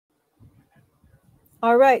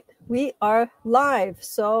All right, we are live.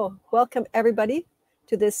 So welcome everybody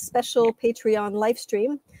to this special Patreon live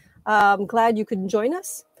stream. I'm glad you could join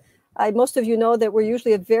us. Most of you know that we're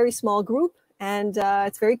usually a very small group, and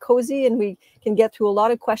it's very cozy, and we can get through a lot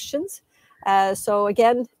of questions. So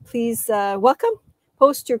again, please welcome.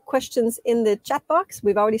 Post your questions in the chat box.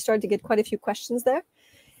 We've already started to get quite a few questions there.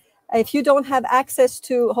 If you don't have access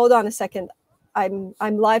to, hold on a second. I'm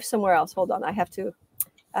live somewhere else. Hold on, I have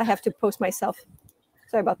to post myself.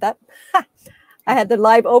 Sorry about that. I had the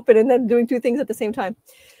live open and then doing two things at the same time.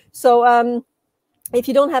 So if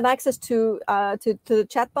you don't have access to the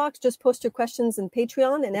chat box, just post your questions in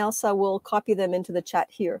Patreon, and Elsa will copy them into the chat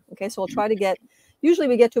here. Okay, so we'll try to get, usually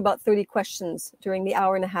we get to about 30 questions during the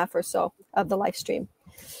hour and a half or so of the live stream.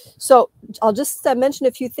 So I'll just mention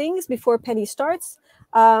a few things before Penny starts.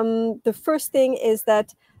 The first thing is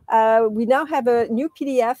that we now have a new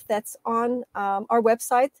PDF that's on our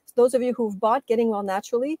website. Those of you who've bought Getting Well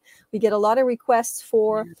Naturally, we get a lot of requests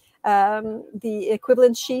for the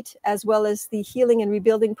equivalent sheet as well as the healing and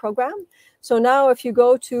rebuilding program. So now if you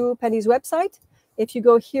go to Penny's website, if you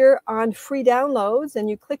go here on free downloads and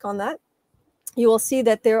you click on that, you will see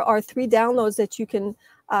that there are 3 downloads that you can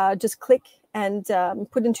just click and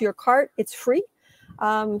put into your cart. It's free.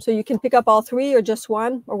 So you can pick up all 3 or just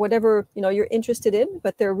one or whatever you're interested in,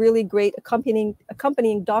 but they're really great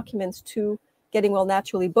accompanying documents to Getting Well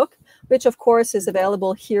Naturally book, which of course is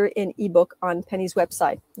available here in ebook on Penny's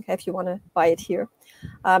website. Okay, if you want to buy it here,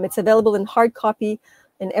 it's available in hard copy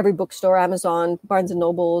in every bookstore, Amazon, Barnes and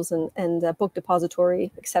Nobles, and Book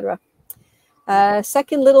Depository, etc.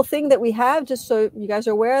 Second little thing that we have, just so you guys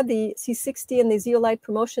are aware, the C60 and the Zeolite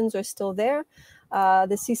promotions are still there.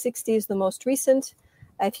 The C60 is the most recent.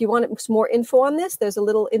 If you want some more info on this, there's a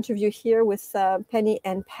little interview here with Penny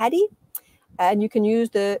and Patty. And you can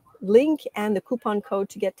use the link and the coupon code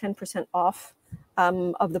to get 10% off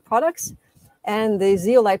of the products. And the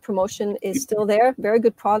Zeolite promotion is still there. Very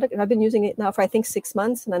good product. And I've been using it now for, I think, 6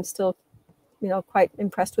 months. And I'm still, quite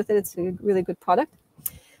impressed with it. It's a really good product.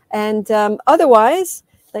 And otherwise,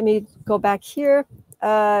 let me go back here.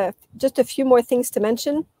 Just a few more things to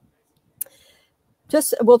mention.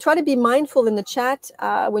 We'll try to be mindful in the chat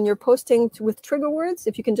when you're posting with trigger words.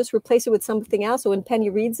 If you can just replace it with something else, so when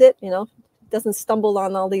Penny reads it, doesn't stumble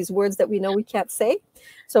on all these words that we know we can't say.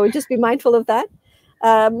 So just be mindful of that.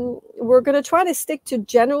 We're going to try to stick to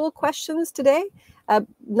general questions today,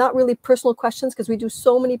 not really personal questions, because we do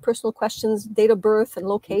so many personal questions, date of birth and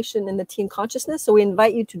location in the Teen Consciousness. So we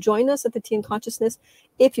invite you to join us at the Teen Consciousness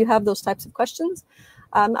if you have those types of questions.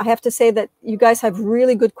 I have to say that you guys have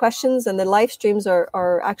really good questions, and the live streams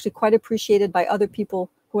are actually quite appreciated by other people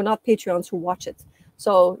who are not Patreons who watch it.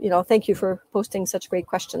 So, thank you for posting such great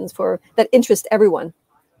questions that interest everyone.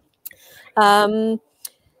 One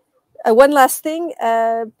last thing,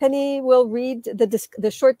 Penny will read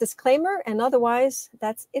the short disclaimer, and otherwise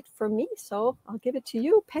that's it for me. So I'll give it to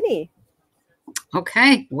you, Penny.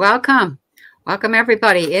 Okay, welcome. Welcome,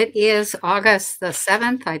 everybody. It is August the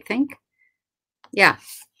 7th, I think. Yeah,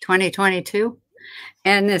 2022.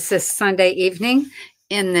 And this is Sunday evening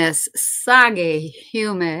in this soggy,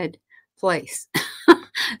 humid place.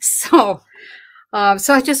 So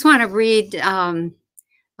I just want to read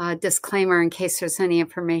a disclaimer in case there's any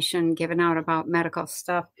information given out about medical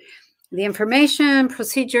stuff. The information,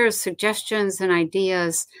 procedures, suggestions, and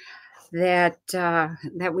ideas that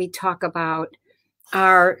we talk about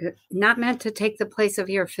are not meant to take the place of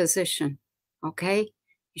your physician, okay?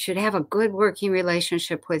 You should have a good working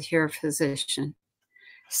relationship with your physician.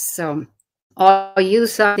 So all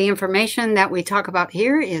use of the information that we talk about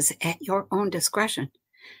here is at your own discretion.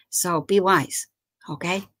 So be wise,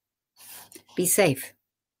 okay? Be safe.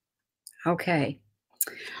 Okay.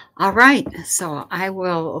 All right. So I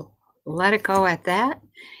will let it go at that.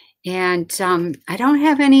 And I don't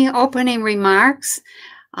have any opening remarks.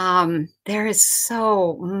 There is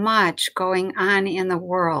so much going on in the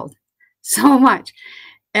world. So much.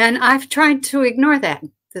 And I've tried to ignore that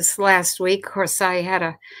this last week. Of course, I had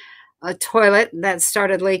a toilet that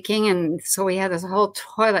started leaking, and so we had this whole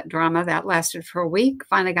toilet drama that lasted for a week.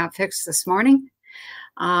 Finally got fixed this morning.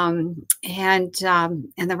 And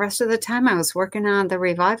the rest of the time I was working on the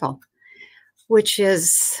revival, which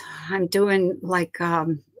is, I'm doing like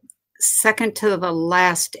second to the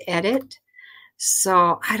last edit.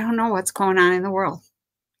 So I don't know what's going on in the world.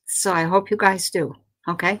 So I hope you guys do.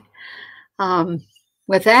 Okay.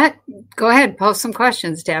 With that, go ahead, post some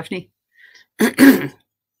questions, Daphne. This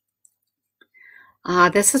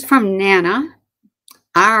is from Nana,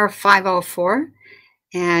 R504.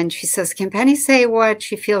 And she says, can Penny say what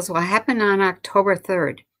she feels will happen on October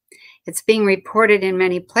 3rd? It's being reported in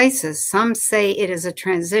many places. Some say it is a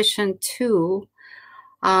transition to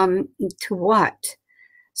what?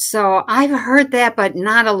 So I've heard that, but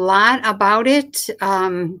not a lot about it.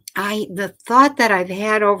 The thought that I've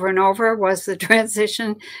had over and over was the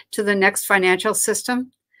transition to the next financial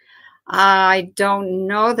system. I don't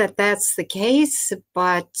know that that's the case,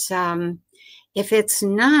 but if it's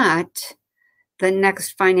not the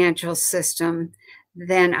next financial system,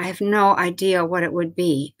 then I have no idea what it would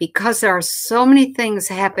be, because there are so many things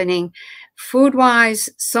happening food-wise,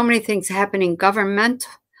 so many things happening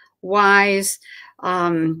government-wise,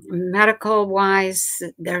 medical-wise.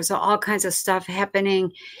 There's all kinds of stuff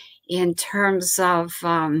happening in terms of,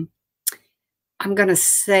 I'm going to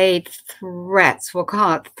say threats. We'll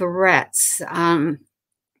call it threats.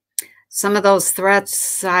 Some of those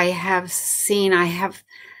threats I have seen, I have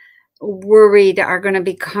worried are going to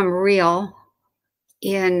become real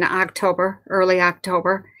in October, early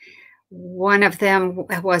October. One of them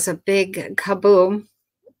was a big kaboom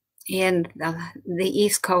in the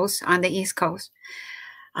East Coast, on the East Coast.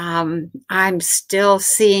 I'm still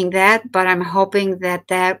seeing that, but I'm hoping that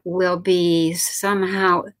that will be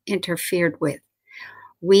somehow interfered with.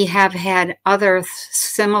 We have had other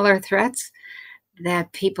similar threats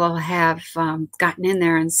that people have gotten in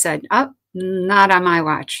there and said, oh, not on my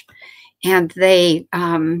watch. And they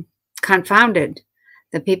confounded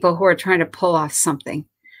the people who are trying to pull off something.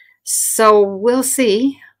 So we'll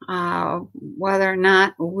see whether or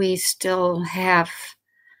not we still have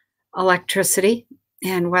electricity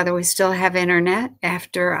and whether we still have internet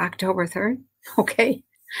after October 3rd. Okay.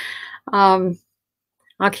 I'll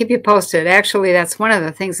keep you posted. Actually, that's one of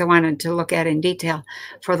the things I wanted to look at in detail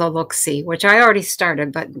for the look-see, which I already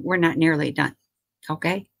started, but we're not nearly done.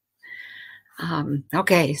 Okay.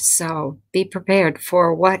 Okay, so be prepared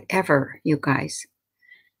for whatever, you guys.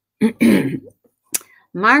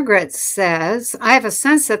 Margaret says, I have a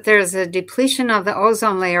sense that there's a depletion of the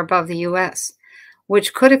ozone layer above the U.S.,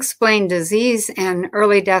 which could explain disease and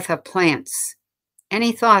early death of plants.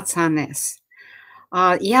 Any thoughts on this?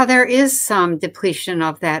 Yeah, there is some depletion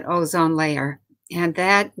of that ozone layer, and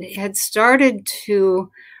that had started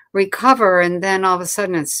to recover, and then all of a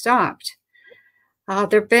sudden it stopped.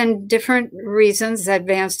 There have been different reasons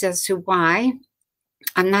advanced as to why.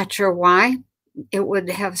 I'm not sure why it would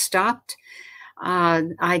have stopped.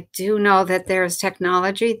 I do know that there's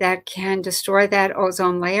technology that can destroy that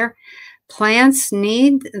ozone layer. Plants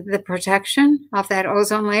need the protection of that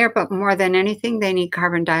ozone layer, but more than anything, they need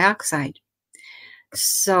carbon dioxide.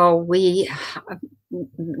 So they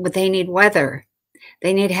need weather.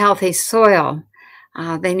 They need healthy soil.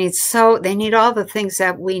 They need all the things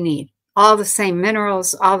that we need. All the same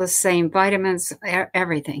minerals, all the same vitamins,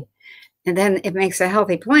 everything. And then it makes a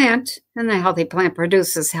healthy plant, and the healthy plant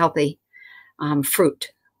produces healthy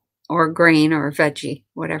fruit or grain or veggie,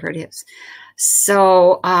 whatever it is.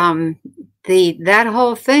 So that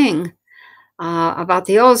whole thing about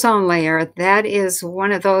the ozone layer, that is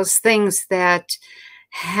one of those things that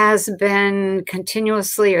has been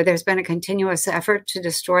continuously, or there's been a continuous effort to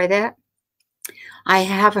destroy that. I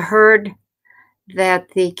have heard that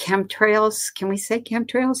the chemtrails, can we say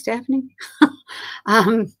chemtrails, Daphne?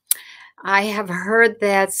 I have heard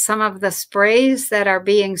that some of the sprays that are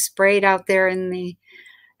being sprayed out there in the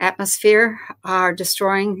atmosphere are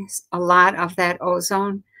destroying a lot of that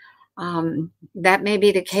ozone. That may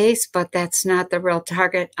be the case, but that's not the real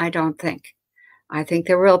target, I don't think. I think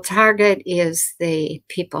the real target is the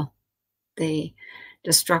people, the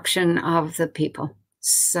destruction of the people.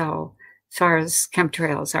 So as far as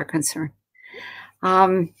chemtrails are concerned.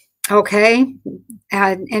 Okay.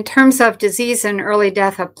 In terms of disease and early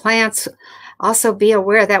death of plants, also be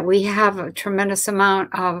aware that we have a tremendous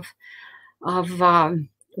amount of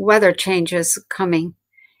weather changes coming,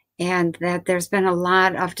 and that there's been a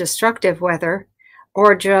lot of destructive weather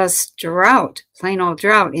or just drought, plain old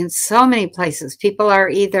drought in so many places. People are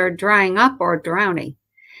either drying up or drowning.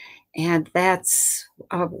 And that's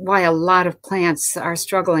why a lot of plants are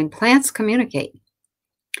struggling. Plants communicate.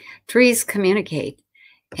 Trees communicate,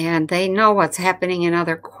 and they know what's happening in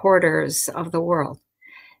other quarters of the world.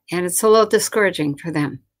 And it's a little discouraging for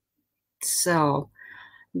them. So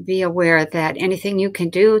be aware that anything you can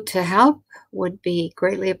do to help would be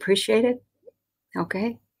greatly appreciated.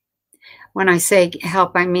 Okay? When I say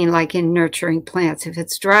help, I mean like in nurturing plants. If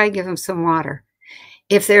it's dry, give them some water.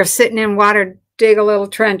 If they're sitting in water, dig a little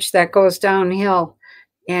trench that goes downhill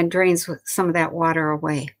and drains some of that water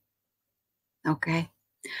away. Okay?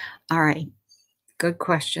 All right. Good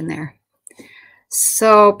question there.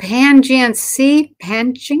 So JNC,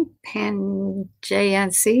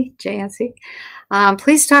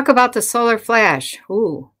 please talk about the solar flash.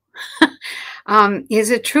 Ooh, Is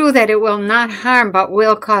it true that it will not harm but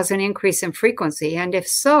will cause an increase in frequency? And if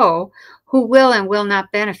so, who will and will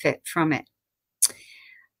not benefit from it?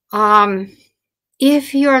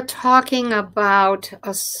 If you're talking about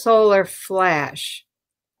a solar flash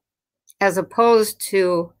as opposed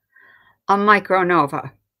to a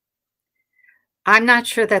micronova, I'm not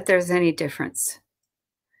sure that there's any difference.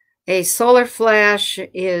 A solar flash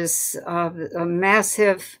is a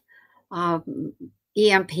massive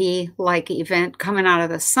EMP-like event coming out of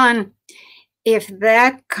the sun. If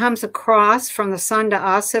that comes across from the sun to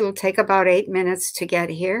us, it'll take about 8 minutes to get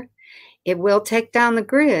here. It will take down the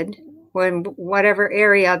grid when whatever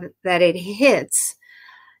area that it hits.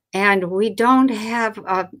 And we don't have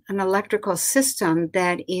an electrical system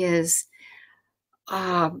that is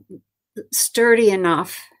sturdy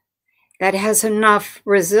enough, that has enough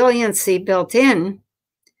resiliency built in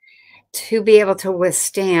to be able to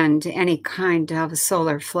withstand any kind of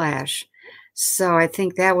solar flash. So I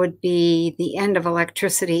think that would be the end of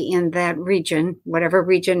electricity in that region, whatever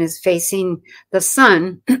region is facing the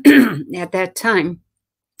sun at that time.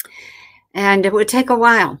 And it would take a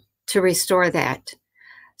while to restore that.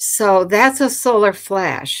 So that's a solar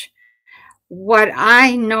flash. What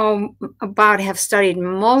I know about, have studied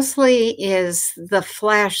mostly, is the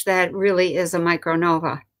flash that really is a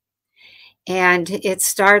micronova. And it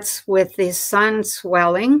starts with the sun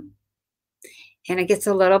swelling, and it gets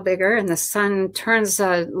a little bigger, and the sun turns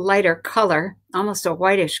a lighter color, almost a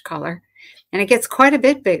whitish color, and it gets quite a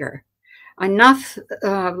bit bigger, enough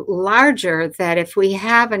larger that if we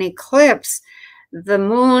have an eclipse, the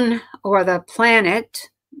moon or the planet,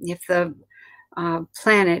 if the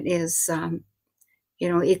planet is,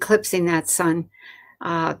 eclipsing that sun,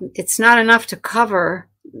 it's not enough to cover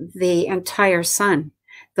the entire sun.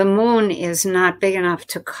 The moon is not big enough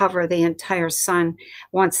to cover the entire sun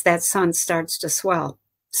once that sun starts to swell.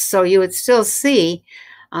 So you would still see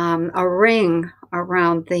a ring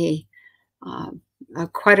around the,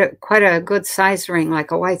 quite a good size ring,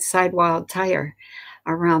 like a white sidewall tire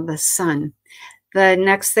around the sun. The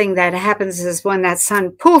next thing that happens is when that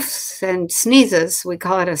sun poofs and sneezes, we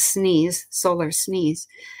call it a sneeze, solar sneeze.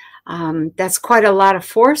 That's quite a lot of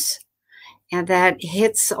force, and that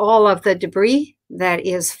hits all of the debris that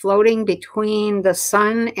is floating between the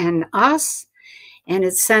sun and us, and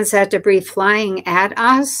it sends that debris flying at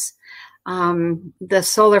us. The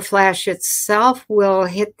solar flash itself will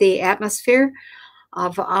hit the atmosphere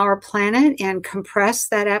of our planet and compress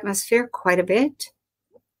that atmosphere quite a bit.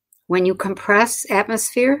 When you compress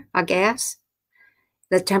atmosphere, a gas,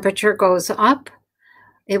 the temperature goes up.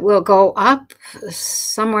 It will go up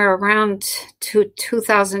somewhere around to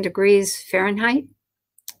 2,000 degrees Fahrenheit.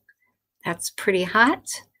 That's pretty hot.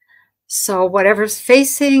 So whatever's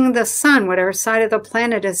facing the sun, whatever side of the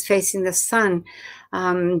planet is facing the sun,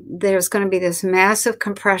 there's going to be this massive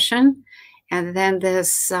compression and then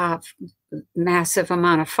this massive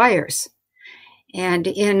amount of fires. And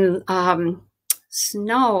in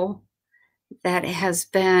snow that has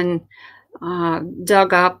been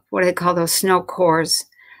dug up, what they call those snow cores,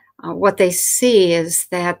 what they see is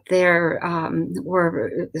that there's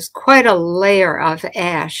quite a layer of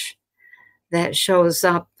ash that shows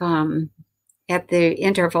up at the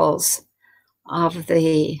intervals of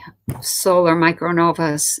the solar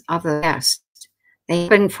micronovas of the past. They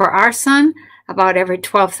happen for our sun about every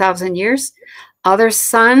 12,000 years. Other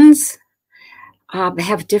suns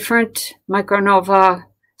have different micronova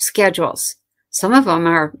schedules. Some of them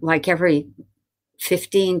are like every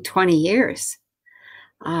 15, 20 years.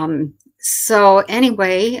 So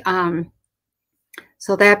anyway,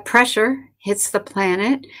 so that pressure hits the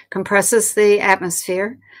planet, compresses the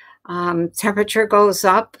atmosphere, temperature goes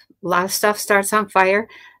up, a lot of stuff starts on fire,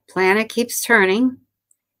 planet keeps turning,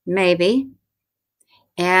 maybe,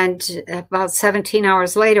 and about 17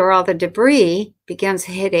 hours later, all the debris begins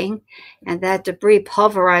hitting, and that debris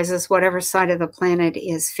pulverizes whatever side of the planet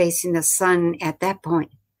is facing the sun at that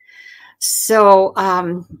point. So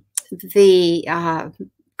the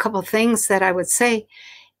couple things that I would say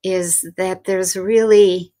is that there's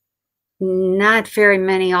really not very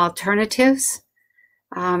many alternatives.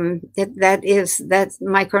 That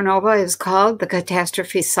micronova is called the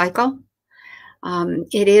catastrophe cycle.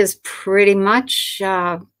 It is pretty much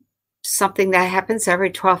something that happens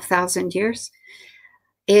every 12,000 years.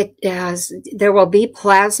 There will be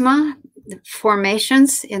plasma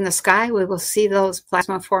formations in the sky. We will see those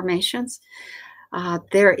plasma formations.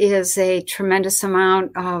 There is a tremendous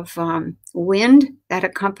amount of wind that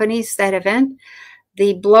accompanies that event.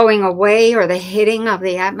 The blowing away or the hitting of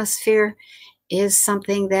the atmosphere is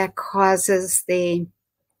something that causes the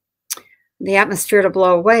atmosphere to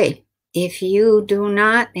blow away. If you do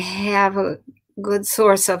not have a good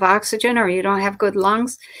source of oxygen or you don't have good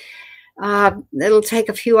lungs, it'll take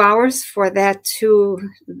a few hours for that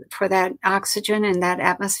oxygen in that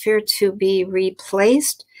atmosphere to be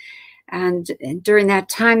replaced. And during that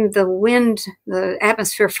time, the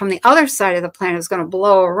atmosphere from the other side of the planet is going to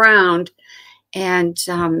blow around, and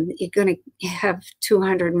you're going to have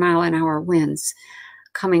 200-mile-an-hour winds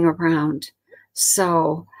coming around.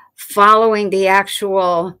 So following the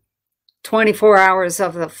actual 24 hours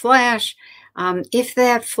of the flash, if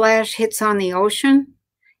that flash hits on the ocean,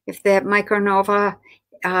 if that micronova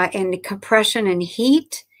and the compression and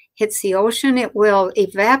heat hits the ocean, it will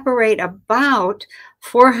evaporate about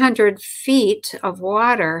 400 feet of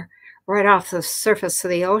water right off the surface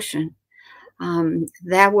of the ocean.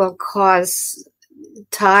 That will cause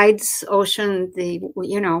tides, ocean,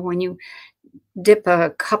 when you dip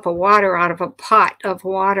a cup of water out of a pot of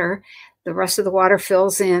water, the rest of the water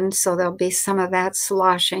fills in, so there'll be some of that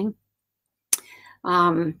sloshing.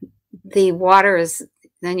 The water is,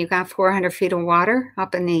 then you got 400 feet of water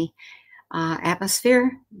up in the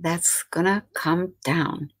atmosphere. That's going to come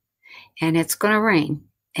down, and it's going to rain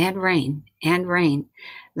and rain and rain.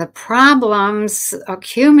 The problems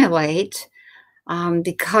accumulate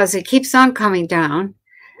because it keeps on coming down.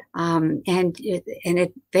 And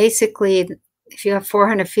it basically, if you have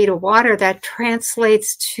 400 feet of water, that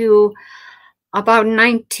translates to about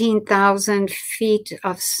 19,000 feet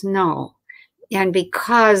of snow. And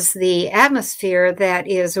because the atmosphere that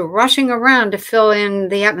is rushing around to fill in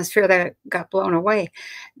the atmosphere that got blown away,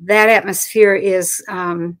 that atmosphere is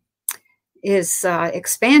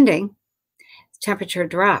expanding, temperature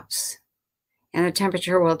drops. And the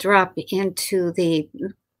temperature will drop into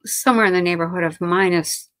somewhere in the neighborhood of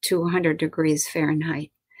minus 200 degrees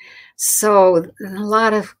Fahrenheit. So a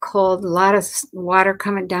lot of cold, a lot of water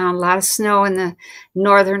coming down, a lot of snow in the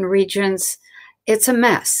northern regions. It's a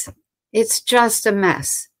mess. It's just a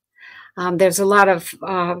mess. There's a lot of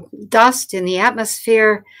dust in the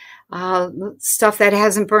atmosphere, stuff that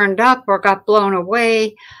hasn't burned up or got blown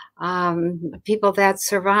away. People that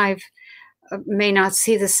survive may not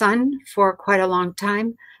see the sun for quite a long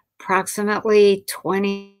time, approximately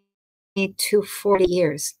 20 to 40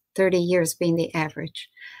 years, 30 years being the average.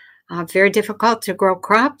 Very difficult to grow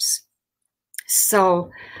crops.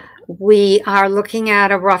 So we are looking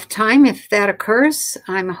at a rough time if that occurs.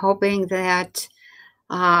 I'm hoping that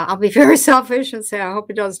I'll be very selfish and say I hope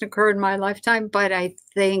it doesn't occur in my lifetime, but I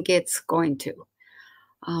think it's going to.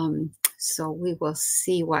 So we will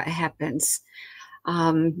see what happens.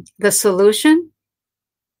 The solution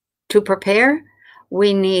to prepare,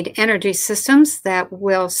 we need energy systems that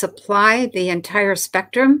will supply the entire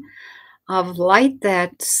spectrum of light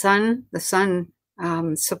that the sun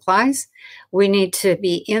supplies. We need to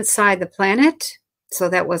be inside the planet so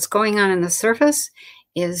that what's going on in the surface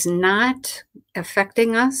is not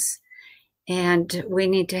affecting us. And we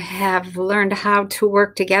need to have learned how to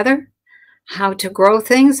work together, how to grow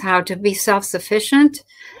things, how to be self-sufficient.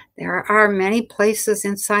 There are many places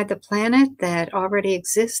inside the planet that already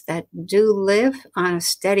exist that do live on a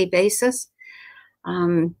steady basis.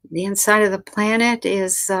 The inside of the planet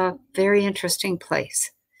is a very interesting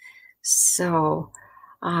place. So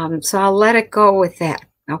I'll let it go with that.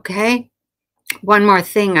 Okay. One more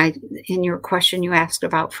thing, in your question you asked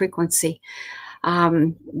about frequency.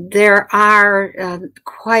 There are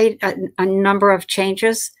quite a number of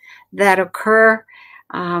changes that occur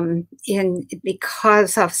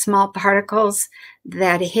because of small particles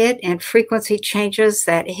that hit and frequency changes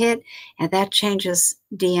that hit, and that changes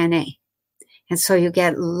DNA. And so you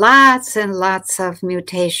get lots and lots of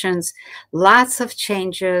mutations, lots of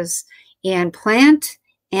changes in plant,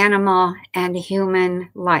 animal, and human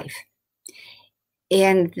life.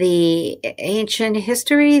 In the ancient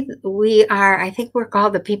history, I think we're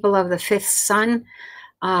called the people of the fifth sun.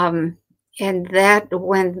 And that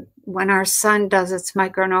when our sun does its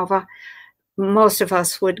micronova, most of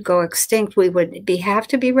us would go extinct. We would have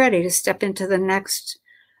to be ready to step into the next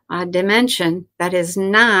dimension that is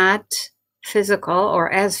not physical or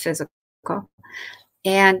as physical.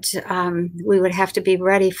 And we would have to be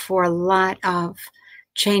ready for a lot of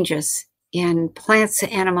changes in plants,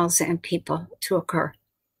 animals, and people to occur.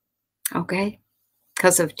 Okay?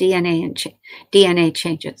 Because of DNA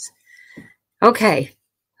changes.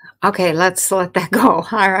 Okay, let's let that go.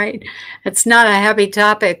 All right. It's not a happy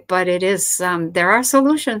topic, but it is, there are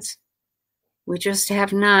solutions. We just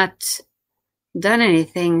have not done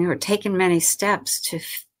anything or taken many steps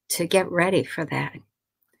to get ready for that.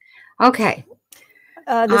 Okay.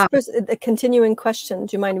 A continuing question.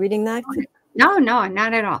 Do you mind reading that? No, no,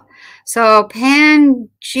 not at all. So Pan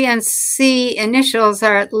GNC initials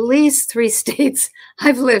are at least 3 states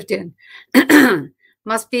I've lived in.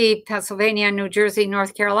 Must be Pennsylvania, New Jersey,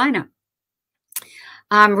 North Carolina.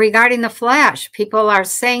 Regarding the flash, people are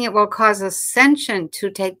saying it will cause ascension to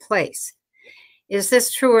take place. Is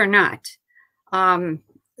this true or not?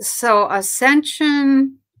 So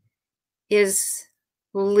ascension is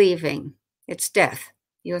leaving. It's death.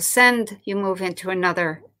 You ascend, you move into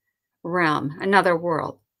another realm, another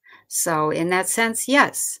world. So in that sense,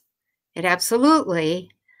 yes, it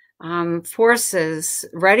absolutely forces,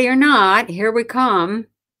 ready or not, here we come,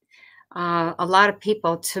 a lot of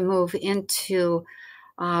people to move into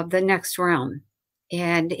the next realm.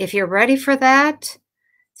 And if you're ready for that,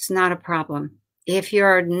 it's not a problem. If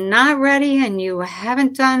you're not ready and you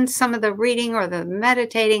haven't done some of the reading or the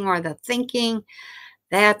meditating or the thinking,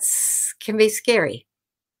 that can be scary.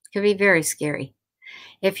 It can be very scary.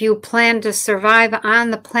 If you plan to survive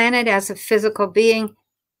on the planet as a physical being,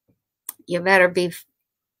 you better be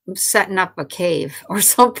setting up a cave or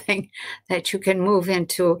something that you can move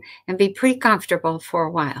into and be pretty comfortable for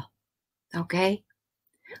a while. Okay?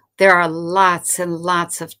 There are lots and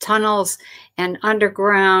lots of tunnels and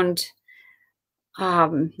underground,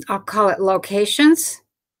 I'll call it locations,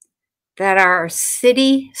 that are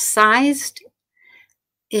city-sized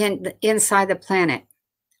inside the planet.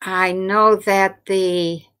 I know that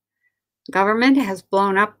the government has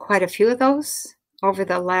blown up quite a few of those over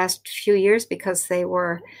the last few years because they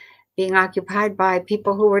were being occupied by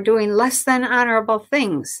people who were doing less than honorable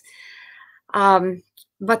things.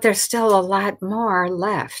 But there's still a lot more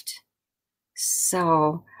left.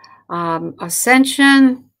 So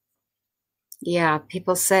ascension, yeah,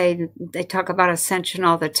 people say, they talk about ascension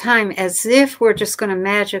all the time as if we're just going to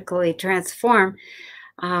magically transform.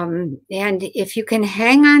 And if you can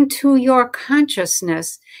hang on to your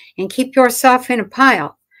consciousness and keep yourself in a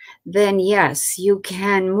pile, then yes, you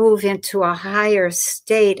can move into a higher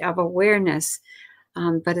state of awareness.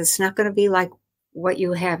 But it's not going to be like what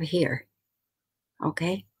you have here.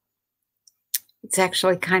 Okay? It's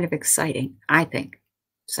actually kind of exciting, I think.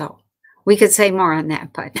 So we could say more on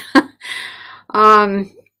that, but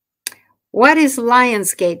what is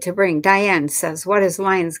Lionsgate to bring? Diane says, what is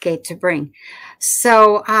Lionsgate to bring?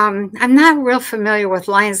 So I'm not real familiar with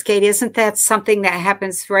Lionsgate. Isn't that something that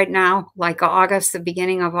happens right now, like August, the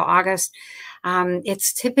beginning of August?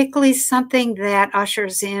 It's typically something that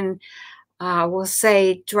ushers in, we'll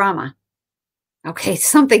say, drama. Okay,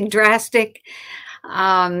 something drastic.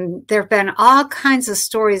 There have been all kinds of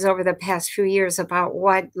stories over the past few years about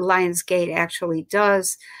what Lionsgate actually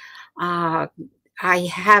does. I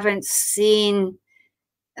haven't seen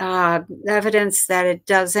evidence that it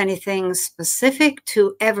does anything specific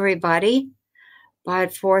to everybody,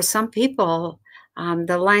 but for some people,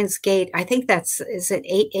 the Lionsgate, I think is it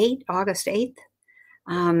 8/8, August 8th?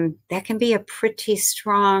 That can be a pretty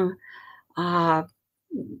strong,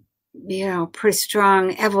 pretty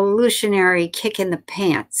strong evolutionary kick in the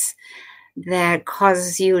pants that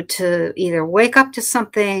causes you to either wake up to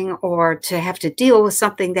something or to have to deal with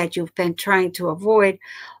something that you've been trying to avoid,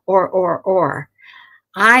 or.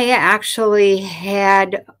 I actually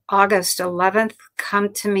had August 11th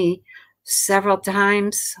come to me several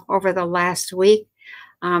times over the last week.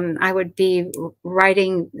 I would be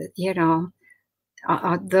writing, the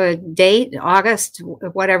date, August,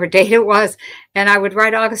 whatever date it was, and I would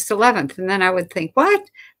write August 11th, and then I would think, what?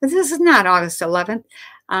 This is not August 11th.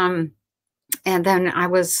 And then I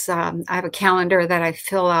have a calendar that I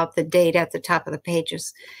fill out the date at the top of the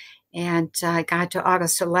pages. And I got to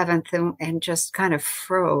August 11th and just kind of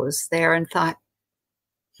froze there and thought,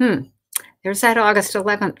 there's that August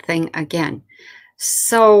 11th thing again.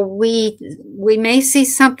 So we may see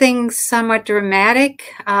something somewhat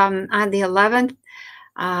dramatic on the 11th.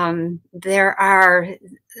 There are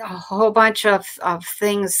a whole bunch of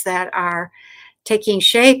things that are taking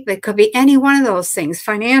shape. It could be any one of those things,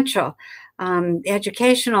 financial,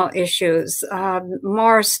 educational issues,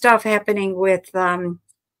 more stuff happening with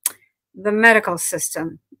the medical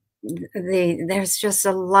system. There's just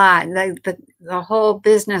a lot. The whole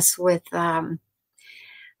business with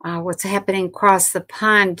what's happening across the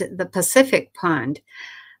pond, the Pacific pond,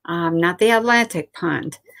 not the Atlantic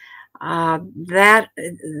pond. That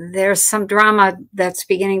there's some drama that's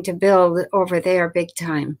beginning to build over there big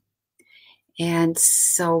time. And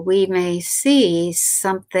so we may see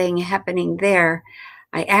something happening there.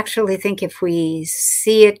 I actually think if we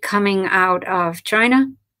see it coming out of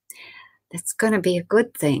China, that's going to be a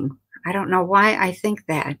good thing. I don't know why I think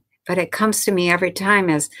that, but it comes to me every time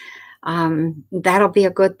as that'll be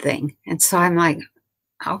a good thing. And so I'm like,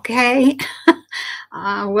 okay,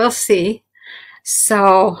 we'll see.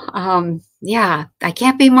 So, yeah, I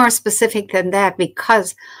can't be more specific than that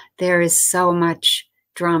because there is so much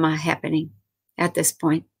drama happening at this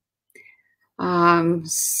point.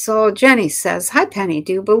 So Jenny says, hi, Penny,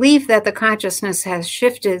 do you believe that the consciousness has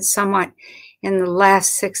shifted somewhat in the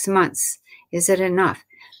last 6 months? Is it enough?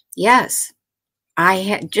 Yes.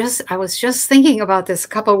 I was just thinking about this a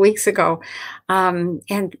couple of weeks ago,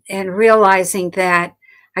 and realizing that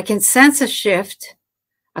I can sense a shift,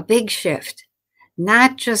 a big shift,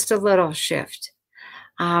 not just a little shift.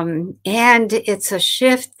 And it's a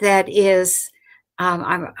shift that is,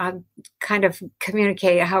 I'm kind of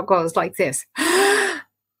communicating how it goes like this.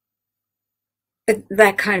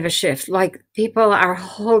 That kind of a shift, like people are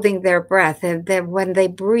holding their breath, and then when they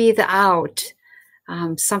breathe out,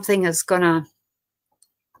 something is going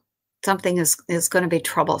to be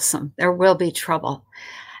troublesome. There will be trouble.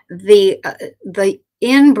 The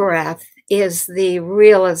in-breath is the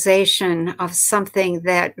realization of something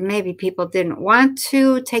that maybe people didn't want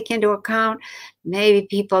to take into account, maybe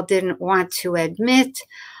people didn't want to admit,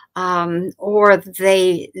 or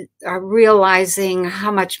they are realizing how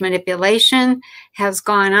much manipulation has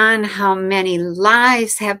gone on, how many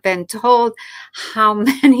lies have been told, how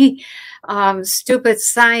many stupid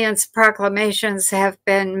science proclamations have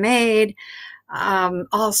been made,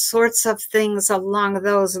 all sorts of things along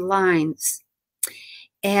those lines.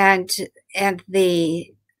 And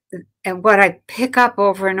what I pick up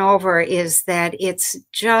over and over is that it's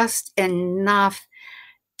just enough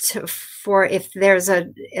for if there's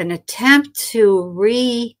an attempt to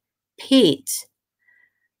repeat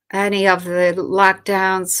any of the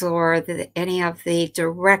lockdowns or any of the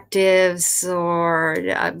directives, or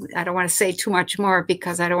I don't want to say too much more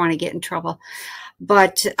because I don't want to get in trouble.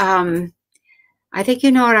 But I think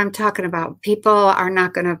you know what I'm talking about. People are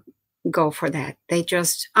not going to go for that. They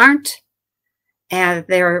just aren't. And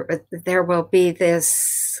there will be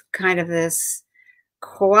this kind of this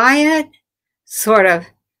quiet sort of,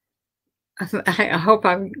 I hope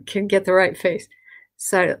I can get the right face.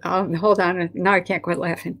 So hold on. Now I can't quit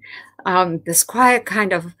laughing. This quiet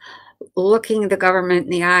kind of looking the government in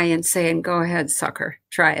the eye and saying, go ahead, sucker,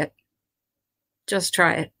 try it. Just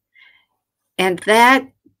try it. And that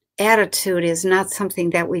attitude is not something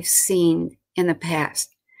that we've seen in the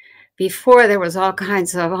past. Before, there was all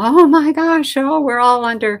kinds of, oh my gosh, we're all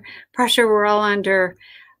under pressure. We're all under,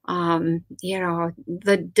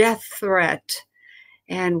 the death threat.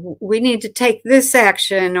 And we need to take this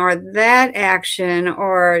action or that action,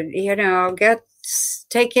 or,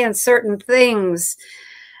 take in certain things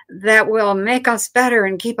that will make us better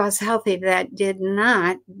and keep us healthy. That did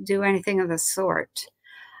not do anything of the sort.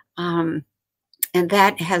 And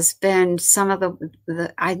that has been some of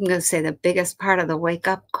the I'm going to say the biggest part of the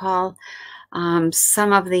wake-up call.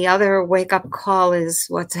 Some of the other wake-up call is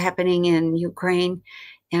what's happening in Ukraine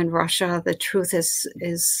and Russia. The truth is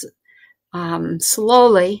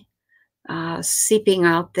slowly seeping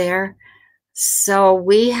out there. So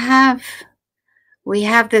we have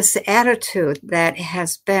this attitude that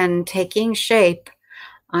has been taking shape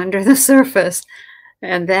under the surface,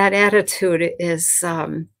 and that attitude is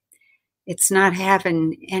it's not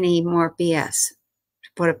having any more BS, to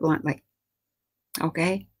put it bluntly.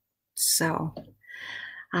 Okay, so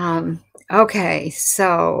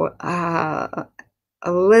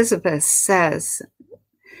Elizabeth says,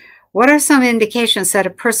 what are some indications that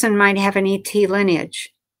a person might have an ET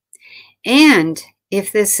lineage? And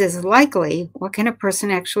if this is likely, what can a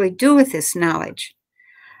person actually do with this knowledge?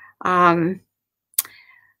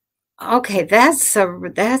 Okay, that's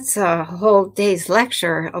a whole day's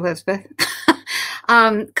lecture, Elizabeth.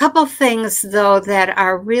 Couple things, though, that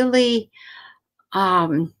are really,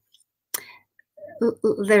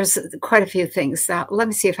 there's quite a few things. Let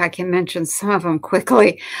me see if I can mention some of them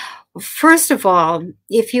quickly. First of all,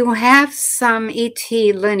 if you have some ET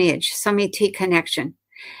lineage, some ET connection,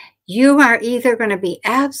 you are either going to be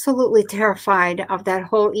absolutely terrified of that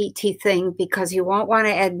whole ET thing because you won't want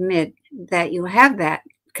to admit that you have that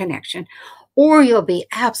connection, or you'll be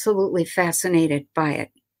absolutely fascinated by it.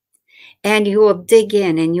 And you will dig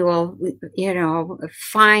in and you will,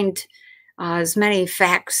 find as many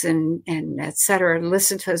facts and et cetera,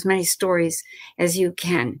 listen to as many stories as you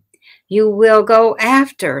can. You will go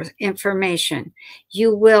after information.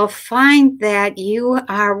 You will find that you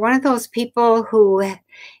are one of those people who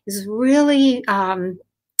is really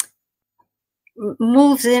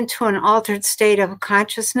moves into an altered state of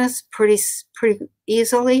consciousness pretty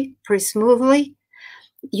easily, pretty smoothly.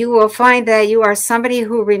 You will find that you are somebody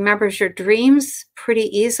who remembers your dreams pretty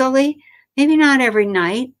easily. Maybe not every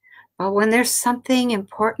night, but when there's something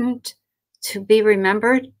important to be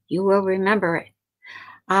remembered, you will remember it.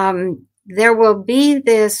 there will be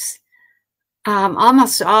this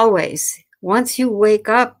almost always, once you wake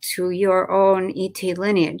up to your own ET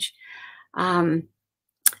lineage,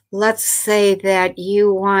 let's say that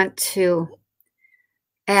you want to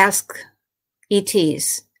ask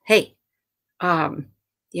ETs, hey,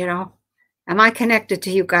 you know, am I connected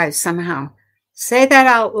to you guys somehow? Say that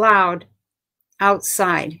out loud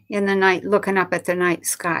outside in the night, looking up at the night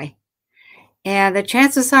sky. And the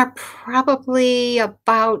chances are probably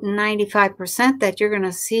about 95% that you're going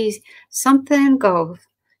to see something go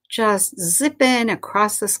just zipping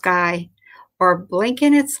across the sky or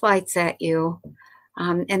blinking its lights at you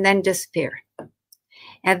and then disappear.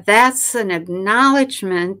 And that's an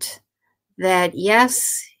acknowledgement that,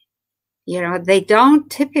 yes, you know, they don't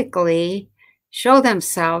typically show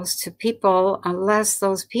themselves to people unless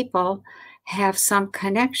those people have some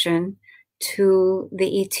connection to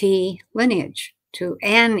the ET lineage, to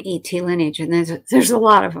an ET lineage. And there's a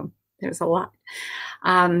lot of them. There's a lot.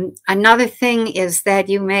 Another thing is that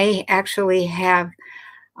you may actually have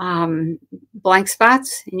blank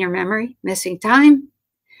spots in your memory, missing time.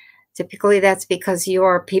 Typically, that's because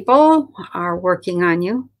your people are working on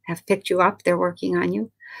you, have picked you up, they're working on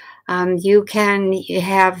you. You can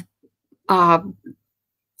have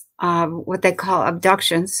what they call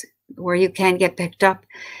abductions, where you can get picked up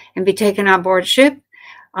and be taken on board ship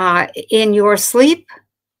in your sleep,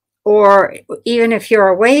 or even if you're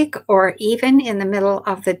awake, or even in the middle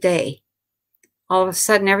of the day. All of a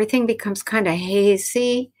sudden, everything becomes kind of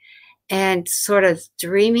hazy and sort of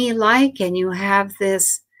dreamy like, and you have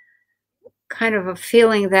this kind of a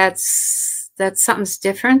feeling that something's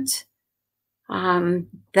different.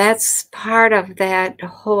 That's part of that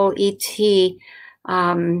whole ET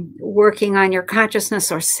working on your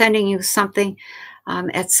consciousness or sending you something,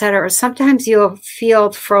 etc. Or sometimes you'll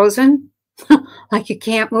feel frozen, like you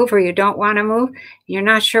can't move or you don't want to move. You're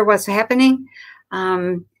not sure what's happening.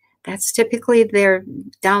 That's typically they're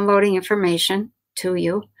downloading information to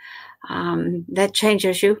you that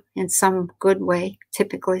changes you in some good way,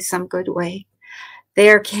 typically some good way.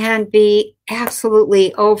 There can be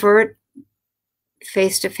absolutely overt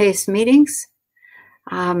face-to-face meetings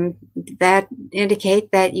that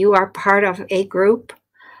indicate that you are part of a group.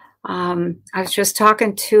 I was just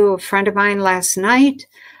talking to a friend of mine last night.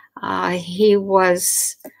 He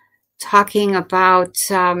was talking about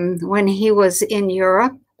when he was in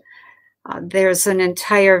Europe. There's an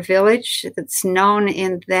entire village that's known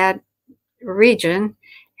in that region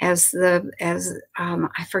as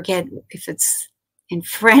I forget if it's in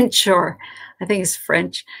French or I think it's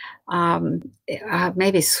French,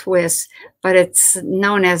 maybe Swiss, but it's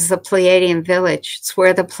known as the Pleiadian village. It's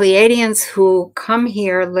where the Pleiadians who come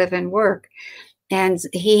here live and work. And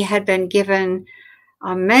he had been given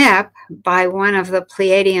a map by one of the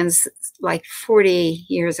Pleiadians like 40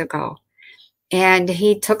 years ago. And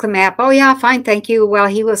he took the map. Oh, yeah, fine, thank you. Well,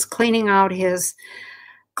 he was cleaning out his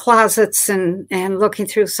closets and looking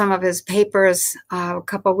through some of his papers a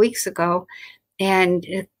couple of weeks ago, and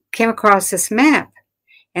came across this map.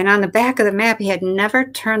 And on the back of the map, he had never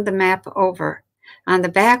turned the map over. On the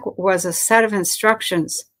back was a set of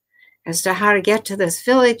instructions as to how to get to this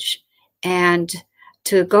village and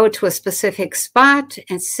to go to a specific spot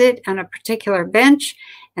and sit on a particular bench,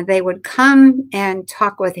 and they would come and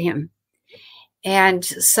talk with him. And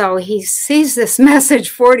so he sees this message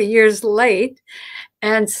 40 years late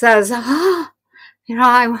and says, oh, you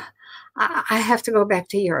know, I have to go back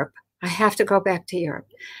to Europe. I have to go back to Europe.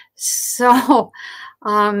 So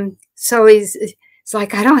he's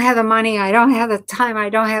like, I don't have the money. I don't have the time. I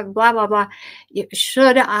don't have blah, blah, blah.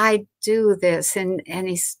 Should I do this? And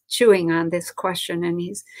he's chewing on this question, and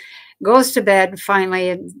he goes to bed. Finally,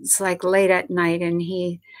 it's like late at night, and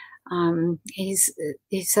he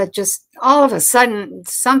said, just all of a sudden,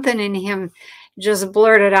 something in him just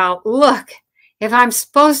blurted out, look, if I'm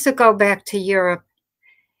supposed to go back to Europe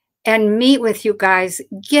and meet with you guys,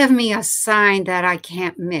 give me a sign that I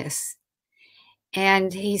can't miss.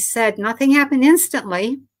 And he said nothing happened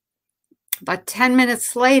instantly, but 10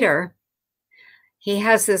 minutes later, he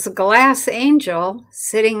has this glass angel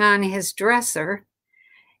sitting on his dresser.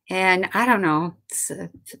 And I don't know,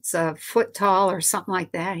 it's a foot tall or something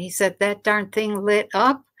like that. He said that darn thing lit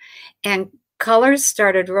up and colors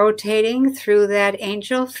started rotating through that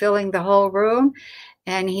angel, filling the whole room.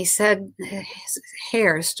 And he said his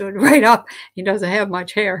hair stood right up. He doesn't have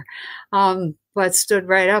much hair, but stood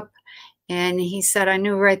right up. And he said, I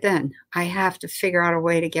knew right then, I have to figure out a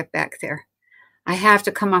way to get back there. I have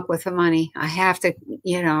to come up with the money. I have to,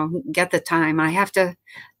 get the time. I have to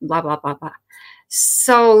blah, blah, blah, blah.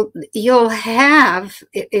 So you'll have,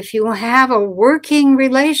 if you have a working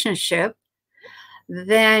relationship,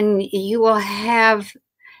 then you will have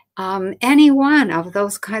any one of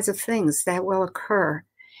those kinds of things that will occur.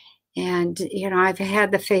 And, I've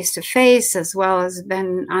had the face-to-face as well as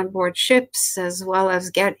been on board ships, as well as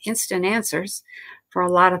get instant answers for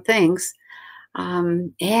a lot of things.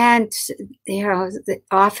 And,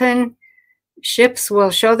 often ships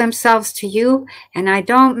will show themselves to you. And I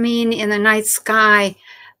don't mean in the night sky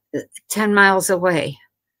 10 miles away.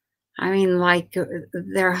 I mean, like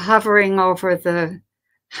they're hovering over the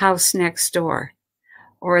house next door,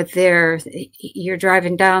 or you're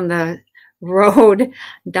driving down the road,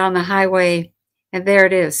 down the highway, and there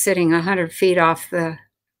it is, sitting 100 feet off the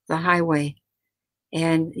highway,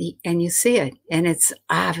 and you see it, and it's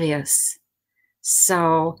obvious.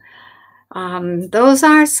 So those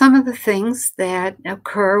are some of the things that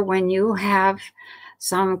occur when you have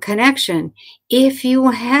some connection. If you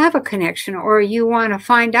have a connection, or you want to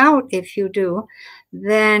find out if you do,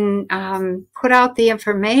 then put out the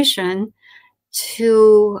information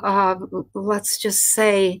to, let's just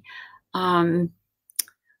say,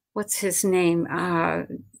 what's his name?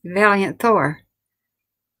 Valiant Thor.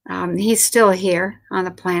 He's still here on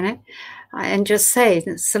the planet. And just say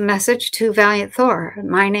some message to Valiant Thor.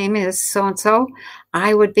 My name is so-and-so.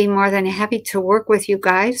 I would be more than happy to work with you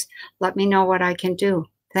guys. Let me know what I can do.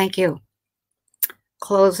 Thank you.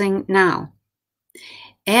 Closing now.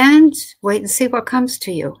 And wait and see what comes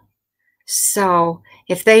to you. So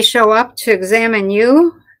if they show up to examine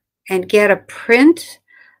you and get a print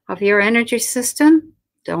of your energy system,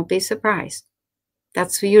 don't be surprised.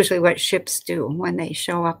 That's usually what ships do when they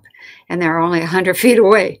show up and they're only 100 feet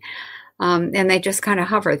away. And they just kind of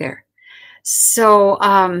hover there. So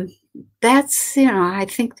that's, I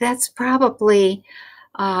think that's probably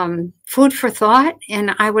food for thought.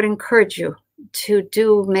 And I would encourage you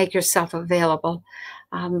to make yourself available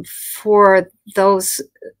for those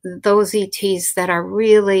ETs that are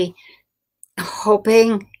really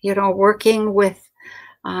hoping, working with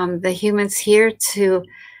the humans here to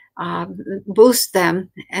boost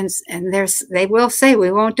them. And they will say,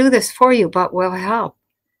 we won't do this for you, but we'll help.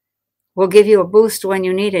 We'll give you a boost when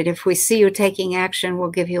you need it. If we see you taking action,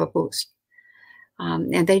 we'll give you a boost.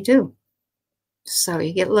 And they do. So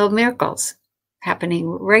you get little miracles happening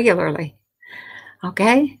regularly.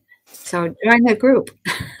 Okay? So join the group.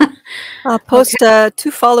 I'll post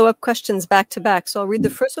 2 follow-up questions back to back. So I'll read the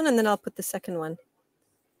first one and then I'll put the second one.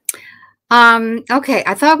 Okay,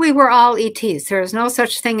 I thought we were all ETs. There is no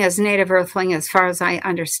such thing as native earthling as far as I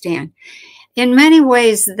understand. In many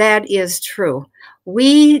ways, that is true.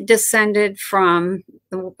 We descended from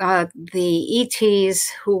the ETs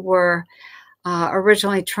who were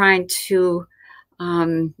originally trying to,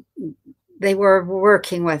 they were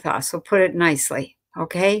working with us, we'll put it nicely,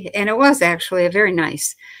 okay? And it was actually a very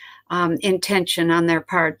nice intention on their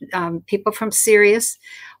part. People from Sirius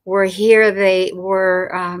were here. They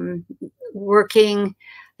were working,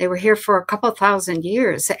 they were here for a couple thousand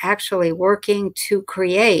years, actually working to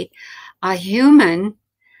create a human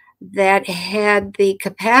that had the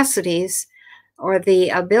capacities or the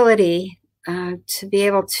ability to be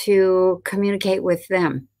able to communicate with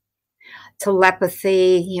them.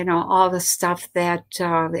 Telepathy, all the stuff that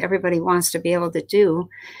everybody wants to be able to do.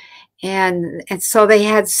 And so they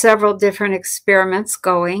had several different experiments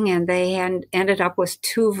going, and they ended up with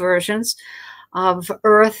 2 versions of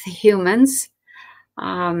Earth humans.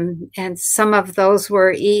 And some of those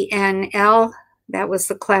were ENL. That was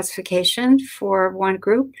the classification for one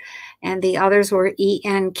group. And the others were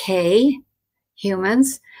ENK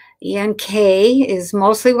humans. ENK is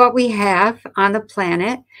mostly what we have on the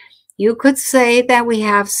planet. You could say that we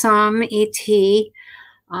have some ET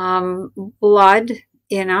blood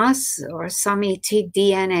in us, or some ET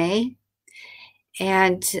DNA.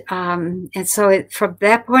 And so from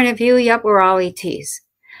that point of view, yep, we're all ETs.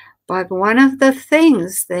 But one of the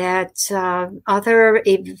things that other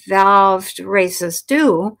evolved races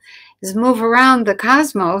do is move around the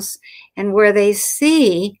cosmos, and where they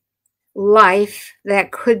see life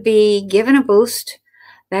that could be given a boost,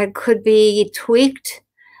 that could be tweaked,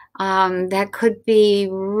 that could be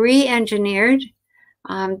re-engineered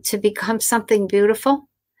to become something beautiful,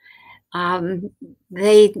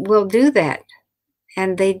 they will do that.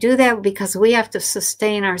 And they do that because we have to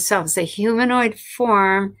sustain ourselves. The humanoid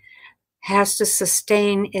form has to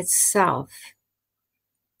sustain itself.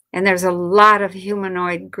 And there's a lot of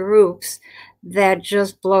humanoid groups that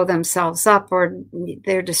just blow themselves up, or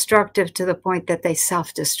they're destructive to the point that they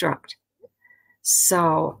self-destruct.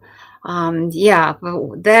 So, yeah,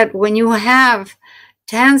 that when you have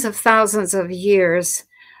tens of thousands of years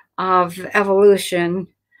of evolution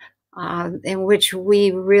in which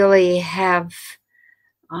we really have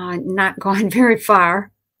not going very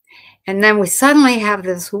far. And then we suddenly have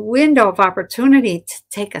this window of opportunity to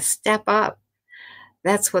take a step up.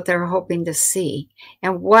 That's what they're hoping to see.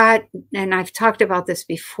 And I've talked about this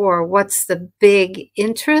before, what's the big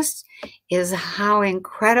interest is how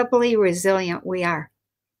incredibly resilient we are.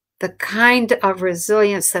 The kind of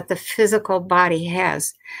resilience that the physical body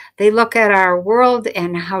has. They look at our world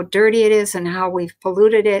and how dirty it is and how we've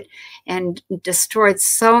polluted it and destroyed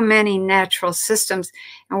so many natural systems,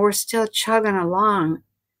 and we're still chugging along.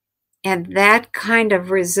 And that kind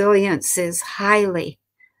of resilience is highly,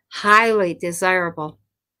 highly desirable,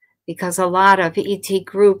 because a lot of ET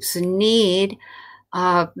groups need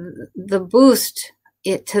the boost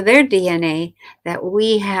to their DNA that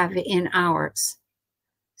we have in ours.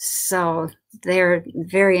 So they're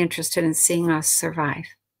very interested in seeing us survive.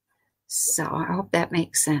 So I hope that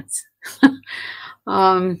makes sense.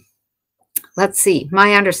 Let's see.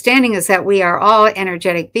 My understanding is that we are all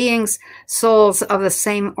energetic beings, souls of the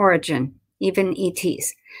same origin, even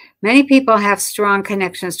ETs. Many people have strong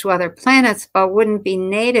connections to other planets, but wouldn't be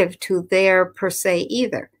native to there per se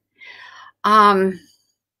either.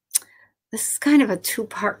 This is kind of a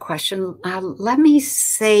two-part question. Let me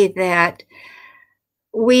say that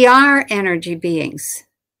we are energy beings.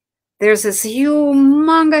 There's this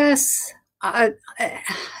humongous,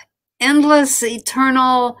 endless,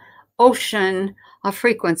 eternal ocean of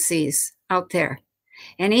frequencies out there.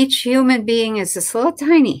 And each human being is this little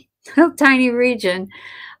tiny region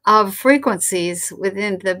of frequencies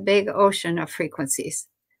within the big ocean of frequencies.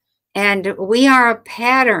 And we are a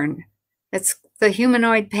pattern. It's the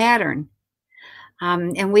humanoid pattern.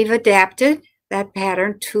 And we've adapted that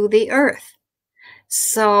pattern to the earth.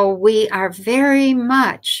 So we are very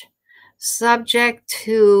much subject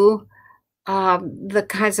to the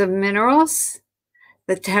kinds of minerals,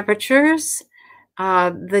 the temperatures,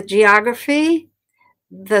 the geography,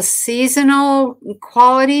 the seasonal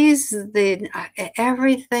qualities,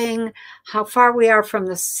 everything, how far we are from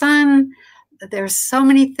the sun. There's so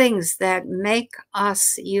many things that make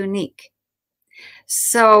us unique.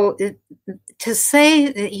 So to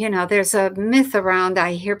say, there's a myth around,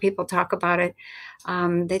 I hear people talk about it.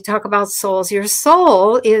 They talk about souls. Your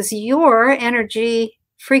soul is your energy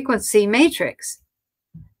frequency matrix.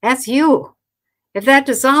 That's you. If that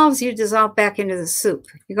dissolves, you dissolve back into the soup.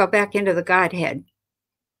 You go back into the Godhead.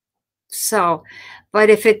 So, but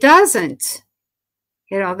if it doesn't,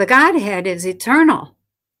 the Godhead is eternal.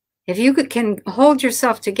 If you can hold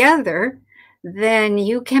yourself together, then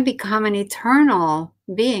you can become an eternal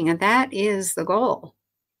being. And that is the goal,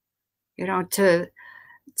 to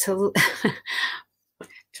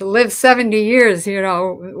live 70 years,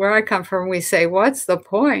 where I come from, we say, what's the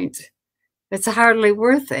point? It's hardly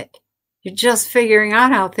worth it. You're just figuring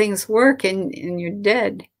out how things work and you're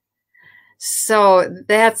dead. So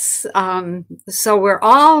that's, so we're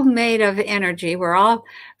all made of energy. We're all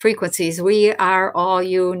frequencies. We are all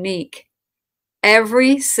unique.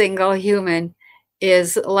 Every single human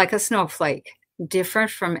is like a snowflake, different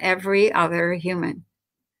from every other human.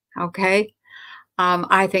 Okay?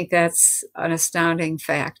 I think that's an astounding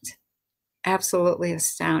fact. Absolutely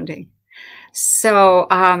astounding. So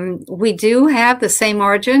we do have the same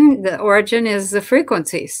origin. The origin is the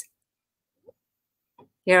frequencies.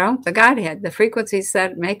 The Godhead, the frequencies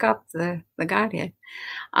that make up the Godhead.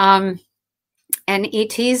 And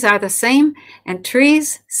ETs are the same, and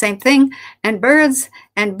trees, same thing, and birds,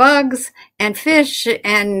 and bugs, and fish,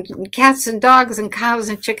 and cats, and dogs, and cows,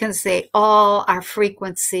 and chickens, they all are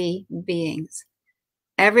frequency beings.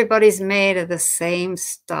 Everybody's made of the same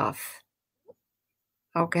stuff.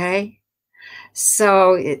 Okay?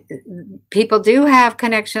 So people do have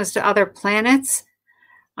connections to other planets.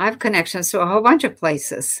 I have connections to a whole bunch of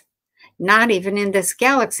places, not even in this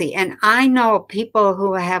galaxy. And I know people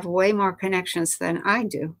who have way more connections than I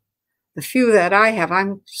do. The few that I have,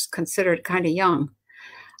 I'm considered kind of young.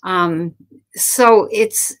 So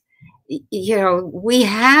it's,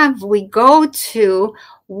 we go to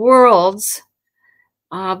worlds,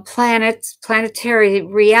 planetary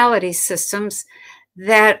reality systems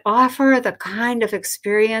that offer the kind of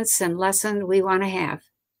experience and lesson we want to have.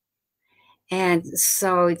 And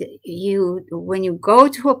so when you go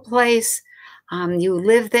to a place, you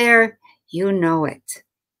live there, you know it.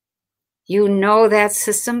 You know that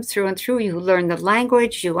system through and through. You learn the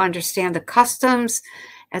language, you understand the customs,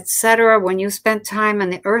 etc. When you spend time in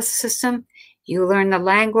the Earth system, you learn the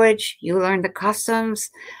language, you learn the customs,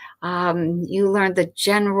 you learn the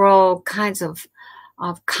general kinds of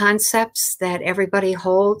concepts that everybody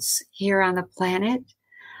holds here on the planet.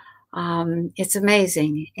 It's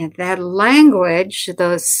amazing. And that language,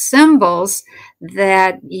 those symbols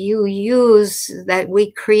that you use, that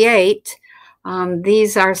we create,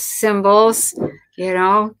 these are symbols, you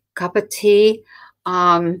know, cup of tea,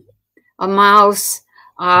 a mouse,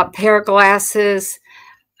 a pair of glasses,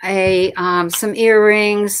 some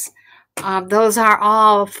earrings. Those are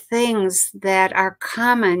all things that are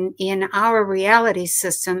common in our reality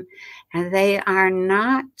system, and they are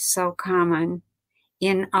not so common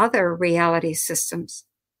in other reality systems.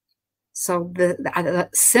 So the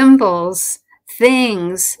symbols,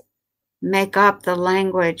 things, make up the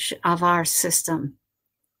language of our system.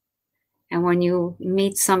 And when you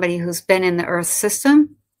meet somebody who's been in the Earth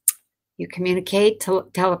system, you communicate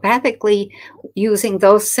telepathically using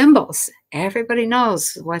those symbols. Everybody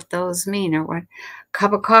knows what those mean, or what a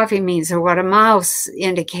cup of coffee means, or what a mouse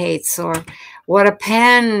indicates, or what a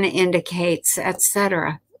pen indicates,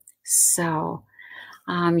 etc. So,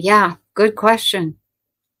 yeah, good question.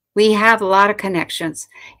 We have a lot of connections,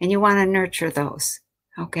 and you want to nurture those,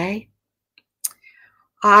 okay?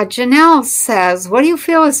 Janelle says, what do you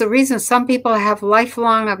feel is the reason some people have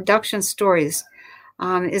lifelong abduction stories?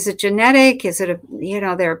 Is it genetic? Is it,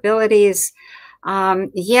 their abilities?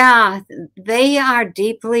 Yeah, they are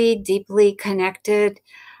deeply, deeply connected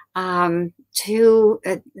to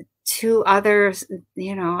others,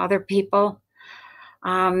 other people.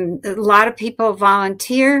 A lot of people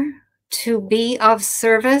volunteer to be of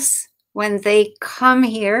service when they come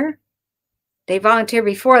here. They volunteer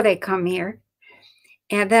before they come here.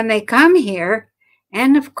 And then they come here.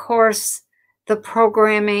 And of course, the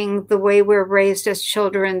programming, the way we're raised as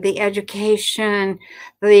children, the education,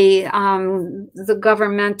 the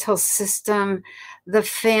governmental system, the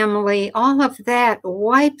family, all of that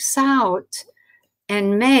wipes out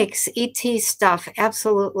and makes ET stuff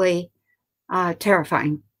absolutely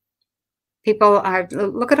terrifying. People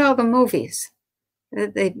look at all the movies.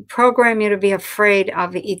 They program you to be afraid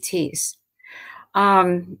of ETs.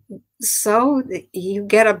 So you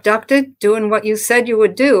get abducted doing what you said you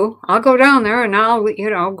would do. I'll go down there and I'll,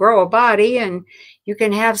 grow a body, and you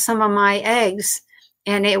can have some of my eggs,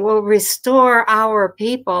 and it will restore our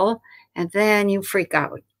people. And then you freak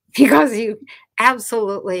out because you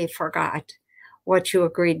absolutely forgot what you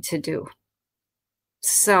agreed to do.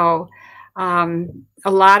 So a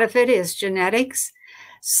lot of it is genetics.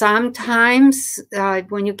 Sometimes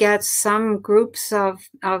when you get some groups of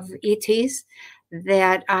ETs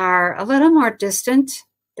that are a little more distant,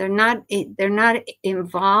 they're not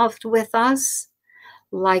involved with us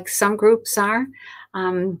like some groups are.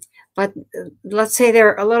 But let's say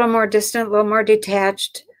they're a little more distant, a little more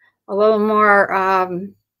detached, a little more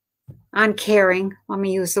uncaring. Let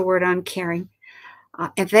me use the word uncaring.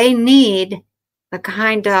 If they need the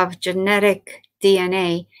kind of genetic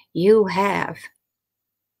DNA you have.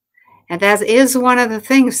 And that is one of the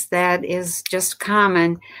things that is just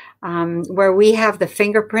common, where we have the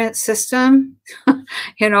fingerprint system. A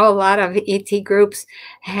lot of ET groups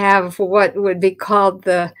have what would be called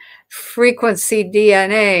the frequency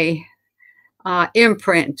DNA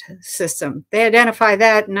imprint system. They identify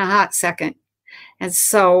that in a hot second. And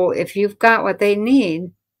so if you've got what they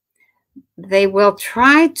need, they will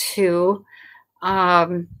try to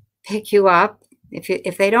pick you up.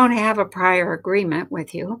 If they don't have a prior agreement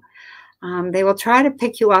with you, they will try to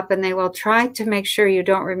pick you up, and they will try to make sure you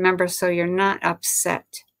don't remember so you're not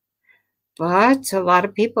upset. But a lot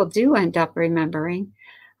of people do end up remembering.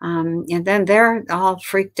 And then they're all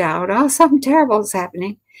freaked out. Oh, something terrible is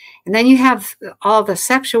happening. And then you have all the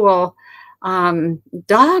sexual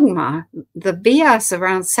dogma, the BS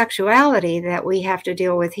around sexuality that we have to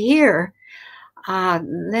deal with here.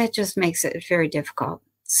 That just makes it very difficult.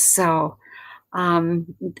 So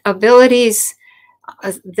abilities,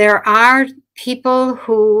 there are people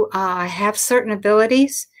who have certain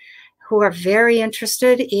abilities who are very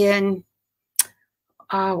interested in,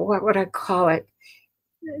 what would I call it?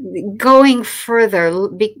 Going further,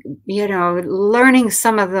 learning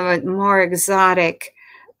some of the more exotic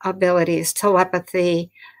abilities,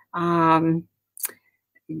 telepathy,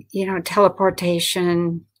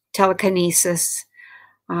 teleportation, telekinesis,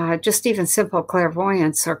 just even simple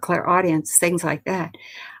clairvoyance or clairaudience, things like that.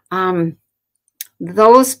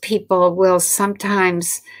 Those people will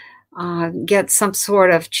sometimes get some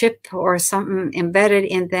sort of chip or something embedded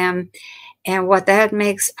in them. And what that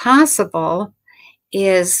makes possible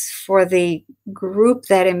is for the group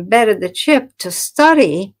that embedded the chip to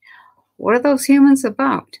study, what are those humans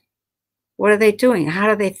about? What are they doing? How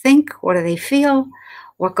do they think? What do they feel?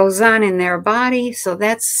 What goes on in their body? So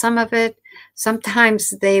that's some of it.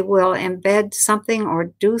 Sometimes they will embed something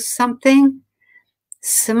or do something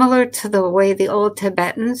similar to the way the old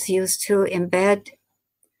Tibetans used to embed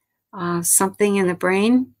something in the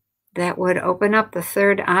brain that would open up the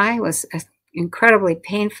third eye. It was an incredibly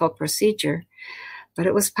painful procedure, but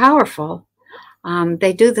it was powerful.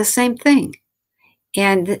 They do the same thing.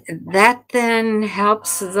 And that then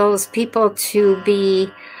helps those people to be,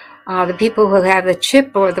 the people who have the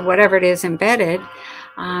chip or the whatever it is embedded,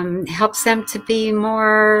 helps them to be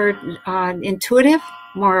more intuitive,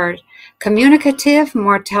 more communicative,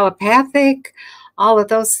 more telepathic, all of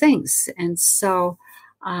those things. And so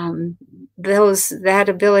that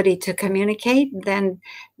ability to communicate, then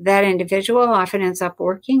that individual often ends up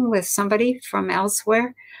working with somebody from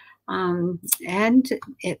elsewhere. And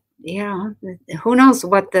it, who knows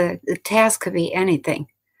what the task could be, anything.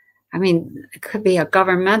 I mean, it could be a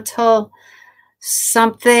governmental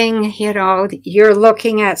something, you're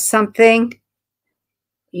looking at something,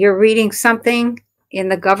 you're reading something in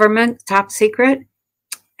the government, top secret,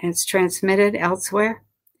 and it's transmitted elsewhere.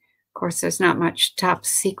 Of course, there's not much top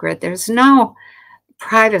secret. There's no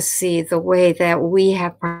privacy the way that we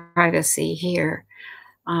have privacy here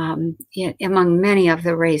among many of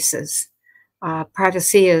the races.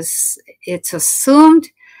 Privacy it's assumed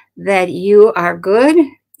that you are good.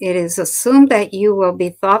 It is assumed that you will be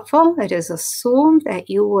thoughtful. It is assumed that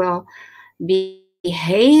you will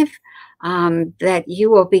behave, that you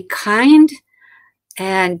will be kind.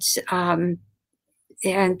 And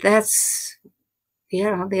that's,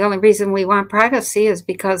 the only reason we want privacy is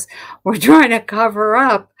because we're trying to cover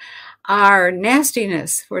up our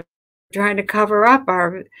nastiness. We're trying to cover up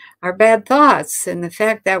our bad thoughts and the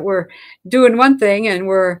fact that we're doing one thing and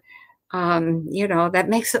we're, that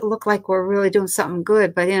makes it look like we're really doing something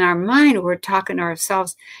good. But in our mind, we're talking to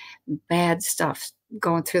ourselves bad stuff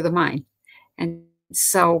going through the mind. And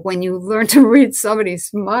so when you learn to read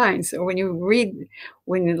somebody's minds, or when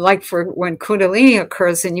Kundalini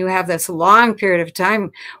occurs and you have this long period of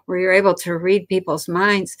time where you're able to read people's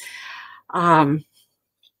minds,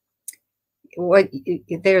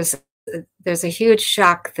 there's a huge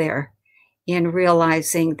shock there in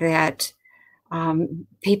realizing that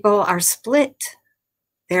people are split.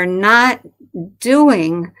 They're not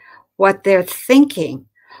doing what they're thinking,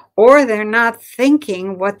 or they're not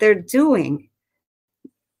thinking what they're doing.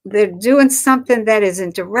 They're doing something that is in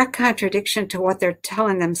direct contradiction to what they're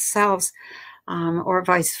telling themselves, or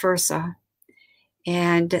vice versa.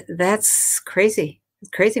 And that's crazy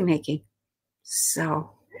making.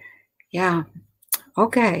 So, yeah.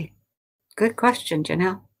 Okay. Good question,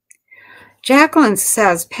 Janelle. Jacqueline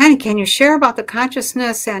says, Penny, can you share about the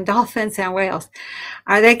consciousness and dolphins and whales?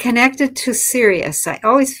 Are they connected to Sirius? I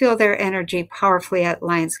always feel their energy powerfully at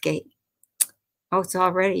Lionsgate. Oh, it's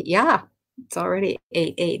already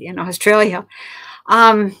 8:08 in Australia.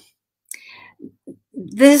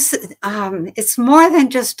 It's more than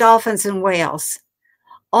just dolphins and whales.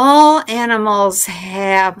 All animals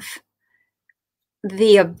have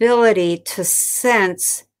the ability to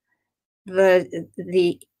sense the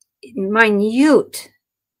minute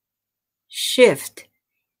shift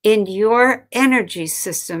in your energy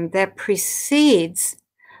system that precedes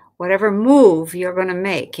whatever move you're going to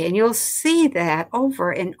make. And you'll see that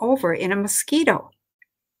over and over in a mosquito.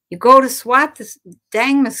 You go to swat this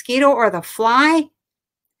dang mosquito or the fly,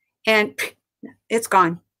 and it's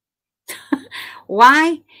gone.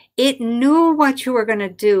 Why? It knew what you were going to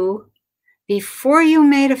do before you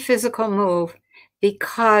made a physical move,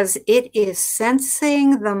 because it is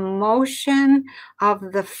sensing the motion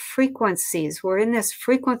of the frequencies. We're in this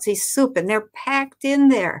frequency soup, and they're packed in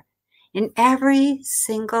there. And every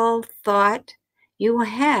single thought you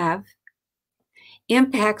have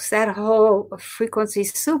impacts that whole frequency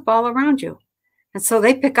soup all around you. And so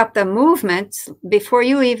they pick up the movement before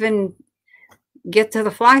you even get to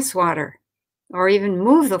the fly swatter or even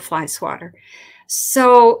move the fly swatter.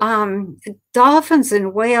 So dolphins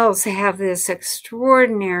and whales have this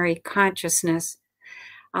extraordinary consciousness.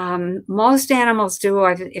 Most animals do.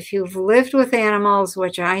 If you've lived with animals,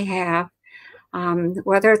 which I have,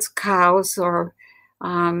 whether it's cows or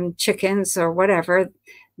chickens or whatever,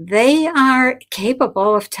 they are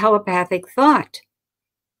capable of telepathic thought.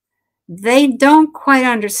 They don't quite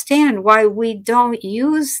understand why we don't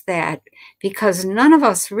use that, because none of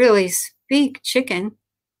us really speak chicken.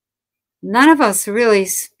 None of us really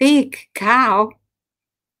speak cow.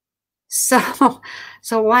 So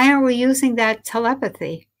why are we using that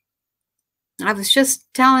telepathy? I was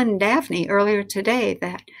just telling Daphne earlier today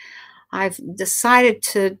that I've decided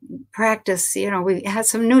to practice, we had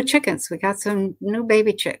some new chickens. We got some new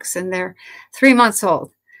baby chicks, and they're 3 months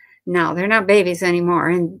old. now. They're not babies anymore.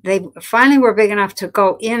 And they finally were big enough to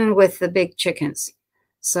go in with the big chickens.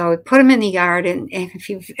 So we put them in the yard. And if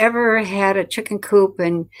you've ever had a chicken coop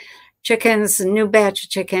and chickens, a new batch of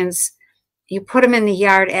chickens, you put them in the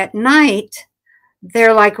yard at night,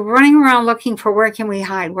 they're like running around looking for where can we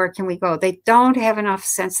hide, where can we go. They don't have enough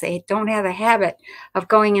sense. They don't have the habit of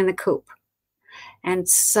going in the coop. And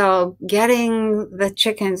so getting the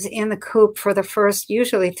chickens in the coop for the first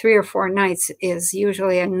usually 3 or 4 nights is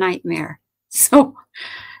usually a nightmare. So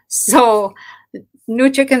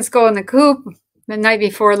new chickens go in the coop the night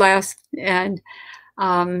before last, and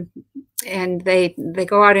they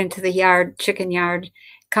go out into the yard, chicken yard.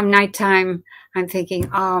 Come nighttime, I'm thinking,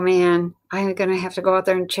 oh man, I'm going to have to go out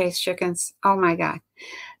there and chase chickens. Oh my God.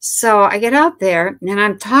 So I get out there and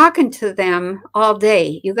I'm talking to them all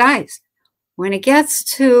day. You guys, when it gets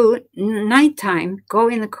to nighttime, go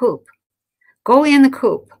in the coop. Go in the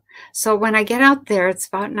coop. So when I get out there, it's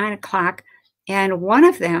about 9 o'clock, and one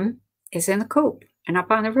of them is in the coop and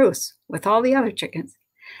up on the roost with all the other chickens.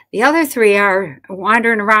 The other 3 are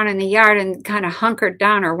wandering around in the yard and kind of hunkered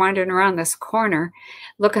down, or wandering around this corner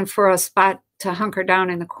looking for a spot to hunker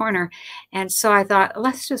down in the corner. And so I thought,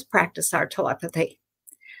 let's just practice our telepathy.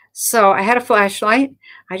 So I had a flashlight.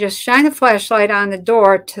 I just shined a flashlight on the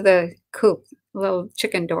door to the coop, little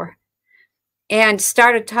chicken door, and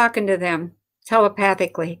started talking to them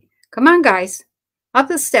telepathically. Come on, guys, up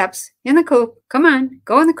the steps, in the coop. Come on,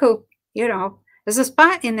 go in the coop. You know, there's a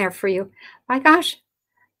spot in there for you. My gosh,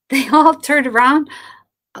 they all turned around,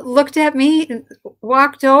 looked at me,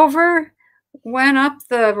 walked over, went up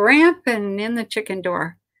the ramp and in the chicken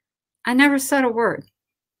door. I never said a word.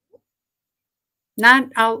 Not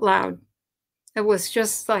out loud. It was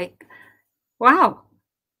just like, wow,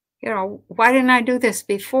 you know, why didn't I do this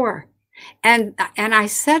before? And I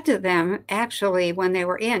said to them, actually, when they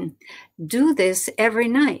were in, do this every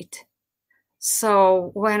night.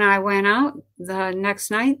 So when I went out the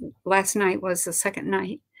next night, last night was the second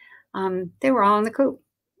night, they were all in the coop,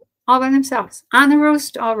 all by themselves, on the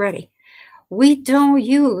roost already. We don't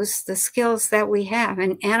use the skills that we have,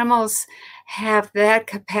 and animals have that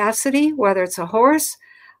capacity, whether it's a horse,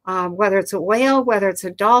 whether it's a whale, whether it's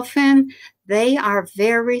a dolphin. They are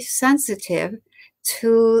very sensitive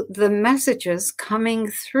to the messages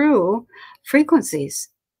coming through frequencies.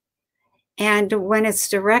 And when it's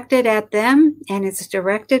directed at them and it's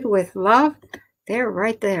directed with love, they're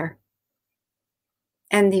right there.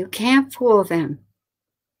 And you can't fool them.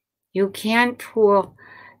 You can't fool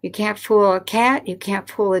a cat. You can't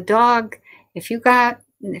fool a dog. If you got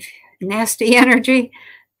nasty energy,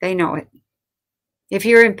 they know it. If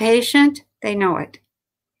you're impatient, they know it.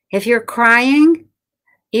 If you're crying,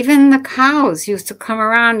 even the cows used to come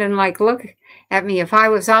around and like look at me if I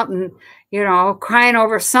was out and, you know, crying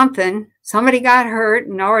over something. Somebody got hurt,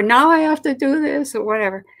 or now I have to do this or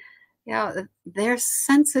whatever. You know, they're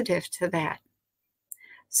sensitive to that.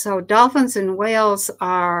 So dolphins and whales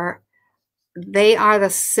are the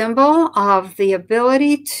symbol of the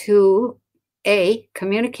ability to A,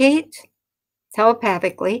 communicate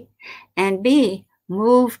telepathically, and B,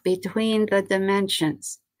 move between the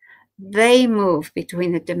dimensions. They move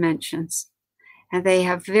between the dimensions, and they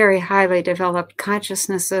have very highly developed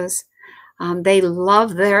consciousnesses. They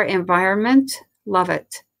love their environment, love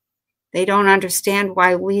it. They don't understand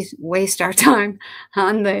why we waste our time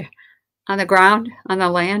on the ground, on the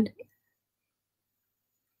land.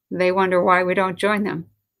 They wonder why we don't join them.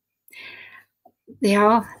 You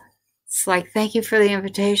know, it's like, thank you for the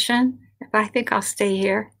invitation. I think I'll stay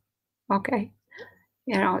here. Okay.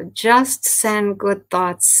 You know, just send good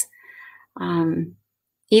thoughts.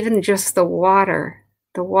 Even just the water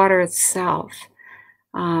itself.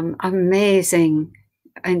 Amazing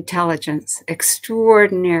intelligence,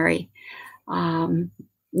 extraordinary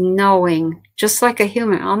knowing, just like a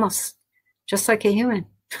human, almost just like a human.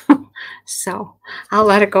 So I'll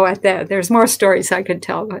let it go at that. There's more stories I could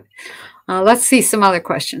tell, but let's see some other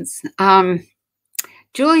questions.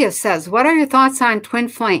 Julia says, what are your thoughts on twin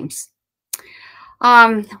flames?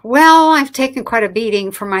 Well, I've taken quite a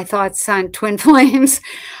beating for my thoughts on twin flames.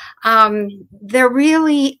 There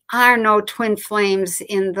really are no twin flames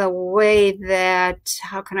in the way that,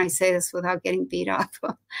 how can I say this without getting beat up?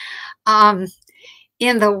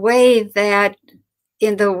 In the way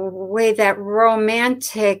that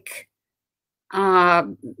romantic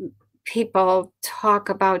people talk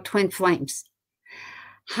about twin flames.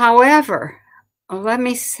 However, let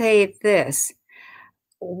me say this.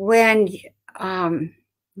 Let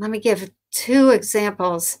me give 2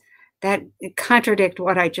 examples that contradict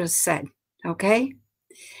what I just said, okay?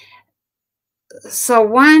 So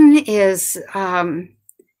one is 2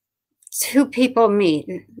 people meet,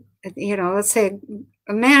 you know, let's say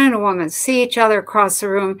a man and a woman see each other across the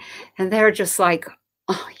room, and they're just like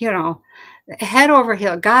you know, head over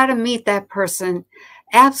heel, got to meet that person.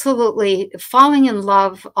 Absolutely falling in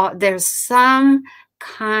love. There's some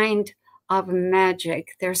kind of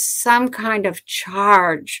magic. There's some kind of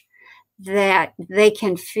charge that they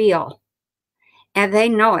can feel. And they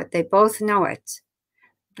know it. They both know it.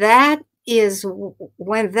 That is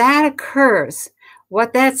when that occurs,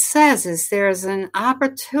 what that says is there's an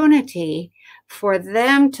opportunity for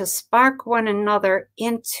them to spark one another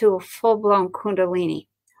into full-blown Kundalini,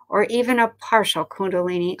 or even a partial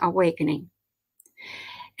Kundalini awakening.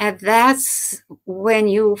 And that's when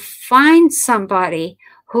you find somebody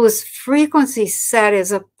whose frequency set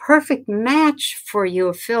is a perfect match for you.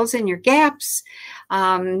 It fills in your gaps.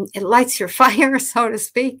 It lights your fire, so to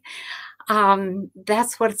speak.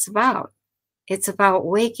 That's what it's about. It's about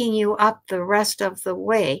waking you up the rest of the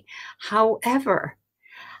way. However,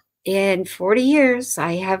 in 40 years,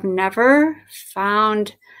 I have never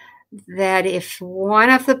found that if one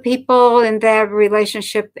of the people in that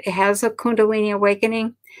relationship has a Kundalini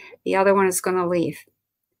awakening, the other one is going to leave.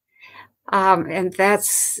 And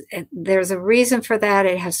there's a reason for that.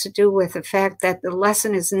 It has to do with the fact that the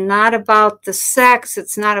lesson is not about the sex.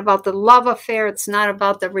 It's not about the love affair. It's not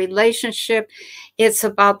about the relationship. It's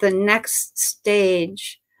about the next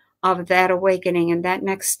stage of that awakening. And that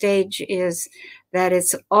next stage is that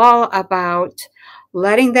it's all about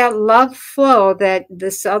letting that love flow that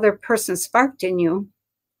this other person sparked in you,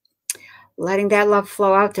 letting that love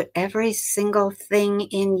flow out to every single thing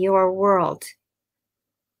in your world.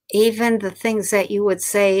 Even the things that you would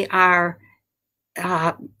say are,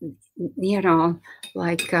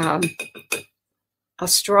 like a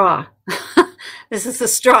straw. This is the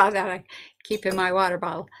straw that I keep in my water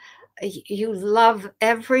bottle. You love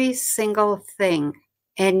every single thing,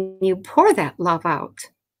 and you pour that love out.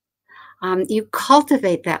 You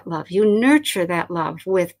cultivate that love. You nurture that love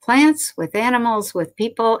with plants, with animals, with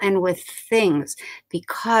people, and with things,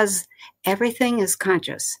 because everything is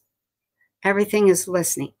conscious. Everything is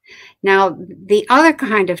listening. Now, the other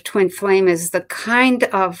kind of twin flame is the kind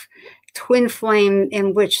of twin flame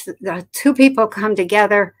in which the two people come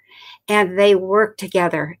together and they work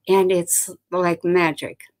together, and it's like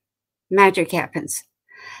magic. Magic happens.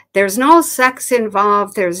 There's no sex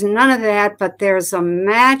involved. There's none of that, but there's a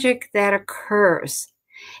magic that occurs.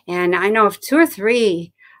 And I know of 2 or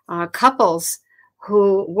 3 couples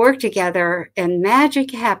who work together and magic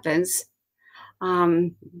happens.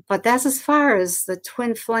 But that's as far as the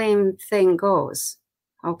twin flame thing goes.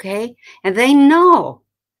 Okay. And they know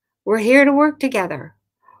we're here to work together.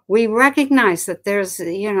 We recognize that there's,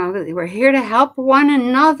 we're here to help one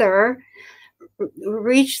another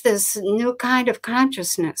reach this new kind of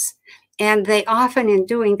consciousness. And they often, in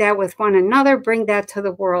doing that with one another, bring that to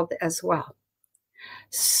the world as well.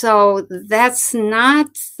 So that's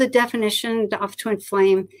not the definition of twin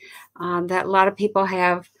flame that a lot of people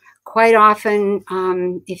have. Quite often,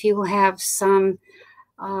 if you have some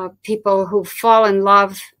people who fall in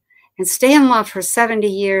love and stay in love for 70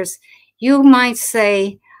 years, you might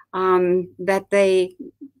say that they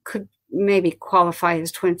could maybe qualify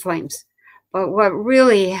as twin flames. But what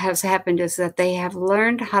really has happened is that they have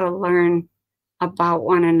learned how to learn about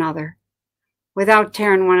one another without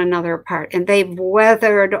tearing one another apart. And they've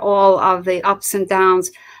weathered all of the ups and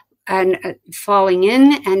downs and falling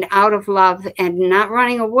in and out of love, and not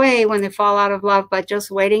running away when they fall out of love, but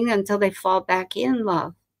just waiting until they fall back in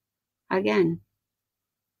love again.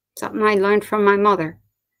 Something I learned from my mother.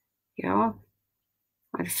 I'd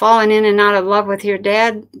fallen in and out of love with your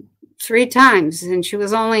dad 3 times, and she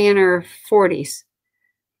was only in her 40s.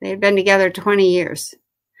 They had been together 20 years.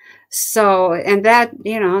 So, and that,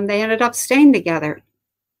 they ended up staying together.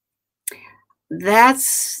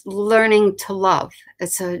 That's learning to love.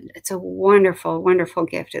 It's a wonderful, wonderful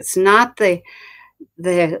gift. It's not the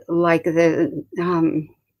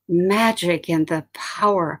magic and the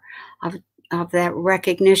power of that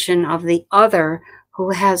recognition of the other who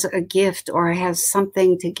has a gift or has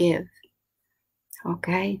something to give.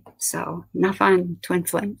 Okay, so enough on twin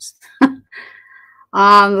flames.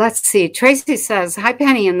 Let's see. Tracy says, "Hi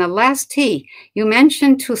Penny, in the last tea, you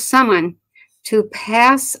mentioned to someone to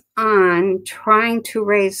pass on trying to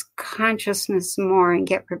raise consciousness more and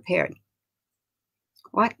get prepared."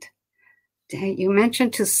 What? You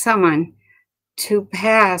mentioned to someone to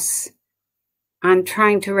pass on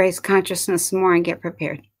trying to raise consciousness more and get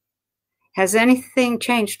prepared. Has anything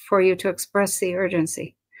changed for you to express the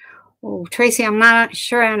urgency? Oh, Tracy, I'm not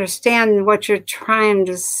sure I understand what you're trying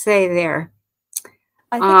to say there.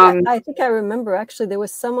 I think I remember, actually, there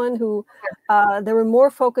was someone who they were more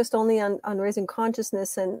focused only on raising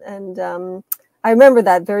consciousness, and I remember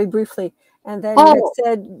that very briefly. And then you had Oh,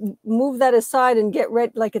 said, move that aside and get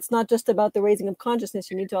ready. Like, it's not just about the raising of consciousness.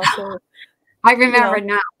 You need to also, I you remember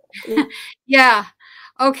know, now. Yeah.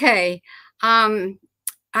 Okay. Um,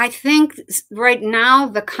 I think right now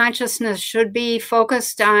the consciousness should be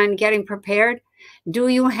focused on getting prepared. Do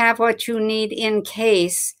you have what you need in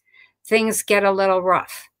case things get a little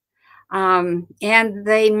rough? And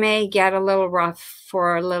they may get a little rough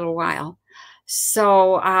for a little while.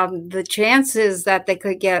 So the chances that they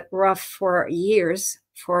could get rough for years,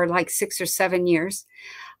 for like 6 or 7 years,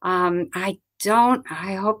 I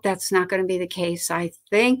hope that's not going to be the case. I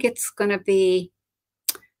think it's going to be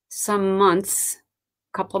some months,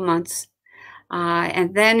 couple months,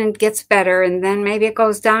 and then it gets better, and then maybe it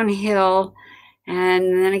goes downhill,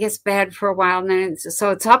 and then it gets bad for a while, and then it's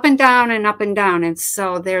up and down and up and down, and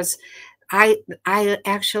so I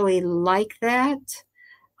actually like that,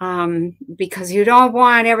 because you don't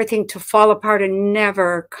want everything to fall apart and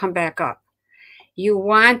never come back up. You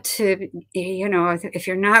want to, if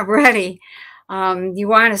you're not ready, you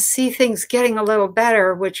want to see things getting a little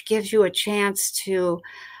better, which gives you a chance to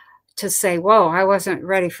say, whoa, I wasn't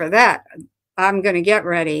ready for that. I'm going to get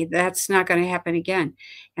ready. That's not going to happen again.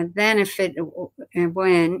 And then if and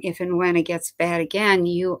when it gets bad again,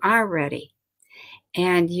 you are ready.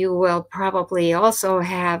 And you will probably also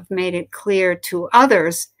have made it clear to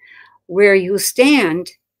others where you stand,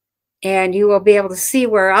 and you will be able to see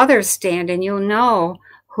where others stand, and you'll know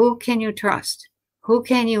who can you trust, who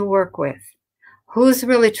can you work with, who's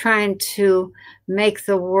really trying to make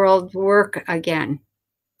the world work again.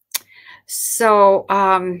 So,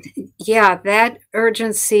 yeah, that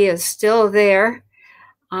urgency is still there.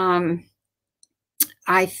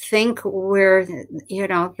 I think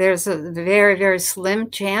there's a very, very slim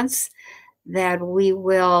chance that we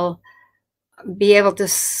will be able to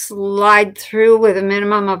slide through with a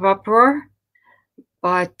minimum of uproar.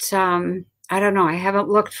 But I don't know. I haven't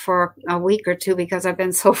looked for a week or two because I've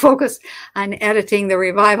been so focused on editing the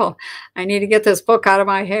revival. I need to get this book out of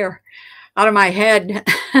my head.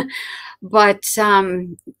 But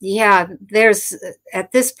yeah, there's,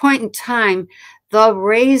 at this point in time, the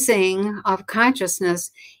raising of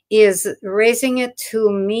consciousness is raising it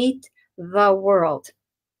to meet the world.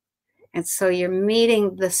 And so you're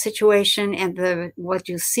meeting the situation and what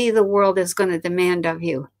you see the world is going to demand of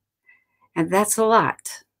you. And that's a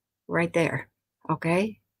lot right there.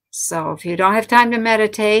 Okay? So if you don't have time to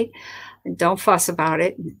meditate, don't fuss about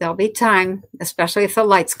it. There'll be time, especially if the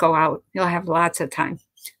lights go out. You'll have lots of time.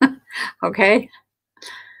 Okay?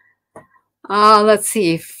 Let's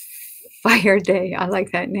see. Fire Day. I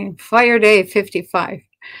like that name. Fire Day 55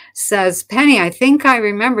 says, Penny, I think I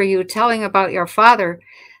remember you telling about your father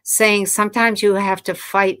saying sometimes you have to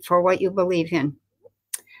fight for what you believe in.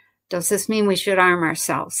 Does this mean we should arm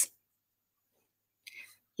ourselves?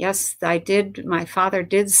 Yes, I did. My father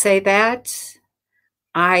did say that.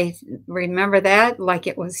 I remember that like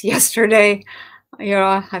it was yesterday.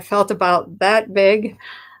 I felt about that big.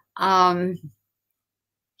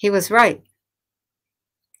 He was right.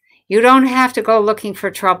 You don't have to go looking for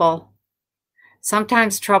trouble.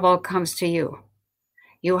 Sometimes trouble comes to you.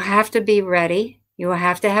 You have to be ready. You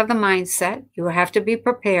have to have the mindset. You have to be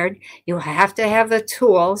prepared. You have to have the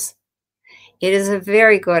tools. It is a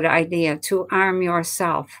very good idea to arm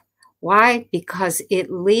yourself. Why? Because it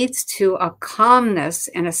leads to a calmness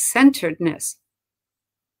and a centeredness.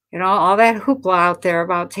 All that hoopla out there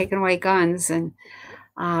about taking away guns, and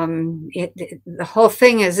the whole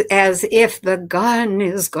thing is as if the gun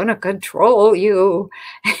is going to control you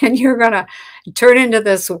and you're going to turn into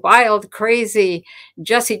this wild, crazy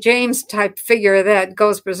Jesse James type figure that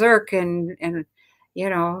goes berserk and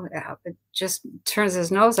just turns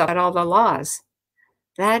his nose up at all the laws.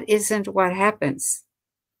 That isn't what happens.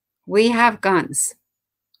 We have guns.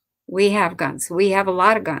 We have guns. We have a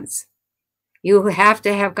lot of guns. You have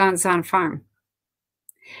to have guns on farm.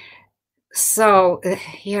 So,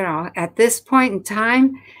 at this point in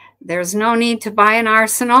time, there's no need to buy an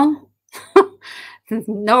arsenal.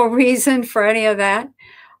 No reason for any of that.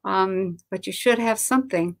 But you should have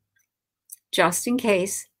something just in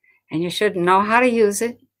case. And you should know how to use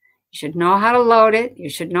it. You should know how to load it. You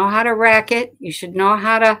should know how to rack it. You should know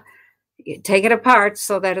how to take it apart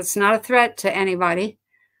so that it's not a threat to anybody.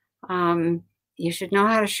 You should know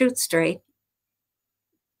how to shoot straight.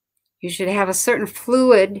 You should have a certain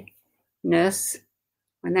fluidness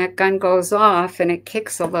when that gun goes off and it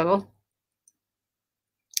kicks a little,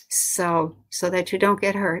 so that you don't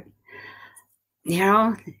get hurt.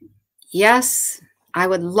 Yes, I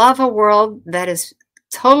would love a world that is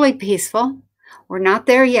totally peaceful. We're not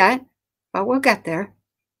there yet, but we'll get there.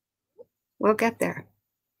 We'll get there.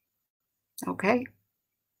 Okay?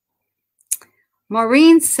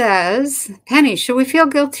 Maureen says, Penny, should we feel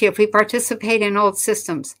guilty if we participate in old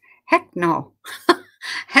systems? Heck no.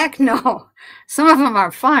 Heck no. Some of them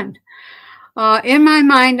are fun. In my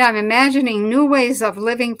mind, I'm imagining new ways of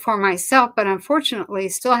living for myself, but unfortunately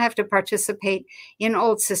still have to participate in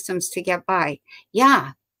old systems to get by.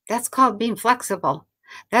 Yeah, that's called being flexible.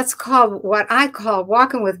 That's called what I call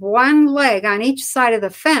walking with one leg on each side of the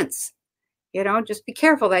fence. You know, just be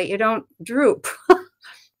careful that you don't droop,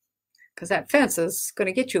 because that fence is going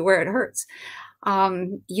to get you where it hurts.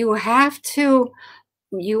 You have to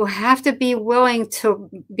be willing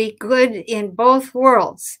to be good in both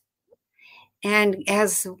worlds. And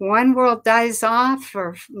as one world dies off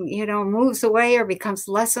or, moves away or becomes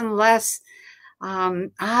less and less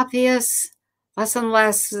obvious, less and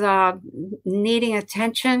less needing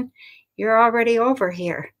attention, you're already over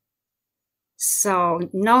here. So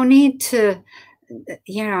no need to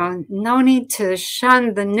shun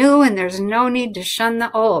the new, and there's no need to shun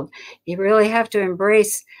the old. You really have to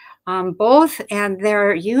embrace both, and there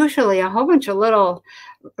are usually a whole bunch of little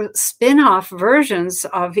spin-off versions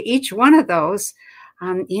of each one of those.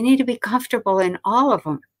 You need to be comfortable in all of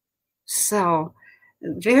them. So,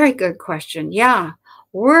 very good question. Yeah,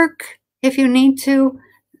 work if you need to.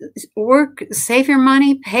 Work, save your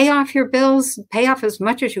money, pay off your bills, pay off as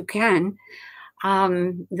much as you can.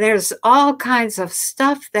 There's all kinds of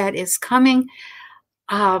stuff that is coming.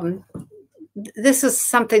 This is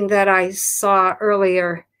something that I saw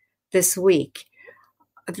earlier this week,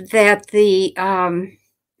 that the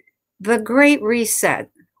Great Reset,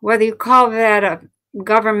 whether you call that a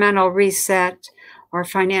governmental reset or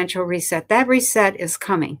financial reset, that reset is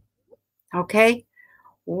coming. Okay?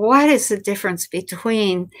 What is the difference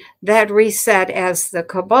between that reset as the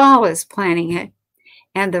cabal is planning it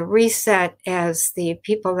and the reset as the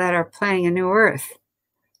people that are planning a new earth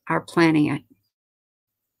are planning it?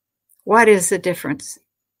 What is the difference?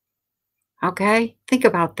 Okay? Think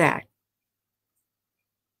about that.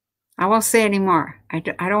 I won't say any more. I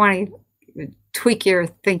don't want to tweak your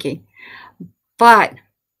thinking. But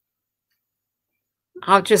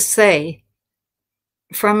I'll just say,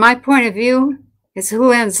 from my point of view, it's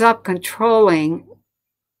who ends up controlling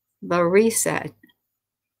the reset.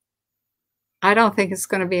 I don't think it's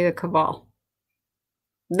going to be the cabal.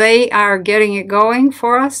 They are getting it going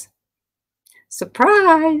for us.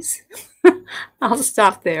 Surprise! I'll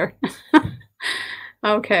stop there.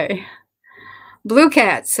 Okay. Blue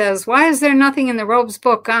Cat says, why is there nothing in the Robes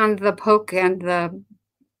book on the poke and the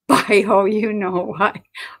bio? You know why.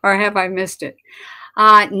 Or have I missed it?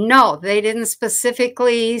 No, they didn't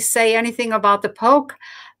specifically say anything about the poke.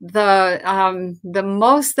 The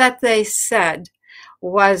most that they said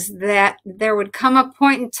was that there would come a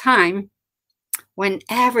point in time when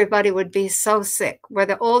everybody would be so sick, where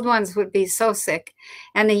the old ones would be so sick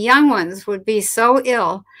and the young ones would be so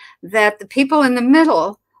ill that the people in the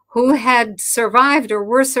middle who had survived or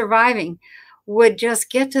were surviving would just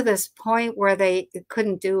get to this point where they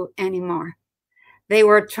couldn't do anymore. They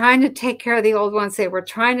were trying to take care of the old ones. They were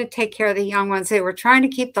trying to take care of the young ones. They were trying to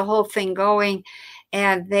keep the whole thing going.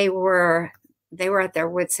 And they were at their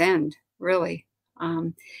wits' end, really.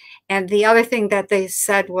 And the other thing that they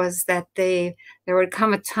said was that there would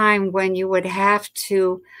come a time when you would have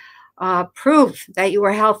to prove that you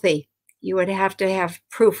were healthy. You would have to have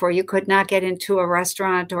proof, or you could not get into a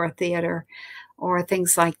restaurant or a theater or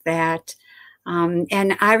things like that.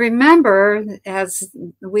 And I remember as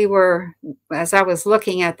I was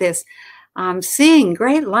looking at this, seeing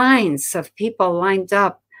great lines of people lined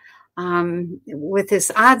up with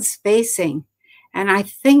this odd spacing. And I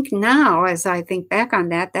think now, as I think back on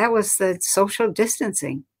that, that was the social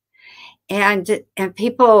distancing. And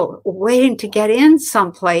people waiting to get in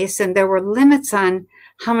someplace, and there were limits on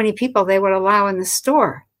how many people they would allow in the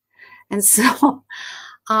store. And so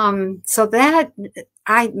that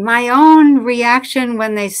my own reaction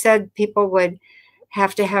when they said people would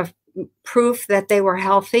have to have proof that they were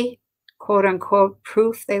healthy, quote unquote,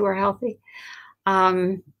 proof they were healthy.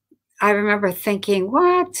 I remember thinking,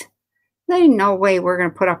 what? There's no way we're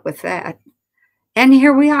going to put up with that. And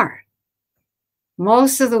here we are.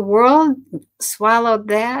 Most of the world swallowed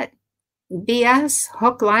that BS,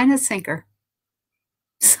 hook, line, and sinker.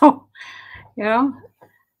 So,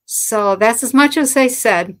 so that's as much as they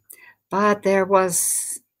said. But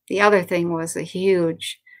the other thing was a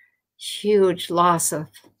huge, huge loss of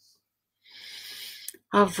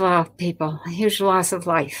people, a huge loss of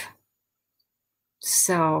life.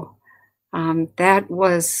 So that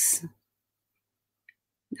was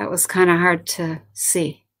kind of hard to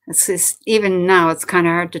see. It's just, even now, it's kind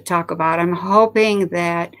of hard to talk about. I'm hoping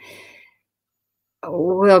that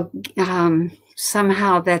we'll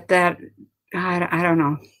somehow that I don't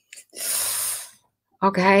know.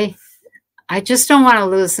 Okay. I just don't want to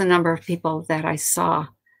lose the number of people that I saw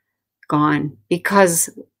gone, because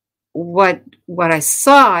what I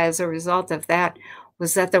saw as a result of that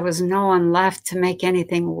was that there was no one left to make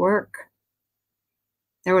anything work.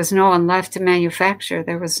 There was no one left to manufacture.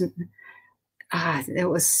 There was,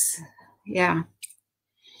 yeah.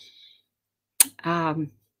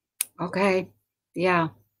 Okay. Yeah.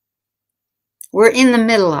 We're in the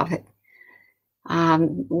middle of it.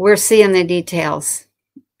 We're seeing the details.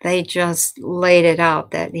 They just laid it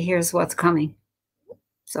out that here's what's coming.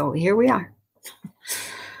 So here we are.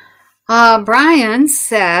 Brian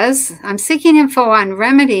says, I'm seeking info on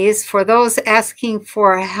remedies for those asking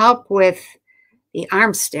for help with the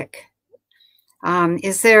arm stick.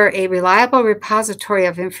 Is there a reliable repository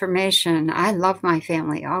of information? I love my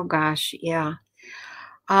family. Oh gosh, yeah.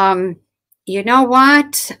 You know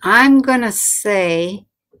what? I'm going to say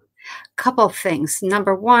a couple things.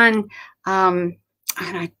 Number one, and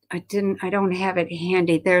I don't have it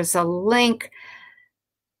handy. There's a link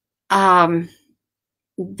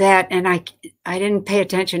that, and I didn't pay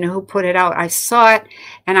attention to who put it out. I saw it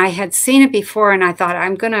and I had seen it before, and I thought,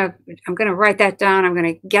 I'm gonna write that down. I'm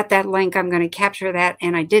gonna get that link. I'm gonna capture that,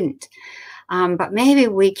 and I didn't. But maybe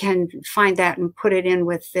we can find that and put it in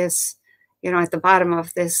with this, at the bottom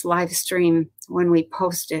of this live stream when we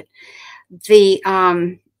post it. The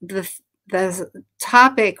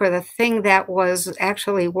topic, or the thing that was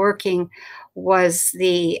actually working, was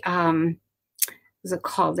the is it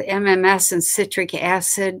called the MMS and citric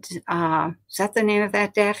acid? Is that the name of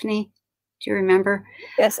that, Daphne? Do you remember?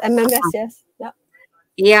 Yes, MMS, yes. Yeah.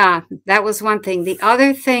 Yeah, that was one thing. The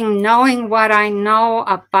other thing, knowing what I know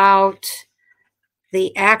about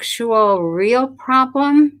the actual real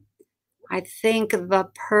problem, I think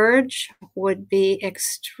the purge would be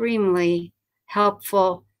extremely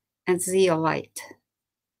helpful, and zeolite.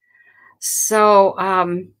 So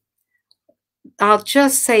I'll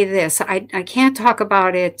just say this. I can't talk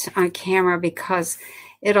about it on camera because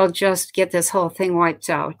it'll just get this whole thing wiped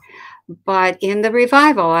out. But in the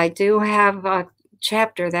revival, I do have a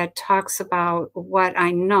chapter that talks about what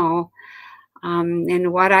I know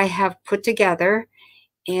and what I have put together.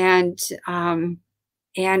 And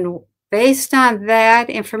based on that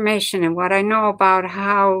information and what I know about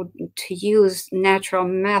how to use natural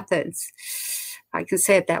methods, I can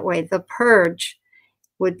say it that way, the purge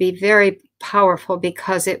would be very powerful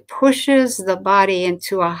because it pushes the body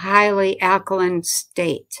into a highly alkaline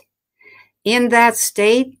state. In that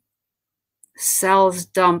state, cells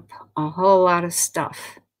dump a whole lot of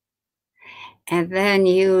stuff. And then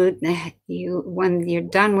when you're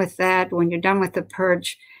done with that, when you're done with the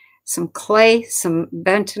purge, some clay, some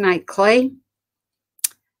bentonite clay,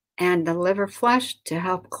 and the liver flush to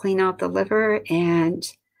help clean out the liver. And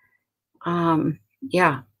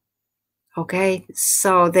yeah. Okay,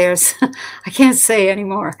 so there's, I can't say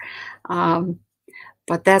anymore,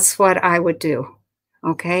 but that's what I would do,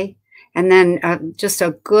 okay? And then just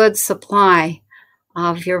a good supply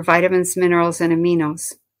of your vitamins, minerals, and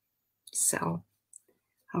aminos. So,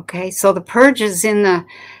 okay, so the purge is in the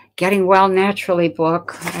Getting Well Naturally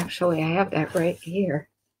book. Actually, I have that right here.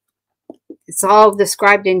 It's all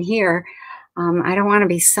described in here. I don't want to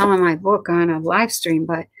be selling my book on a live stream,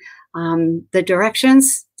 but the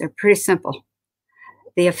directions, they're pretty simple.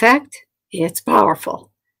 The effect, it's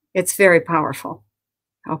powerful. It's very powerful.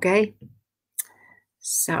 Okay?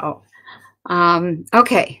 So,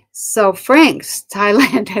 okay. So Frank's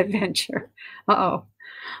Thailand adventure. Uh-oh.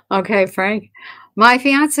 Okay, Frank. My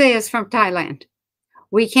fiance is from Thailand.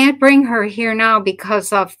 We can't bring her here now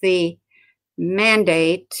because of the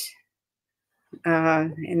mandate,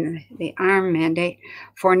 in the arm mandate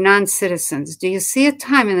for non-citizens. Do you see a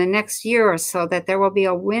time in the next year or so that there will be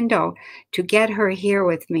a window to get her here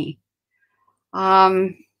with me?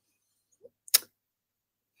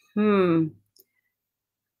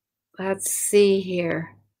 Let's see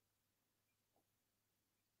here.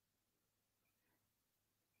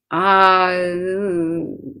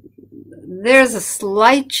 There's a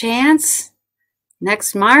slight chance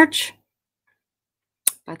next March,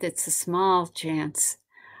 but it's a small chance.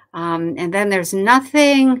 And then there's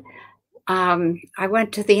nothing. I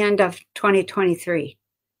went to the end of 2023.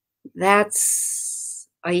 That's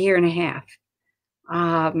a year and a half.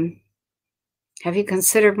 Have you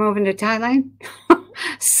considered moving to Thailand?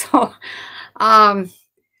 So, I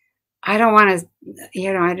don't want to,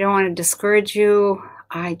 I don't want to discourage you.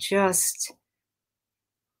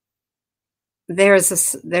 There's,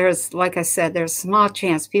 like I said, there's a small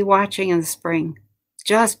chance. Be watching in the spring,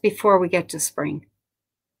 just before we get to spring.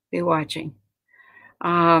 Be watching.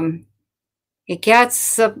 It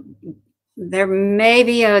gets there may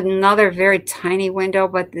be another very tiny window,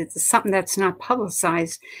 but it's something that's not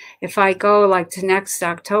publicized. If I go like to next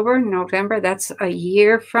October, November, that's a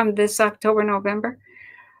year from this October, November.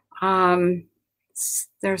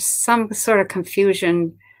 There's some sort of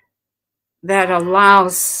confusion that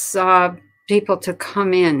allows people to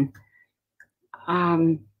come in.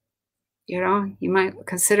 You know, you might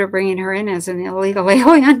consider bringing her in as an illegal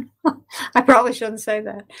alien. I probably shouldn't say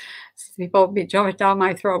that. People will be jumping down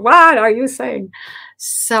my throat. What are you saying?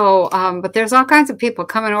 So, but there's all kinds of people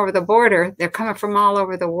coming over the border. They're coming from all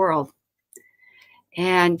over the world.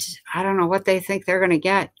 And I don't know what they think they're going to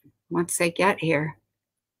get once they get here.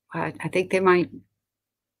 But I think they might,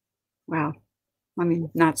 well, let me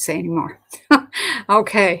not say anymore.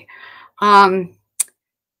 Okay.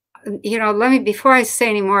 You know, before I say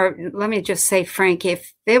any more, let me just say, Frank,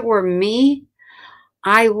 if it were me,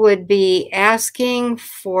 I would be asking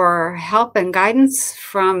for help and guidance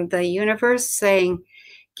from the universe, saying,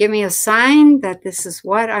 give me a sign that this is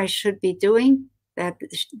what I should be doing, that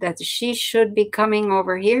she should be coming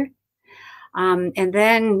over here. And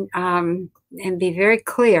then, and be very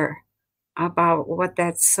clear about what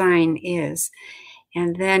that sign is.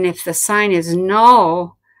 And then if the sign is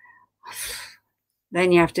no,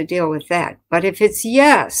 then you have to deal with that. But if it's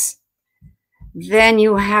yes, then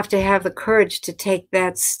you have to have the courage to take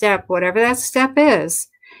that step, whatever that step is,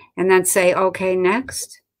 and then say, okay,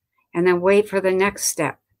 next, and then wait for the next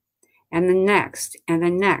step, and the next, and the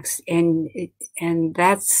next. And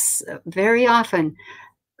that's very often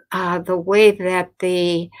the way that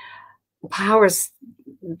the powers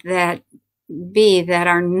that be that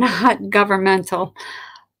are not governmental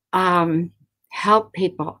help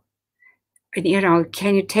people. You know,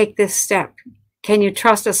 can you take this step? Can you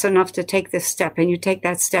trust us enough to take this step? And you take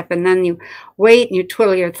that step, and then you wait and you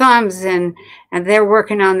twiddle your thumbs, and they're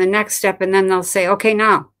working on the next step, and then they'll say, okay,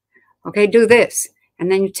 now, okay, do this.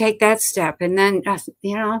 And then you take that step, and then,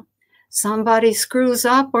 you know, somebody screws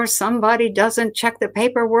up, or somebody doesn't check the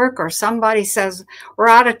paperwork, or somebody says, we're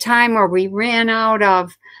out of time, or we ran out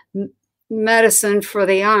of medicine for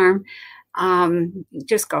the arm.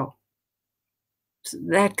 Just go.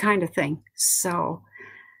 That kind of thing. So,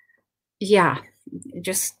 yeah,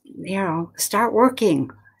 just, you know, start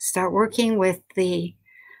working with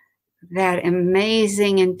that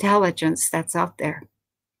amazing intelligence that's out there.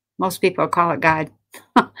 Most people call it God.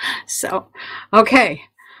 So, okay.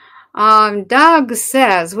 Doug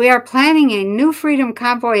says, we are planning a new freedom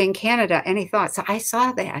convoy in Canada. Any thoughts? I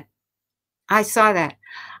saw that. I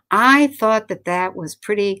thought that was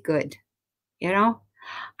pretty good. You know,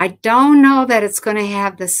 I don't know that it's going to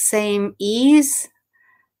have the same ease.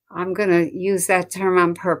 I'm going to use that term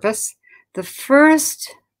on purpose. The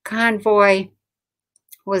first convoy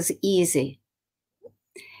was easy.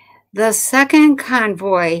 The second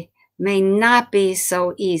convoy may not be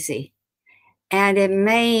so easy, and it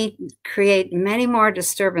may create many more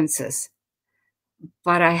disturbances.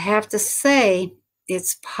 But I have to say,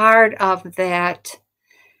 it's part of that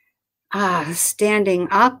standing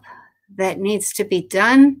up that needs to be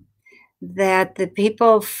done, that the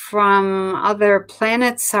people from other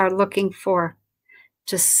planets are looking for,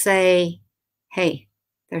 to say, hey,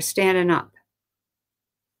 they're standing up.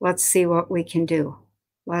 Let's see what we can do.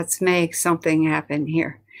 Let's make something happen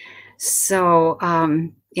here. So,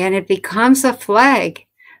 and it becomes a flag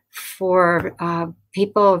for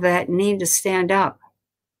people that need to stand up.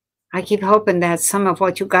 I keep hoping that some of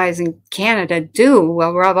what you guys in Canada do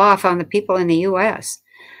will rub off on the people in the U.S.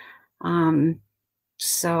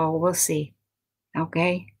 So we'll see.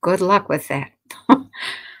 Okay. Good luck with that.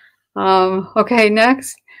 Okay.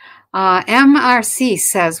 Next, MRC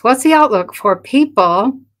says, what's the outlook for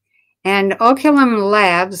people and Oculum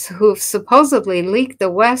Labs who've supposedly leaked the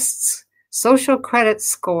West's social credit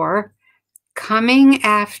score coming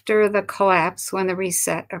after the collapse when the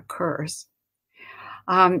reset occurs?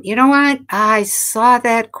 You know what? I saw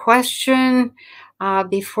that question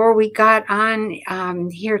before we got on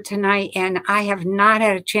here tonight, and I have not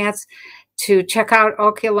had a chance to check out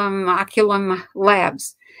Oculum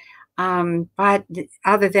Labs. But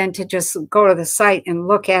other than to just go to the site and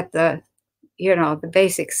look at the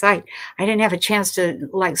basic site, I didn't have a chance to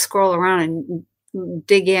like scroll around and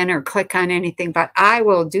dig in or click on anything, but I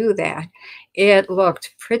will do that. It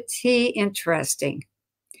looked pretty interesting.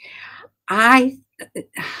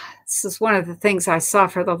 This is one of the things I saw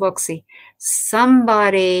for the look-see.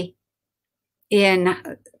 Somebody in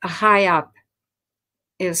high up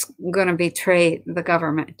is going to betray the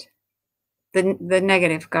government, the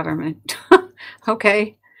negative government.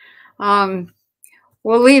 Okay. We'll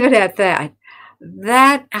leave it at that.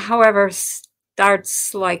 That, however,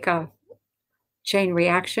 starts like a chain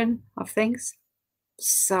reaction of things.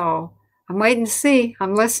 So I'm waiting to see.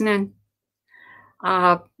 I'm listening.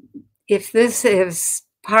 If this is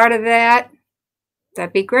part of that,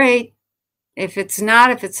 that'd be great. If it's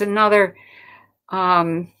not, if it's another,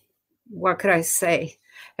 what could I say?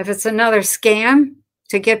 If it's another scam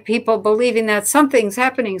to get people believing that something's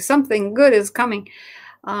happening, something good is coming,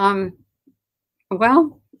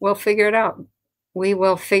 well, we'll figure it out. We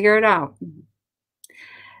will figure it out.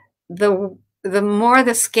 The more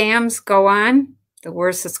the scams go on, the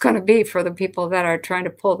worse it's going to be for the people that are trying to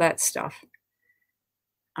pull that stuff.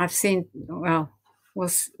 I've seen, well,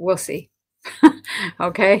 we'll see.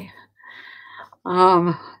 Okay.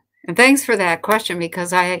 And thanks for that question,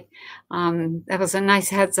 because that was a nice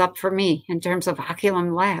heads up for me in terms of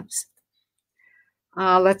Oculum Labs.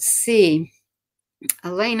 Let's see.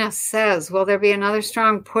 Elena says, will there be another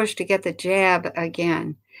strong push to get the jab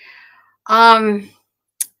again?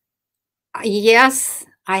 Yes,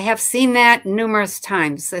 I have seen that numerous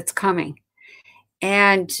times. It's coming.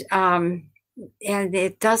 And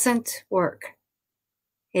it doesn't work.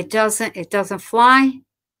 It doesn't fly.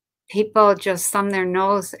 People just thumb their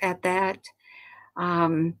nose at that.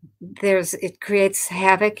 It creates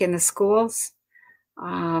havoc in the schools.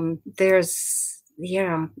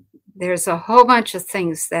 There's a whole bunch of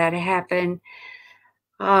things that happen.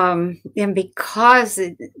 And because,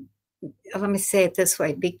 let me say it this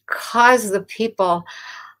way, because the people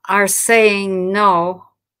are saying no,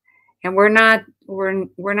 and we're not going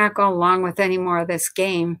along with any more of this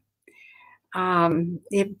game,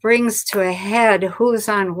 it brings to a head who's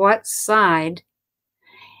on what side,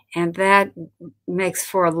 and that makes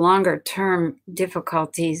for longer term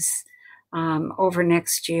difficulties over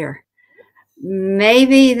next year.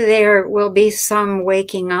 Maybe there will be some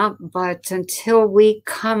waking up, but until we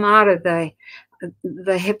come out of the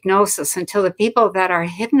hypnosis, until the people that are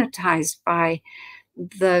hypnotized by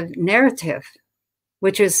the narrative,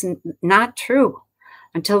 which is not true,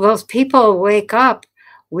 until those people wake up,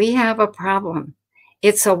 we have a problem.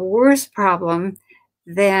 It's a worse problem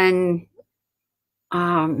than,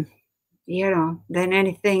 than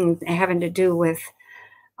anything having to do with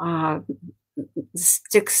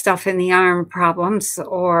stick stuff in the arm problems,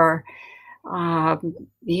 or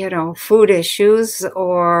food issues,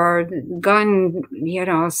 or gun,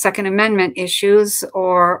 Second Amendment issues,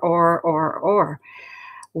 or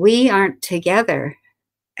we aren't together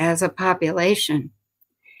as a population.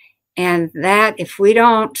 And that, if we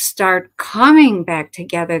don't start coming back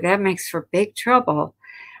together, that makes for big trouble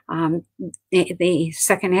the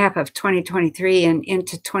second half of 2023 and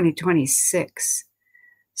into 2026.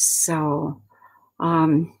 So,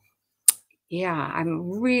 I'm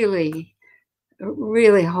really,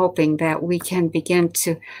 really hoping that we can begin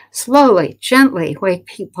to slowly, gently wake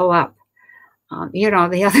people up.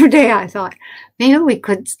 The other day I thought maybe we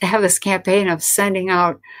could have this campaign of sending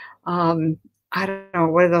out, I don't know,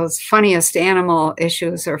 what are those funniest animal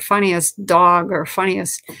issues, or funniest dog, or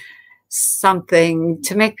funniest something,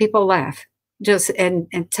 to make people laugh. Just and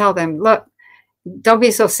tell them, look, don't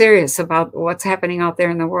be so serious about what's happening out there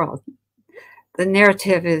in the world. The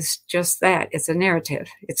narrative is just that. It's a narrative.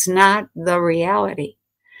 It's not the reality.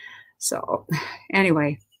 So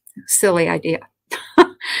anyway, silly idea.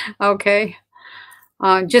 Okay.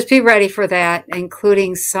 Just be ready for that,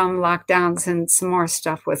 including some lockdowns and some more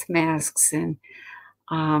stuff with masks and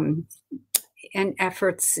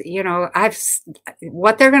efforts.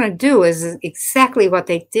 What they're going to do is exactly what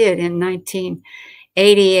they did in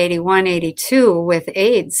 1980, 81, 82 with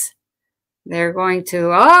AIDS. They're going to,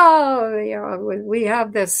 we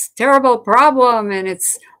have this terrible problem and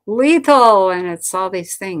it's lethal and it's all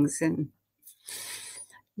these things. And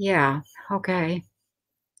yeah, okay.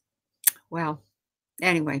 Well,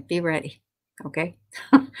 anyway, be ready. Okay.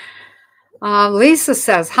 Lisa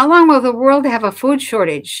says, how long will the world have a food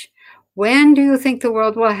shortage? When do you think the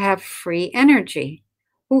world will have free energy?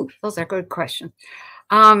 Ooh, those are good questions.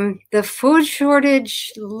 The food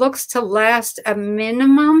shortage looks to last a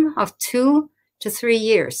minimum of 2 to 3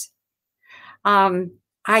 years. I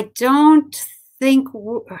don't think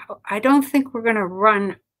we're going to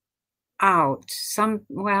run out.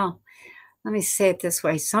 Let me say it this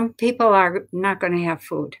way. Some people are not going to have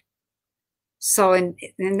food. So in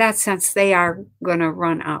that sense, they are going to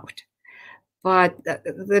run out. But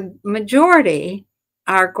the majority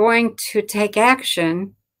are going to take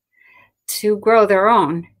action to grow their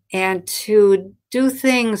own and to do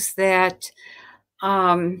things that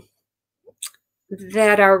that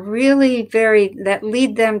are really that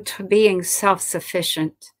lead them to being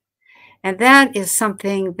self-sufficient. And that is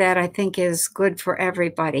something that I think is good for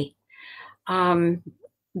everybody.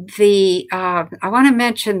 I want to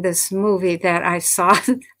mention this movie that I saw.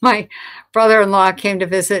 My brother-in-law came to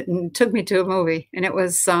visit and took me to a movie, and it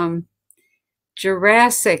was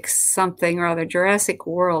Jurassic something or other, Jurassic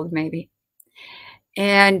World maybe.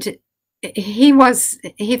 And he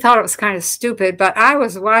thought it was kind of stupid, but I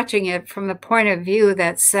was watching it from the point of view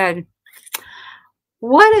that said,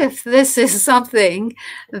 what if this is something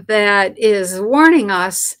that is warning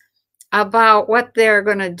us about what they're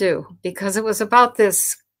going to do? Because it was about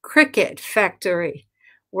this cricket factory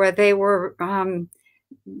where they were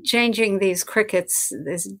changing these crickets,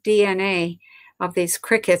 this DNA of these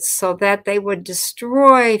crickets, so that they would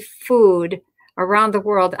destroy food around the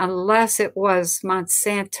world unless it was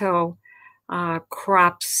Monsanto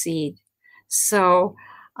crop seed. So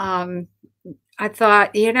I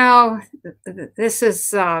thought, this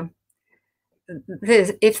is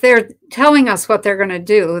if they're telling us what they're going to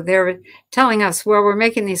do, they're telling us, well, we're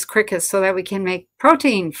making these crickets so that we can make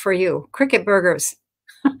protein for you, cricket burgers,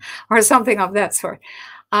 or something of that sort.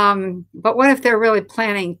 But what if they're really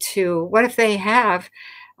planning to? What if they have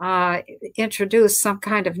introduced some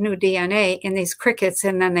kind of new DNA in these crickets,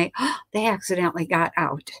 and then they accidentally got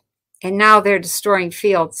out, and now they're destroying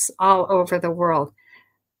fields all over the world?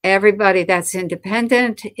 Everybody that's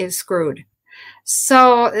independent is screwed.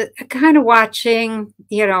 So kind of watching,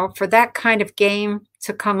 for that kind of game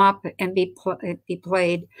to come up and be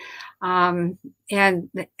played. And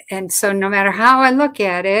so no matter how I look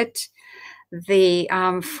at it, the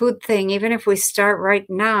food thing, even if we start right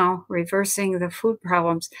now reversing the food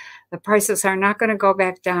problems, the prices are not going to go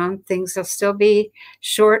back down. Things will still be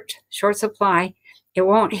short supply. It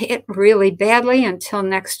won't hit really badly until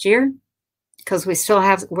next year, because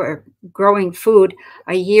we're growing food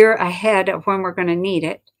a year ahead of when we're going to need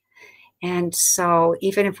it. And so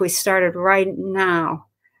even if we started right now,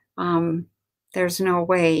 there's no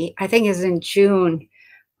way. I think it's in June,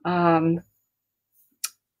 20%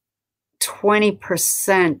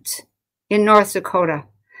 in North Dakota,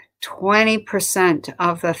 20%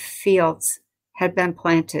 of the fields had been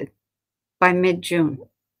planted by mid-June.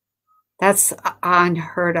 That's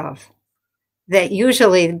unheard of. That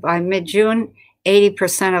usually by mid-June,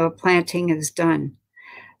 80% of the planting is done.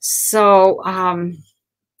 So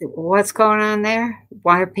what's going on there?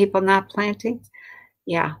 Why are people not planting?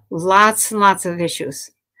 Yeah, lots and lots of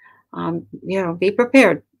issues. Be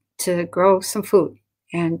prepared to grow some food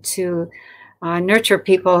and to nurture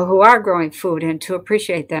people who are growing food and to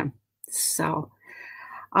appreciate them. So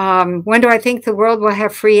when do I think the world will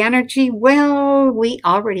have free energy? Well, we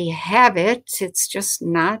already have it. It's just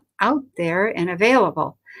not out there and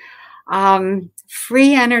available.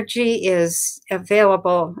 Free energy is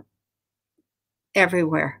available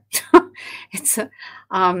everywhere.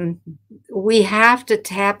 We have to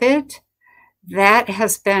tap it. That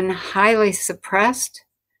has been highly suppressed,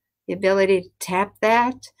 the ability to tap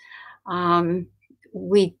that.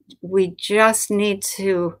 We just need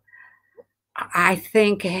to, I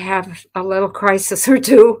think, have a little crisis or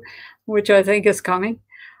two, which I think is coming.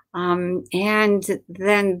 And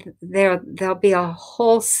then there'll be a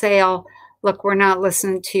wholesale, look, we're not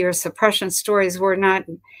listening to your suppression stories. We're not,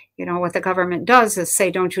 what the government does is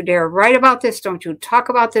say, don't you dare write about this. Don't you talk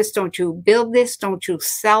about this. Don't you build this. Don't you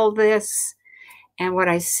sell this. And what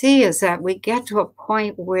I see is that we get to a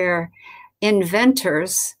point where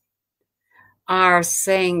inventors are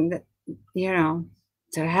saying that,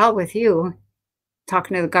 to hell with you,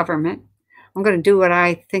 talking to the government. I'm going to do what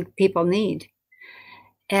I think people need.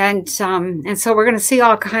 And so we're going to see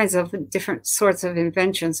all kinds of different sorts of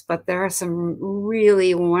inventions, but there are some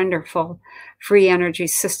really wonderful free energy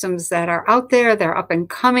systems that are out there. They're up and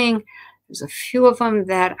coming. There's a few of them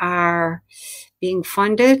that are being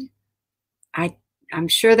funded. I'm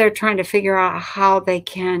sure they're trying to figure out how they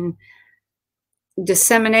can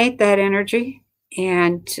disseminate that energy.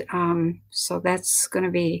 And so that's going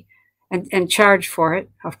to be, and charge for it,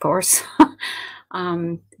 of course.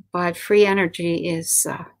 But free energy is,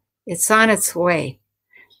 it's on its way.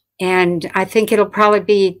 And I think it'll probably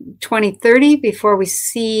be 2030 before we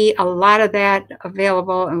see a lot of that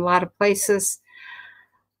available in a lot of places.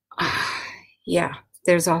 Yeah,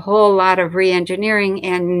 there's a whole lot of re-engineering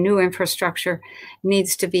and new infrastructure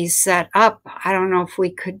needs to be set up. I don't know if we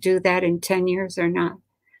could do that in 10 years or not.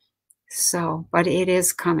 So, but it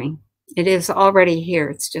is coming. It is already here.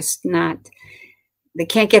 It's just not, they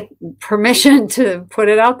can't get permission to put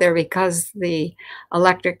it out there because the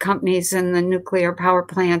electric companies and the nuclear power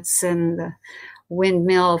plants and the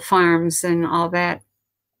windmill farms and all that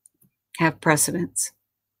have precedence.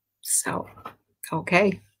 So,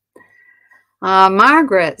 okay.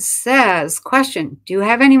 Margaret says, question, do you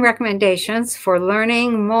have any recommendations for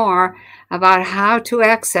learning more about how to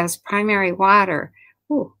access primary water.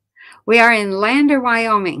 Ooh. We are in Lander,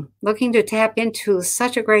 Wyoming, looking to tap into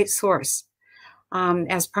such a great source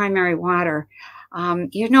as primary water.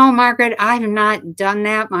 You know, Margaret, I've not done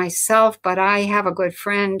that myself, but I have a good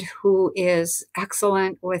friend who is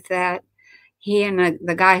excellent with that. He and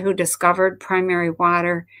the guy who discovered primary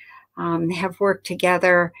water have worked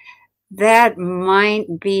together. That might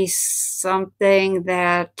be something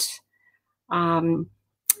that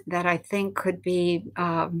that I think could be,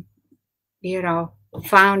 you know,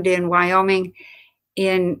 found in Wyoming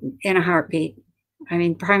in a heartbeat. I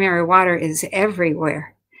mean, primary water is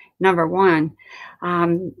everywhere, number one.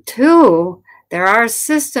 Two, there are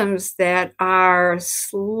systems that are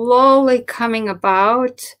slowly coming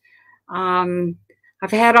about. I've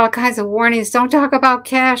had all kinds of warnings. Don't talk about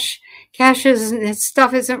cash. Cash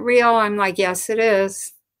stuff isn't real. I'm like, yes, it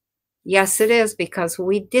is. Yes, it is, because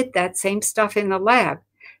we did that same stuff in the lab.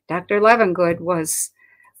 Dr. Levengood was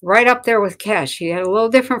right up there with Kesh. He had a little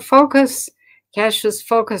different focus. Kesh was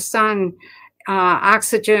focused on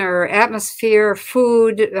oxygen or atmosphere,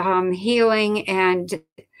 food, healing, and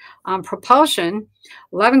propulsion.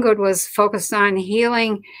 Levengood was focused on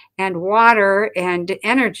healing and water and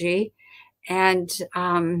energy and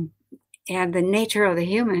the nature of the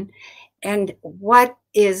human. And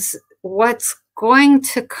what's going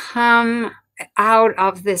to come out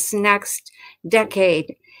of this next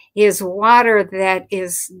decade is water that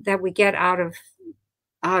we get out of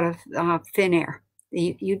thin air.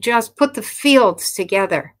 You just put the fields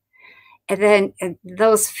together, and then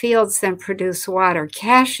those fields then produce water.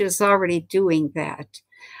 Cash is already doing that.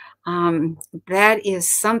 That is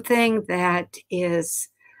something that is,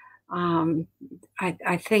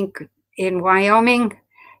 I think, in Wyoming.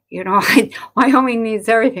 You know, Wyoming needs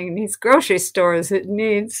everything. It needs grocery stores. It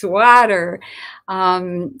needs water.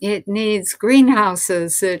 It needs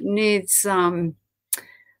greenhouses. It needs, oh,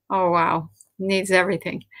 wow, it needs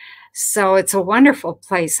everything. So it's a wonderful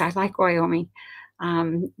place. I like Wyoming.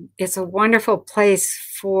 It's a wonderful place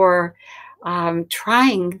for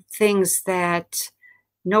trying things that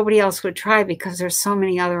nobody else would try because there's so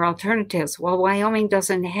many other alternatives. Well, Wyoming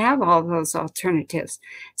doesn't have all those alternatives.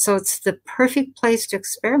 So it's the perfect place to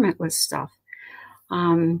experiment with stuff.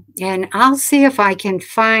 And I'll see if I can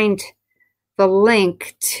find the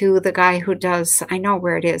link to the guy who does, I know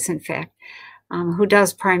where it is, in fact, who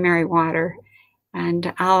does primary water.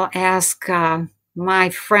 And I'll ask my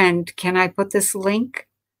friend, can I put this link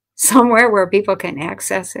somewhere where people can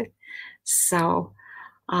access it? So,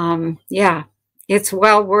 yeah. It's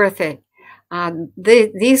well worth it.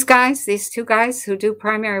 These two guys who do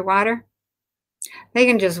primary water, they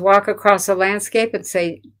can just walk across a landscape and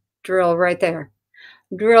say, drill right there,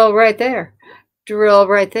 drill right there, drill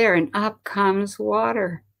right there, and up comes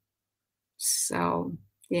water. So,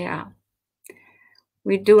 yeah.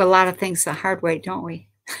 We do a lot of things the hard way, don't we?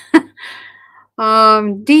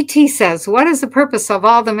 DT says, what is the purpose of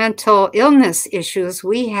all the mental illness issues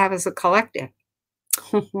we have as a collective?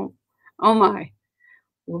 Oh, my.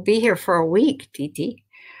 We'll be here for a week, DT.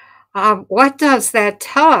 What does that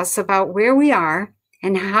tell us about where we are,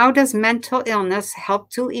 and how does mental illness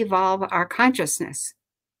help to evolve our consciousness?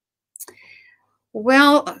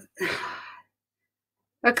 Well,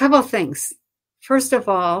 a couple of things. First of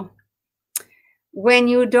all, when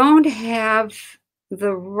you don't have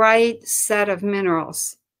the right set of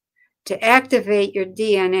minerals to activate your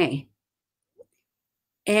DNA,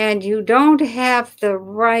 and you don't have the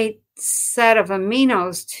right set of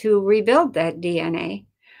aminos to rebuild that DNA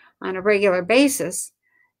on a regular basis,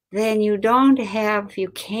 then you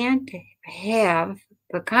can't have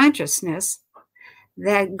the consciousness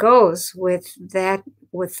that goes with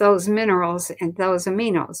those minerals and those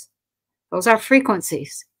aminos. Those are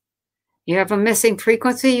frequencies. You have a missing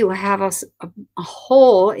frequency, you have a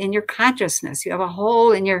hole in your consciousness, you have a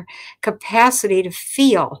hole in your capacity to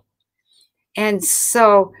feel. And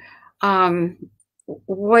so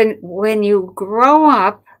when you grow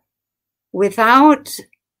up without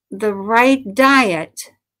the right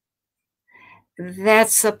diet,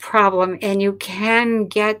 that's a problem, and you can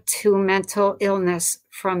get to mental illness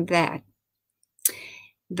from that.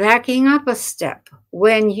 Backing up a step,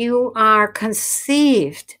 when you are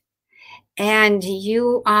conceived and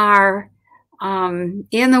you are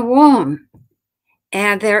in the womb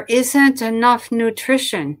and there isn't enough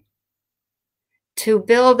nutrition to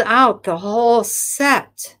build out the whole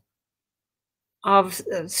set of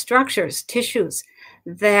structures, tissues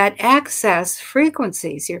that access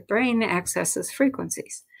frequencies, your brain accesses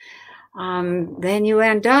frequencies, then you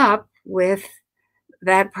end up with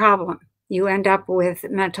that problem. You end up with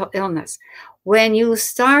mental illness. When you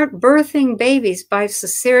start birthing babies by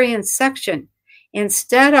cesarean section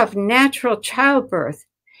instead of natural childbirth,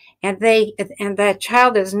 and that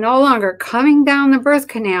child is no longer coming down the birth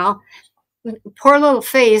canal, poor little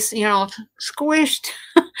face, squished.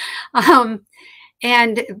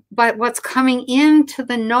 But what's coming into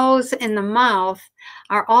the nose and the mouth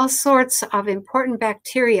are all sorts of important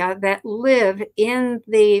bacteria that live in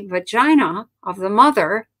the vagina of the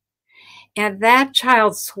mother. And that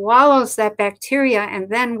child swallows that bacteria. And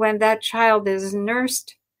then when that child is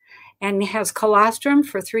nursed and has colostrum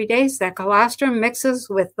for 3 days, that colostrum mixes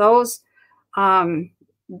with those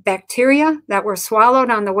bacteria that were swallowed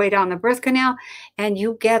on the way down the birth canal. And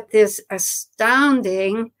you get this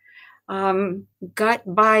astounding gut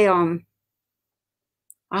biome.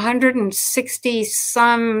 160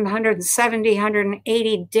 some, 170,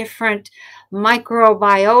 180 different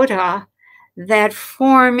microbiota that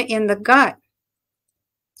form in the gut.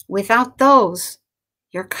 Without those,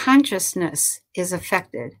 your consciousness is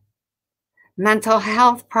affected. Mental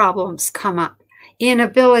health problems come up,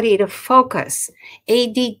 inability to focus,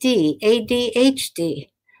 ADD, ADHD,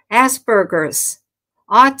 Asperger's,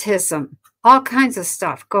 autism, all kinds of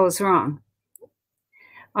stuff goes wrong.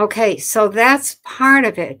 Okay, so that's part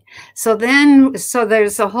of it. So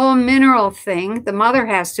there's a whole mineral thing. The mother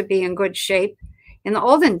has to be in good shape. In the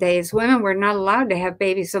olden days, women were not allowed to have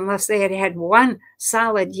babies unless they had had 1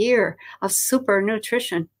 solid year of super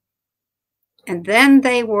nutrition. And then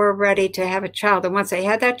they were ready to have a child. And once they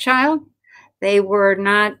had that child, they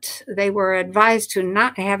were advised to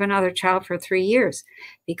not have another child for 3 years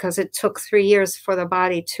because it took 3 years for the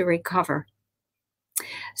body to recover.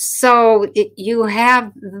 So you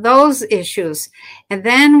have those issues. And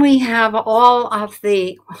then we have all of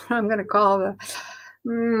the, I'm going to call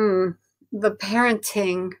the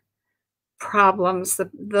parenting problems,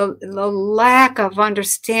 the lack of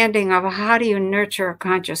understanding of how do you nurture a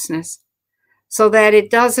consciousness so that it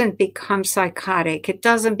doesn't become psychotic, it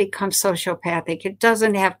doesn't become sociopathic, it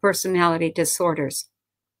doesn't have personality disorders.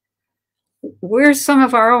 We're some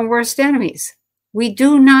of our own worst enemies. We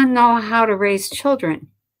do not know how to raise children.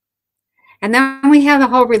 And then we have the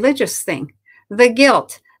whole religious thing, the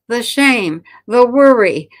guilt, the shame, the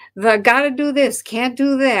worry, the gotta do this, can't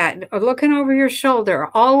do that, or looking over your shoulder,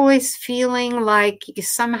 always feeling like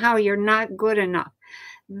somehow you're not good enough.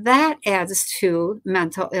 That adds to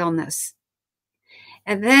mental illness.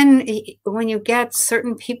 And then when you get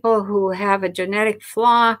certain people who have a genetic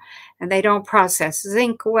flaw and they don't process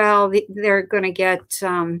zinc well, they're going to get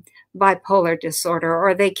bipolar disorder,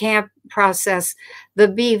 or they can't process the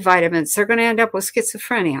B vitamins. They're going to end up with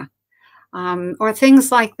schizophrenia, or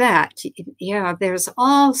things like that. Yeah, there's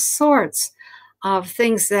all sorts of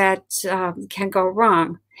things that can go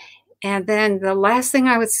wrong. And then the last thing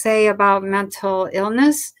I would say about mental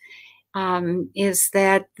illness is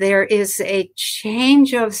that there is a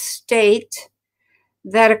change of state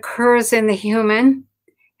that occurs in the human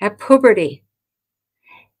at puberty.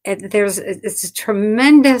 And it's a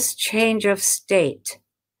tremendous change of state.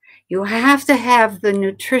 You have to have the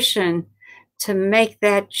nutrition to make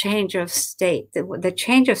that change of state. The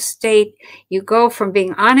change of state, you go from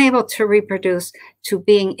being unable to reproduce to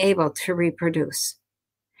being able to reproduce.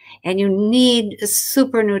 And you need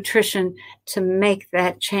super nutrition to make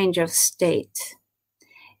that change of state.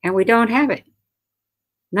 And we don't have it.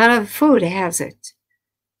 None of the food has it.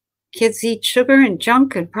 Kids eat sugar and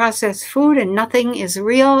junk and processed food, and nothing is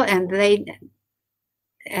real. And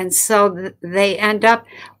so they end up,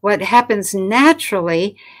 what happens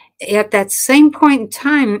naturally at that same point in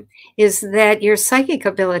time is that your psychic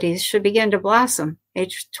abilities should begin to blossom.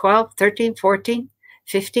 Age 12, 13, 14,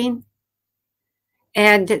 15.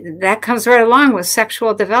 And that comes right along with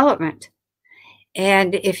sexual development.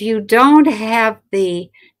 And if you don't have the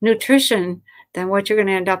nutrition, then what you're going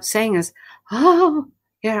to end up saying is, oh,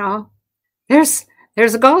 there's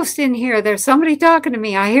a ghost in here. There's somebody talking to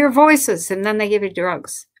me. I hear voices. And then they give you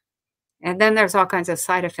drugs. And then there's all kinds of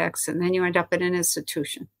side effects. And then you end up in an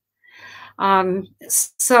institution.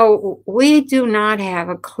 So we do not have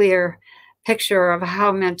a clear picture of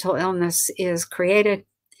how mental illness is created.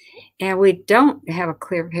 And we don't have a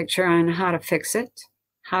clear picture on how to fix it,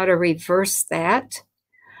 how to reverse that.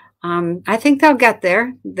 I think they'll get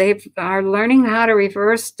there. They are learning how to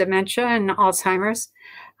reverse dementia and Alzheimer's.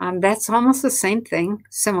 That's almost the same thing,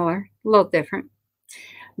 similar, a little different.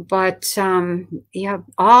 But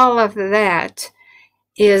all of that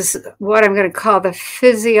is what I'm going to call the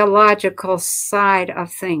physiological side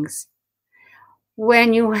of things.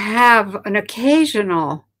 When you have an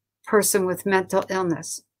occasional person with mental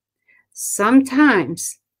illness,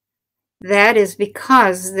 sometimes that is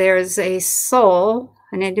because there's a soul,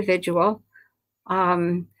 an individual,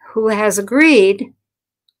 who has agreed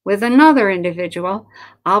with another individual,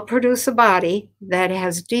 I'll produce a body that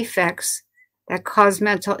has defects that cause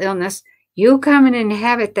mental illness. You come and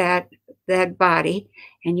inhabit that body,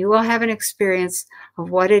 and you will have an experience of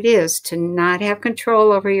what it is to not have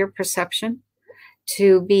control over your perception,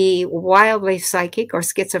 to be wildly psychic or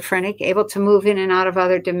schizophrenic, able to move in and out of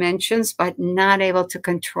other dimensions, but not able to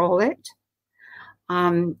control it.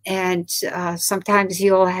 And sometimes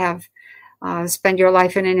you'll have spend your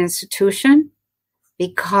life in an institution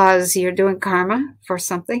because you're doing karma for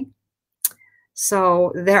something.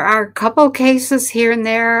 So there are a couple cases here and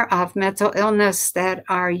there of mental illness that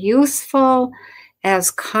are useful as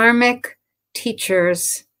karmic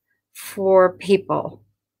teachers for people.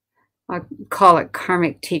 I call it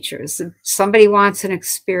karmic teachers. Somebody wants an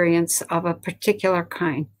experience of a particular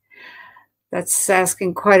kind. That's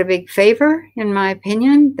asking quite a big favor, in my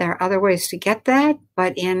opinion. There are other ways to get that,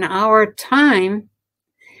 but in our time,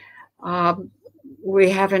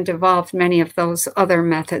 we haven't evolved many of those other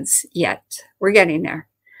methods yet. We're getting there.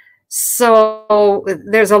 So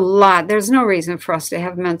there's no reason for us to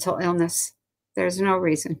have mental illness. There's no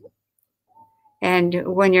reason. And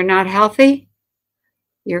when you're not healthy,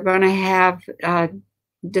 you're going to have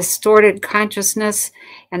distorted consciousness,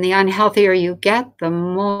 and the unhealthier you get, the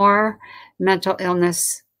more mental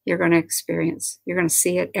illness you're going to experience. You're going to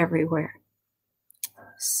see it everywhere.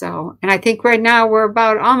 So, and I think right now we're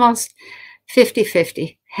about almost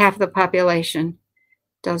 50-50. Half the population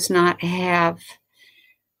does not have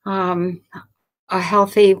a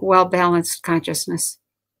healthy, well-balanced consciousness.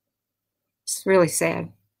 It's really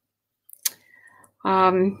sad.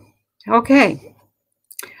 Okay.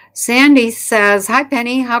 Sandy says, hi,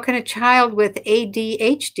 Penny. How can a child with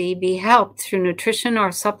ADHD be helped through nutrition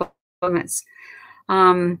or supplements?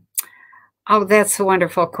 Oh, that's a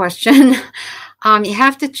wonderful question. You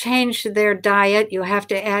have to change their diet. You have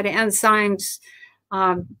to add enzymes,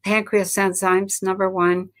 pancreas enzymes, number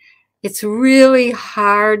one. It's really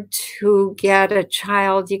hard to get a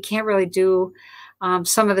child. You can't really do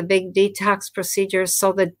some of the big detox procedures,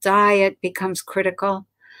 so the diet becomes critical.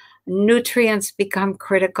 Nutrients become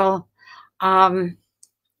critical. I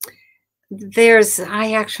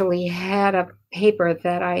actually had a paper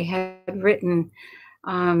that I had written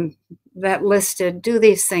that listed, do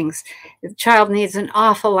these things. The child needs an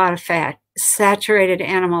awful lot of fat, saturated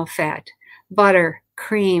animal fat, butter,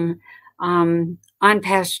 cream,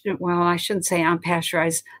 unpasteurized, well, I shouldn't say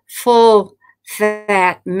unpasteurized, full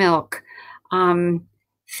fat milk,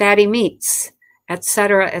 fatty meats,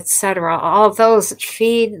 etc., etc. All those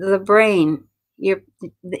feed the brain.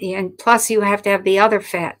 And plus you have to have the other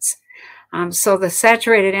fats. So the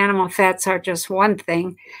saturated animal fats are just one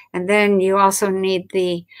thing. And then you also need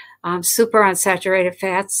the super unsaturated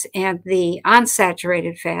fats and the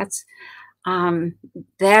unsaturated fats.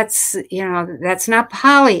 That's not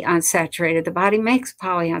polyunsaturated. The body makes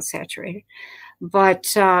polyunsaturated.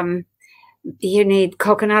 But you need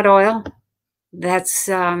coconut oil. That's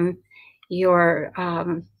your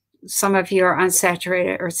some of your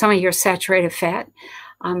unsaturated or some of your saturated fat,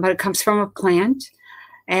 but it comes from a plant.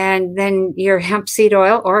 And then your hemp seed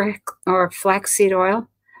oil or flaxseed oil,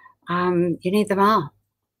 you need them all.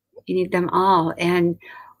 You need them all. And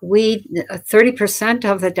 30%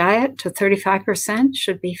 of the diet to 35%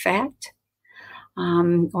 should be fat,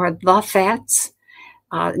 or the fats.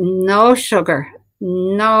 No sugar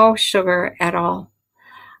at all.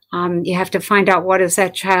 You have to find out what is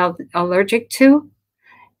that child allergic to.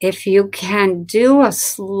 If you can do a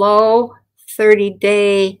slow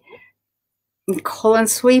 30-day colon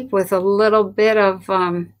sweep with a little bit of,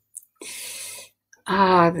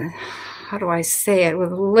 how do I say it,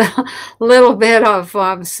 with a little bit of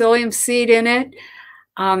psyllium seed in it,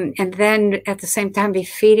 and then at the same time be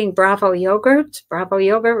feeding Bravo yogurt. Bravo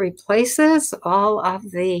yogurt replaces all of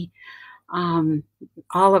the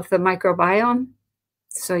microbiome.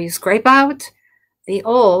 So you scrape out the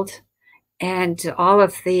old and all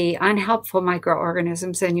of the unhelpful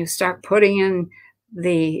microorganisms, and you start putting in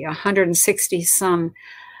the 160 some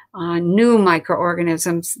new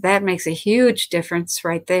microorganisms. That makes a huge difference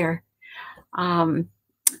right there.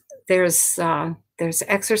 There's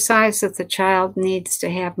exercise that the child needs to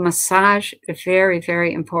have. Massage, very,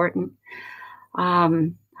 very important.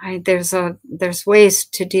 There's ways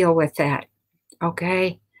to deal with that.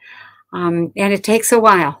 Okay. And it takes a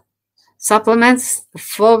while. Supplements, the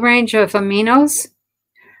full range of aminos,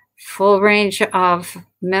 full range of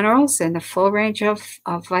minerals, and the full range of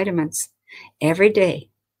vitamins every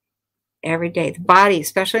day. Every day. The body,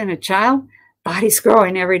 especially in a child, body's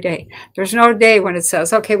growing every day. There's no day when it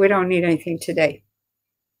says, okay, we don't need anything today.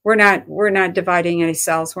 We're not dividing any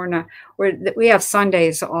cells. We have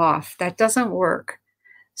Sundays off. That doesn't work.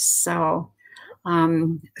 So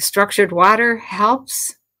structured water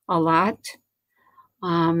helps a lot.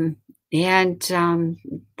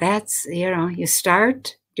 That's, you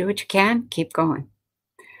start, do what you can, keep going.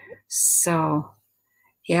 So,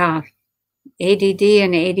 yeah, ADD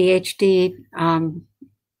and ADHD,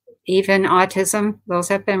 even autism, those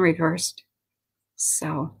have been reversed.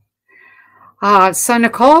 So,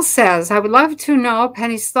 Nicole says, I would love to know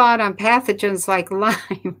Penny's thought on pathogens like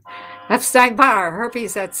Lyme, Epstein-Barr,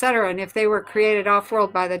 herpes, etc., and if they were created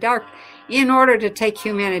off-world by the dark in order to take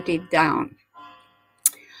humanity down.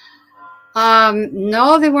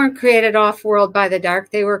 No, they weren't created off-world by the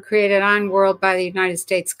dark. They were created on-world by the United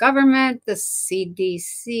States government, the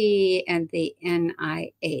CDC, and the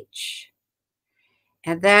NIH.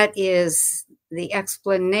 And that is the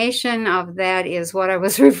explanation of that is what I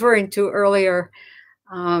was referring to earlier,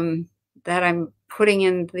 that I'm putting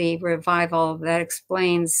in the revival that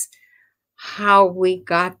explains how we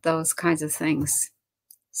got those kinds of things.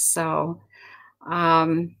 So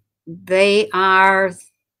they are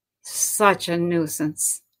such a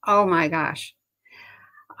nuisance. Oh my gosh.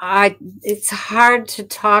 It's hard to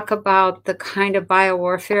talk about the kind of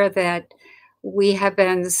biowarfare that we have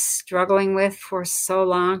been struggling with for so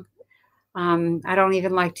long. I don't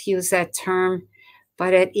even like to use that term,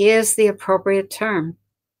 but it is the appropriate term.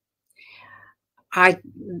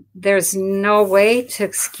 There's no way to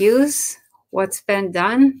excuse what's been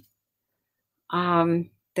done.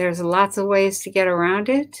 There's lots of ways to get around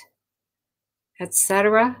it,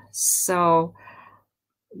 etc. So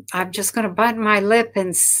I'm just going to button my lip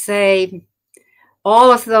and say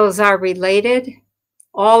all of those are related.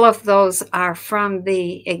 All of those are from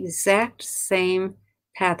the exact same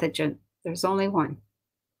pathogen. There's only one.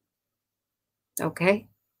 Okay?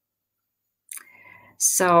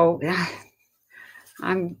 So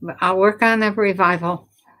I'll work on the revival.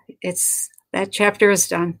 That chapter is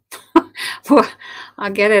done.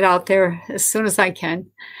 I'll get it out there as soon as I can.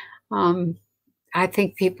 I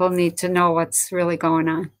think people need to know what's really going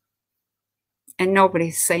on. And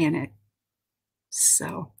nobody's saying it.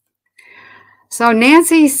 So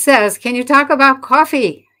Nancy says, can you talk about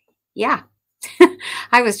coffee? Yeah.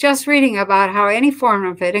 I was just reading about how any form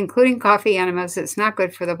of it, including coffee enemas, is not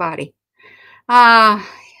good for the body.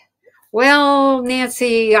 Well,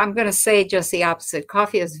 Nancy, I'm going to say just the opposite.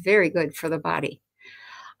 Coffee is very good for the body.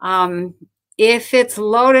 If it's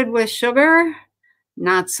loaded with sugar,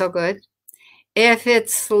 not so good. If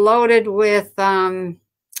it's loaded with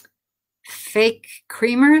fake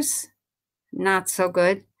creamers, not so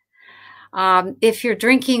good. If you're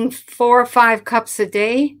drinking 4 or 5 cups a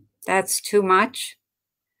day, that's too much.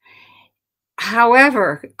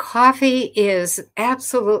 However, coffee is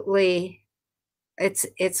absolutely,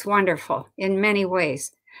 it's wonderful in many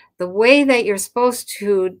ways. The way that you're supposed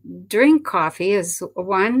to drink coffee is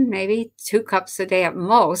 1, maybe 2 cups a day at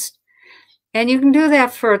most. And you can do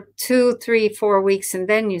that for 2, 3, 4 weeks, and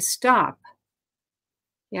then you stop.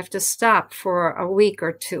 You have to stop for a week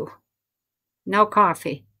or 2. No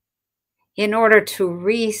coffee. In order to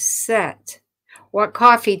reset. What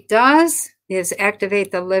coffee does is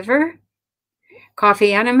activate the liver.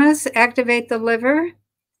 Coffee enemas activate the liver.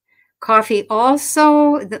 Coffee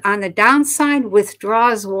also, on the downside,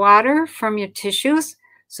 withdraws water from your tissues.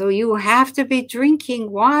 So you have to be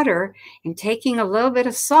drinking water and taking a little bit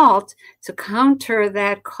of salt to counter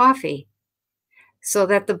that coffee so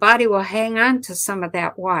that the body will hang on to some of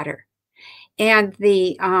that water. And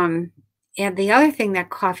the other thing that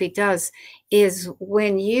coffee does is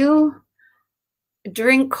when you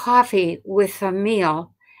drink coffee with a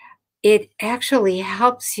meal, it actually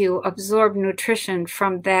helps you absorb nutrition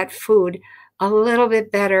from that food a little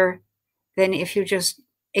bit better than if you just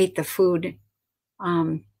ate the food,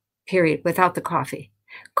 period, without the coffee.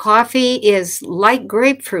 Coffee is like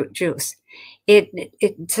grapefruit juice.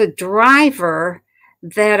 It's a driver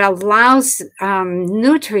that allows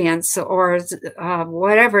nutrients or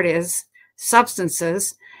whatever it is,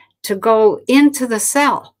 substances, to go into the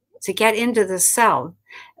cell, to get into the cell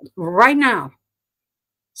right now.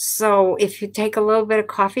 So if you take a little bit of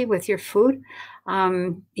coffee with your food,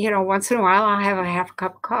 once in a while I'll have a half a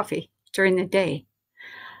cup of coffee during the day.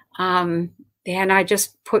 And I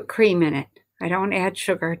just put cream in it. I don't add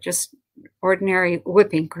sugar, just ordinary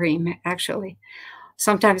whipping cream, actually.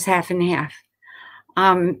 Sometimes half and half.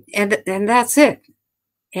 And that's it.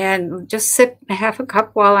 And just sip half a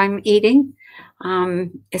cup while I'm eating,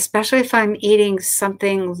 especially if I'm eating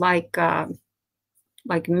something like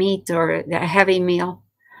meat or a heavy meal.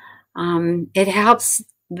 It helps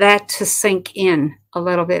that to sink in a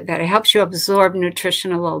little bit better. It helps you absorb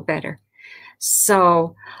nutrition a little better.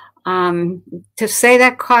 So to say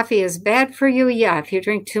that coffee is bad for you, yeah, if you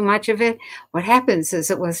drink too much of it, what happens is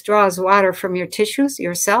it withdraws water from your tissues,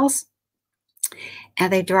 your cells,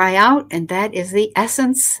 and they dry out, and that is the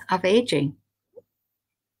essence of aging.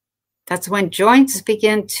 That's when joints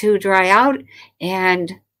begin to dry out,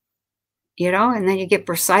 and and then you get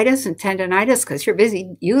bursitis and tendonitis because you're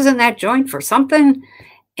busy using that joint for something,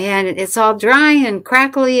 and it's all dry and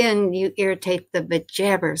crackly, and you irritate the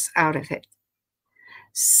bejabbers out of it.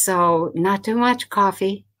 So not too much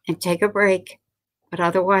coffee, and take a break, but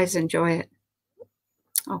otherwise enjoy it.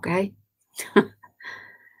 Okay.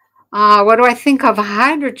 What do I think of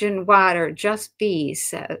hydrogen water? Just B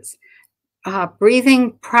says,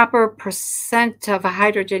 breathing proper percent of a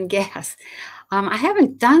hydrogen gas. I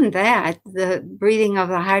haven't done that, the breathing of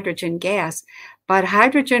the hydrogen gas, but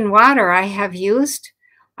hydrogen water I have used.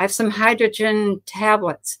 I have some hydrogen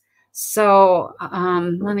tablets. So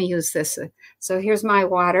let me use this. So here's my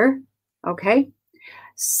water. Okay.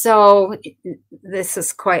 So this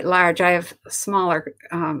is quite large. I have a smaller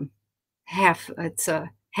it's a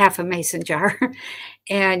half a mason jar.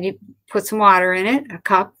 And you put some water in it, a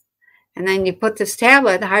cup. And then you put this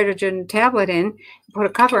tablet, the hydrogen tablet in, put a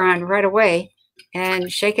cover on right away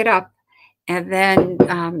and shake it up. And then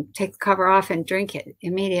take the cover off and drink it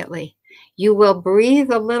immediately. You will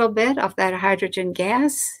breathe a little bit of that hydrogen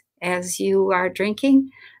gas as you are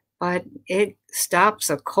drinking, but it stops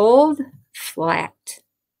a cold flat.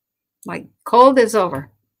 Like cold is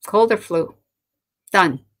over, cold or flu,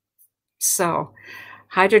 done. So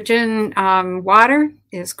hydrogen water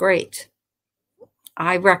is great.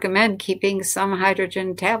 I recommend keeping some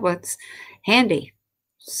hydrogen tablets handy.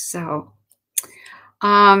 So,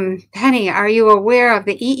 Penny, are you aware of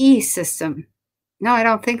the EE system? No, I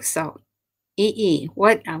don't think so. EE,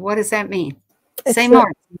 what does that mean? Say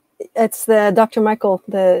more. It's the Dr.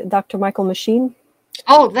 Michael machine.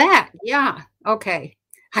 Oh, that, yeah, okay.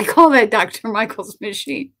 I call that Dr. Michael's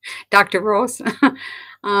machine, Dr. Rose.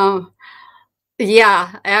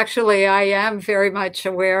 Yeah, actually, I am very much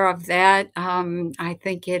aware of that. I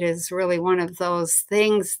think it is really one of those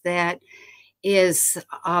things that is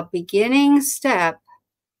a beginning step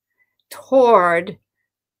toward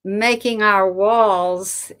making our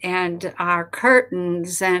walls and our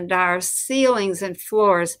curtains and our ceilings and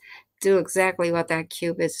floors do exactly what that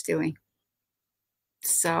cube is doing.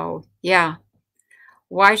 So, yeah,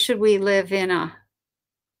 why should we live in a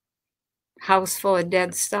house full of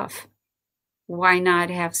dead stuff? Why not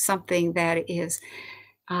have something that is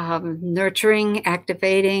nurturing,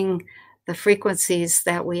 activating the frequencies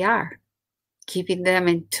that we are, keeping them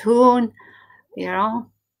in tune,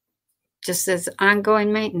 just as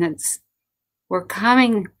ongoing maintenance. We're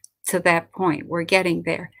coming to that point. We're getting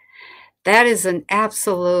there. That is an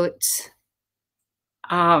absolute,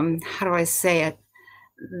 how do I say it?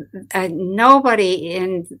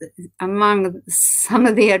 Nobody among some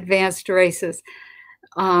of the advanced races,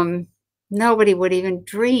 nobody would even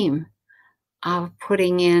dream of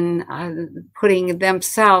putting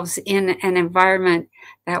themselves in an environment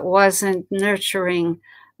that wasn't nurturing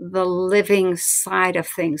the living side of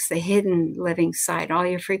things, the hidden living side, all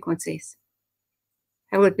your frequencies.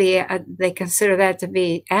 It would be, they consider that to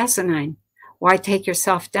be asinine. Why take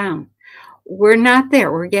yourself down? We're not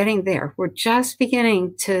there. We're getting there. We're just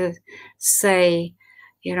beginning to say,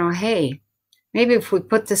 hey, maybe if we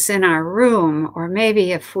put this in our room, or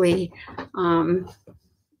maybe if we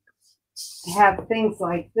have things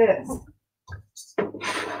like this.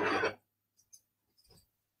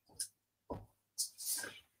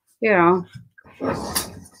 The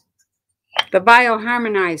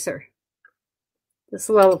bioharmonizer. This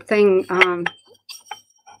little thing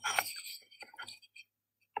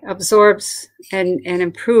absorbs and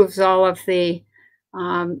improves all of the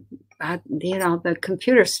the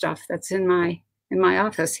computer stuff that's in my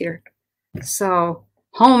office here. So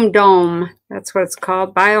Home Dome, that's what it's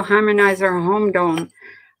called, Bioharmonizer Home Dome,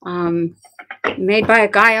 made by a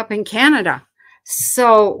guy up in Canada.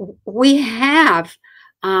 So we have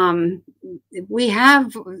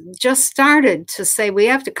just started to say we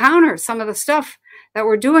have to counter some of the stuff that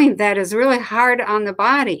we're doing that is really hard on the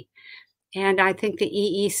body. And I think the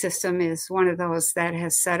EE system is one of those that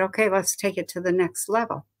has said, okay, let's take it to the next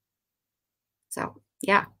level. So,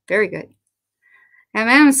 yeah, very good.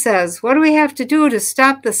 MM says, what do we have to do to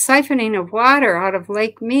stop the siphoning of water out of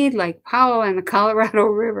Lake Mead, Lake Powell, and the Colorado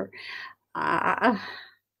River? I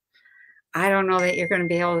don't know that you're going to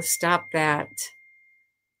be able to stop that.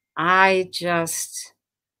 I just,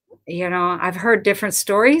 I've heard different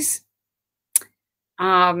stories.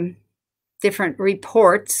 different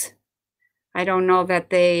reports. I don't know that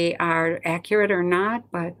they are accurate or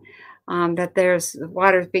not, but that there's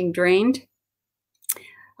water being drained.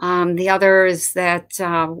 The other is that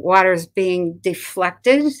water is being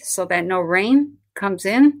deflected so that no rain comes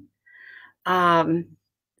in.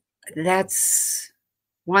 That's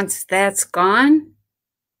once that's gone,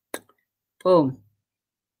 boom.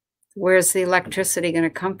 Where's the electricity going to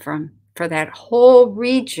come from for that whole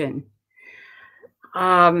region?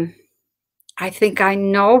 I think I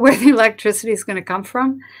know where the electricity is going to come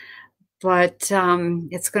from, but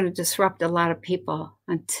it's going to disrupt a lot of people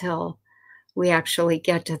until we actually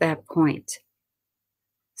get to that point.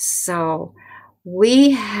 So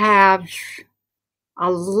we have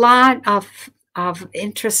a lot of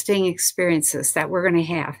interesting experiences that we're going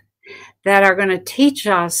to have that are going to teach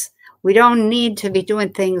us we don't need to be doing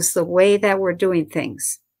things the way that we're doing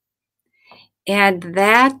things. And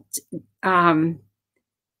that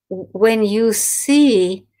when you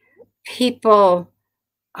see people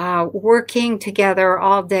working together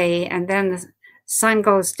all day and then the sun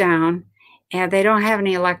goes down and they don't have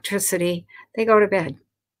any electricity, they go to bed.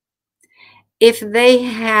 If they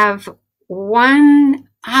have one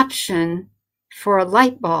option for a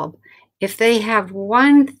light bulb, if they have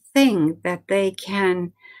one thing that they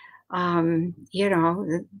can, that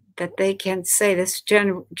they can say this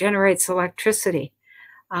generates electricity,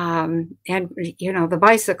 and the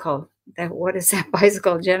bicycle, what is that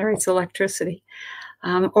bicycle generates electricity,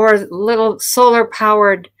 or little solar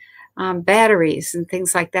powered batteries and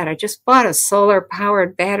things like that. I just bought a solar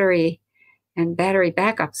powered battery and battery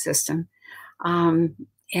backup system.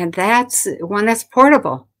 And that's one that's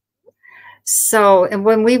portable. So, and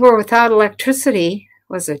when we were without electricity,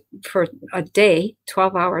 was it for a day,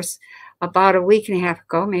 12 hours, about a week and a half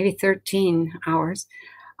ago, maybe 13 hours,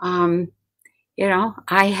 I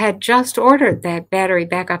had just ordered that battery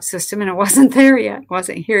backup system and it wasn't there yet,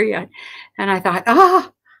 wasn't here yet. And I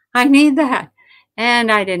thought, I need that.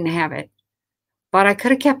 And I didn't have it. But I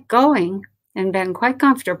could have kept going and been quite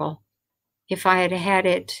comfortable if I had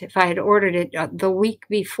ordered it the week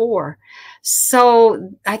before.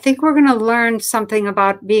 So I think we're going to learn something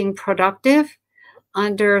about being productive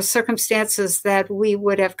under circumstances that we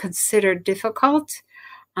would have considered difficult.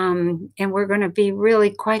 And we're going to be really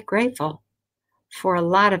quite grateful for a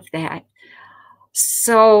lot of that.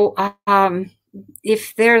 So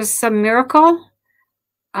if there's a miracle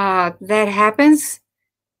that happens,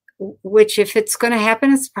 which if it's going to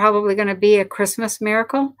happen, it's probably going to be a Christmas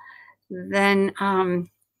miracle, then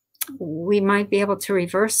we might be able to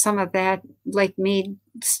reverse some of that Lake Mead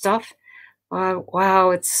stuff.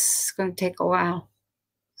 Wow, it's going to take a while.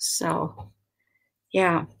 So,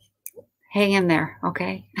 yeah, hang in there,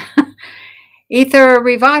 okay? Ether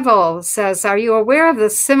Revival says, are you aware of the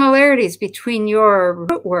similarities between your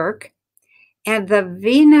root work and the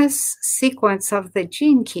Venus sequence of the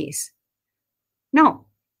gene keys? No,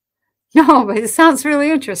 but it sounds really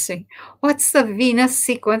interesting. What's the Venus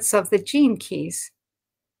sequence of the gene keys?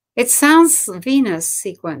 It sounds Venus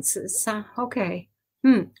sequence. Okay.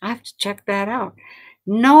 I have to check that out.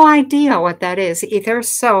 No idea what that is either.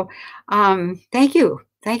 So thank you.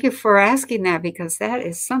 Thank you for asking that, because that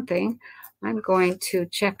is something I'm going to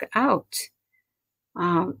check out.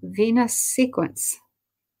 Venus sequence.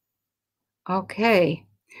 Okay.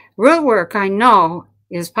 Root work, I know,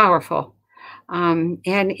 is powerful. And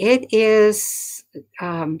it is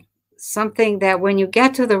something that when you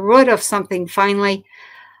get to the root of something finally,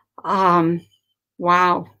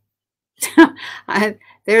 wow.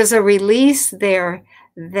 There's a release there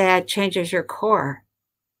that changes your core.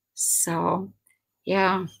 So,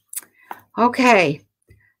 yeah. Okay.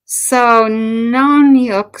 So,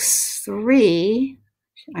 Nonyux 3,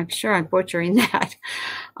 I'm sure I'm butchering that,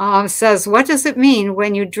 says, what does it mean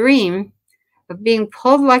when you dream of being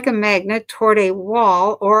pulled like a magnet toward a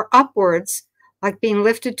wall or upwards, like being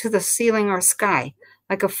lifted to the ceiling or sky,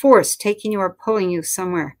 like a force taking you or pulling you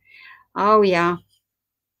somewhere? Oh, yeah.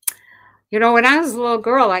 When I was a little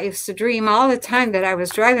girl, I used to dream all the time that I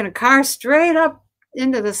was driving a car straight up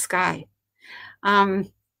into the sky.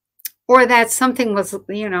 Or that something was,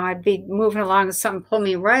 I'd be moving along and something pulled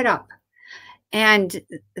me right up. And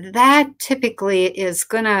that typically is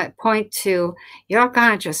going to point to your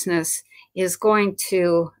consciousness is going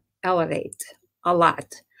to elevate a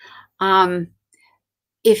lot.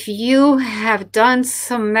 If you have done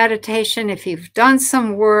some meditation, if you've done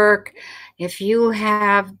some work, if you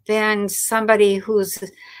have been somebody who's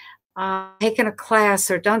taken a class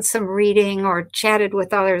or done some reading or chatted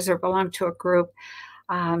with others or belonged to a group,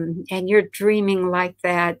 and you're dreaming like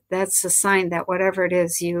that, that's a sign that whatever it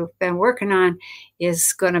is you've been working on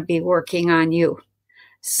is going to be working on you.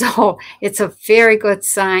 So it's a very good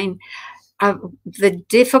sign. The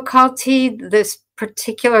difficulty, this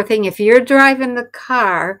particular thing, if you're driving the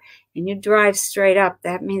car and you drive straight up,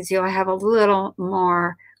 that means you'll have a little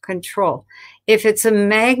more control. If it's a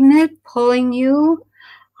magnet pulling you,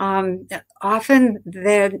 often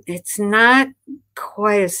that it's not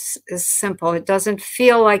quite as simple. It doesn't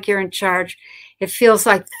feel like you're in charge. It feels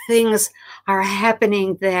like things are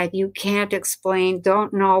happening that you can't explain,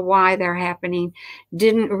 don't know why they're happening,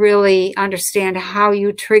 didn't really understand how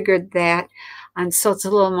you triggered that. And so it's a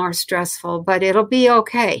little more stressful, but it'll be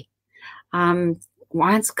okay.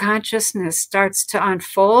 Once consciousness starts to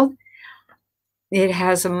unfold, it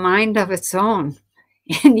has a mind of its own.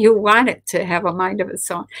 And you want it to have a mind of its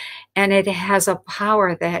own. And it has a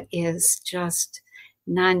power that is just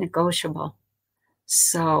non-negotiable.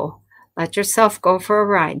 So let yourself go for a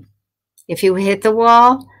ride. If you hit the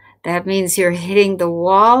wall, that means you're hitting the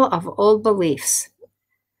wall of old beliefs.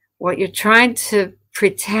 What you're trying to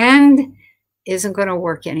pretend isn't going to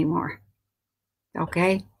work anymore.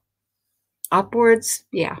 Okay? Upwards,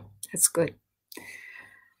 yeah, that's good.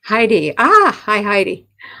 Heidi. Hi, Heidi.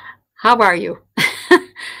 How are you?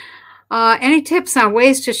 Any tips on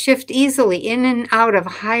ways to shift easily in and out of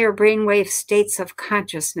higher brainwave states of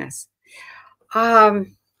consciousness? To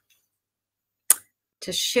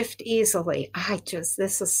shift easily.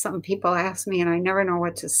 This is something people ask me and I never know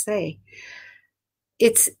what to say.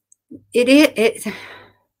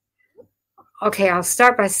 Okay, I'll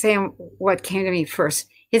start by saying what came to me first.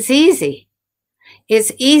 It's easy.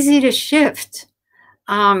 It's easy to shift.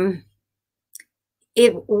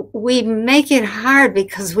 We make it hard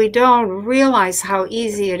because we don't realize how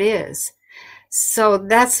easy it is. So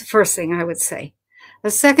that's the first thing I would say. The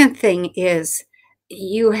second thing is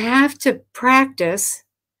you have to practice,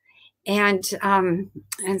 and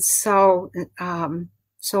so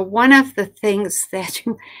one of the things that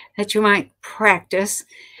you might practice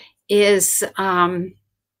is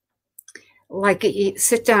like you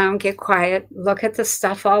sit down, get quiet, look at the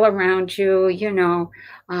stuff all around you,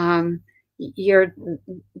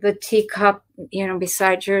 the teacup,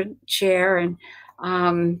 beside your chair, and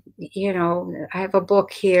I have a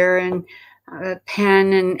book here and a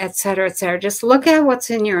pen, and et cetera, et cetera. Just look at what's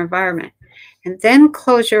in your environment and then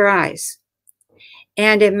close your eyes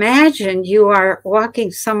and imagine you are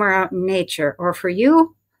walking somewhere out in nature. Or for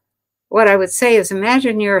you, what I would say is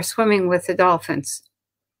imagine you're swimming with the dolphins.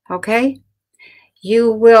 Okay?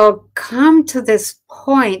 You will come to this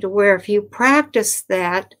point where if you practice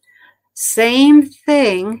that same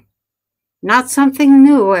thing, not something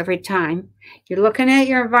new every time, you're looking at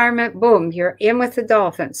your environment, boom, you're in with the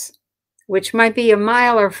dolphins, which might be a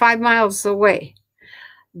mile or 5 miles away,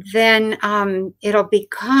 then it'll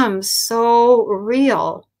become so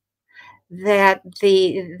real that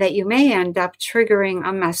you may end up triggering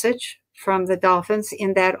a message from the dolphins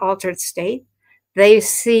in that altered state. They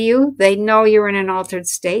see you, they know you're in an altered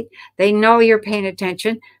state, they know you're paying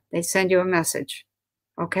attention, they send you a message.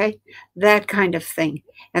 Okay, that kind of thing.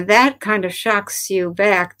 And that kind of shocks you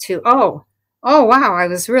back to, oh, wow, I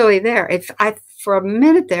was really there. For a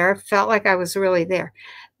minute there, it felt like I was really there.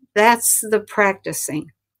 That's the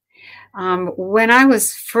practicing. When I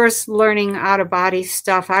was first learning out-of-body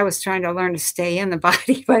stuff, I was trying to learn to stay in the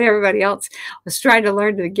body, but everybody else was trying to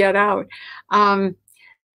learn to get out.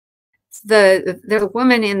 The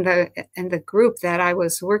woman in the group that I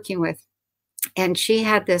was working with, and she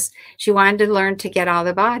wanted to learn to get out of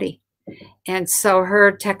the body. And so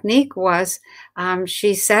her technique was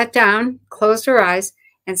she sat down, closed her eyes,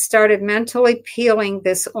 and started mentally peeling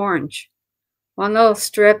this orange, one little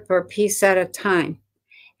strip or piece at a time.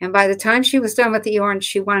 And by the time she was done with the orange,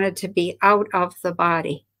 she wanted to be out of the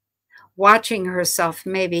body, watching herself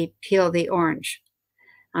maybe peel the orange.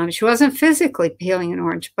 She wasn't physically peeling an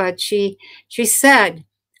orange, but she said,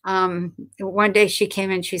 one day she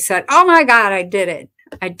came in, she said, oh my God, I did it.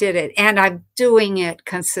 And I'm doing it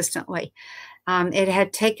consistently. It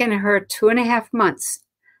had taken her 2.5 months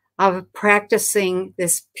of practicing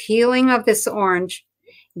this peeling of this orange,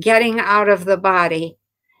 getting out of the body.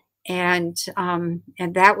 And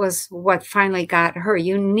that was what finally got her.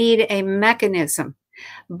 You need a mechanism.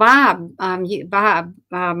 Bob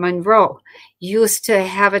Monroe used to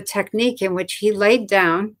have a technique in which he laid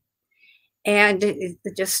down and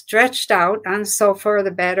just stretched out on the sofa or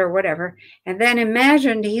the bed or whatever, and then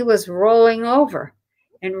imagined he was rolling over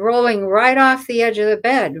and rolling right off the edge of the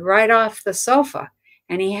bed, right off the sofa,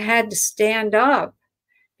 and he had to stand up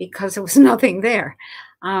because there was nothing there.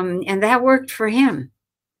 And that worked for him.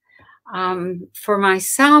 For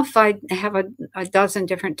myself, I have a dozen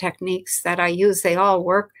different techniques that I use. They all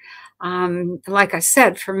work. Like I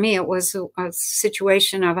said, for me, it was a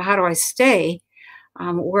situation of how do I stay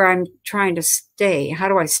where I'm trying to stay? How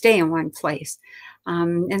do I stay in one place?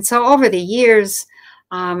 And so over the years,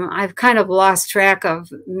 I've kind of lost track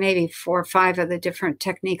of maybe 4 or 5 of the different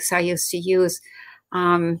techniques I used to use.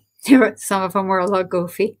 Some of them were a little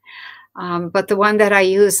goofy. But the one that I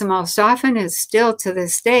use the most often is still to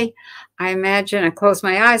this day. I imagine I close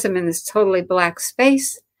my eyes, I'm in this totally black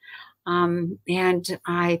space. And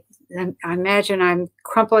I imagine I'm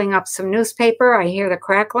crumpling up some newspaper. I hear the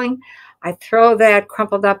crackling. I throw that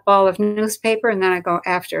crumpled up ball of newspaper and then I go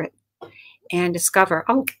after it and discover,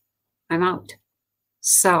 oh, I'm out.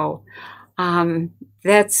 So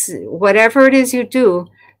that's whatever it is you do,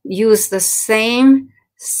 use the same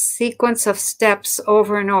sequence of steps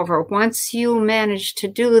over and over. Once you manage to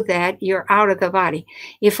do that, you're out of the body.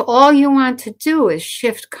 If all you want to do is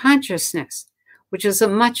shift consciousness, which is a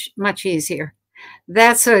much, much easier,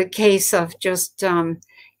 that's a case of just,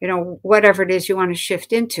 whatever it is you want to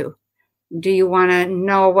shift into. Do you want to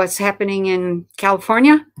know what's happening in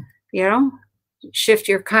California? Shift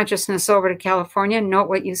your consciousness over to California, note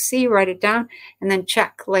what you see, write it down, and then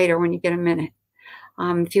check later when you get a minute.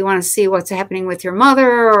 If you want to see what's happening with your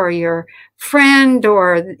mother or your friend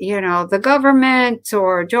or, the government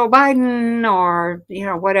or Joe Biden or,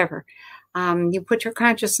 whatever, you put your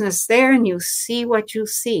consciousness there and you see what you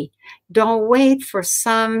see. Don't wait for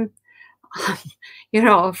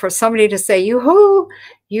for somebody to say, yoo-hoo,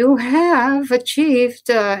 you have achieved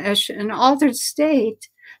an altered state.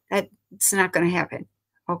 That's not going to happen.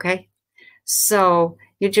 Okay. So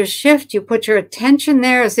you just shift, you put your attention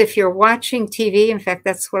there as if you're watching TV. In fact,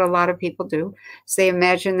 that's what a lot of people do. So they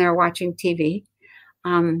imagine they're watching TV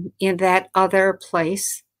in that other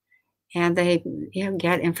place. And they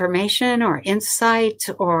get information or insight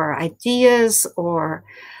or ideas or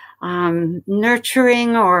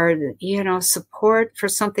nurturing or, support for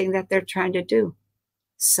something that they're trying to do.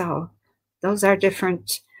 So those are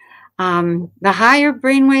different. The higher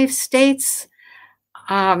brainwave states,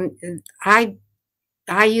 I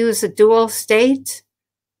use a dual state.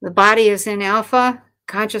 The body is in alpha,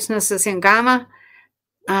 consciousness is in gamma.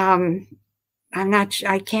 I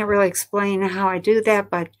can't really explain how I do that,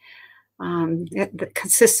 but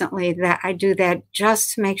consistently that I do that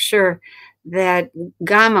just to make sure that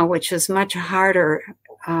gamma, which is much harder,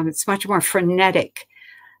 it's much more frenetic,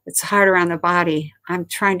 it's harder on the body. I'm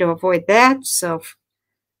trying to avoid that. So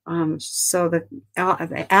the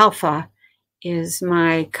alpha is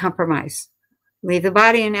my compromise. Leave the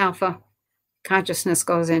body in alpha, consciousness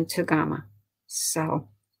goes into gamma. So,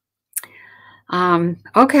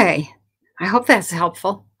 okay. I hope that's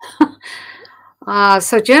helpful.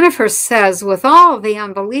 So Jennifer says, with all the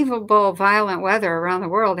unbelievable violent weather around the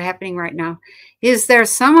world happening right now, is there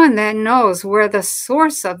someone that knows where the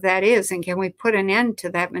source of that is? And can we put an end to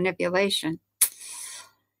that manipulation?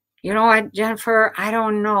 You know what, Jennifer, I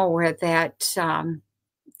don't know where that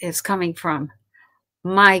is coming from.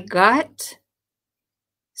 My gut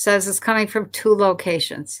says it's coming from 2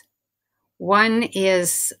 locations. One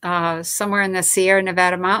is somewhere in the Sierra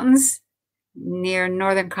Nevada mountains, near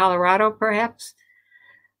northern Colorado, perhaps,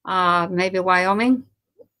 maybe Wyoming.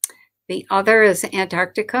 The other is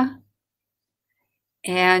Antarctica.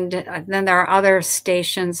 And then there are other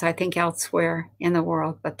stations, I think, elsewhere in the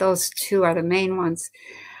world, but those 2 are the main ones.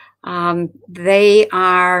 They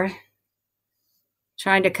are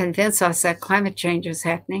trying to convince us that climate change is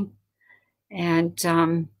happening. And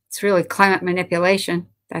it's really climate manipulation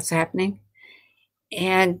that's happening.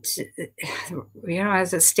 And,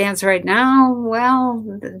 as it stands right now,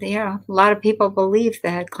 well, a lot of people believe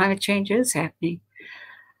that climate change is happening.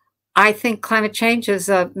 I think climate change is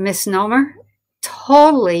a misnomer,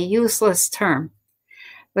 totally useless term.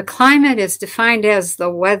 The climate is defined as the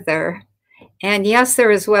weather. And yes,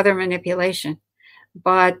 there is weather manipulation.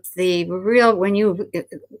 But when you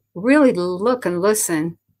really look and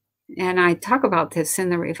listen, and I talk about this in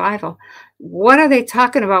the revival, what are they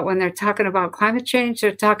talking about when they're talking about climate change?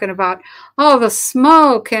 They're talking about all the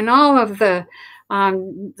smoke and all of the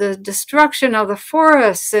destruction of the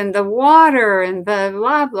forests and the water and the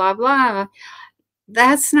blah, blah, blah.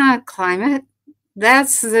 That's not climate.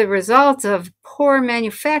 That's the result of poor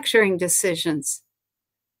manufacturing decisions.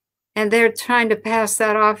 And they're trying to pass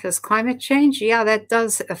that off as climate change. Yeah, that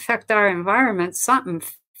does affect our environment, something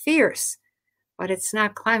fierce, but it's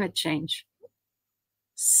not climate change.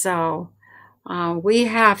 So we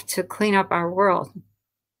have to clean up our world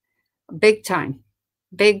big time,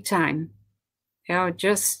 big time. We were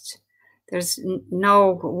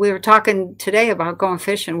talking today about going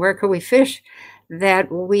fishing. Where could we fish?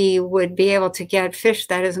 that we would be able to get fish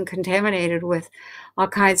that isn't contaminated with all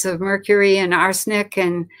kinds of mercury and arsenic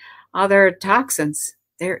and other toxins.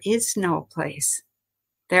 There is no place.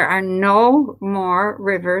 There are no more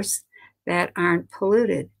rivers that aren't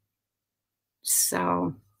polluted.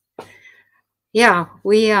 So, yeah,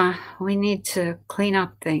 we need to clean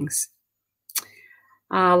up things.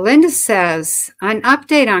 Linda says, an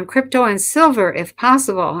update on crypto and silver, if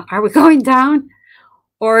possible. Are we going down,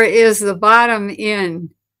 or is the bottom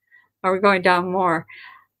in? Are we going down more?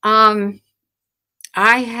 I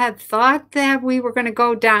had thought that we were going to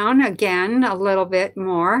go down again a little bit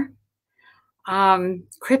more.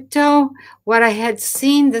 Crypto, what I had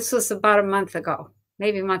seen, this was about a month ago,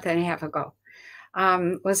 maybe a month and a half ago,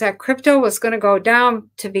 was that crypto was going to go down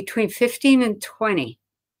to between 15 and 20.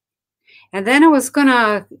 And then it was going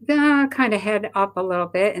to kind of head up a little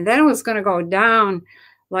bit. And then it was going to go down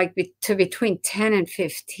like to between 10 and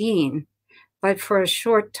 15, but for a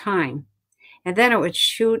short time. And then it would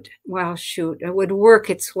it would work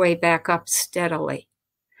its way back up steadily.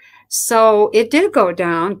 So it did go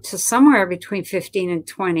down to somewhere between 15 and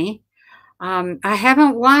 20. I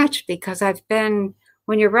haven't watched because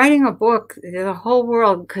when you're writing a book, the whole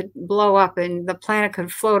world could blow up and the planet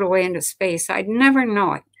could float away into space. I'd never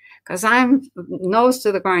know it because I'm nose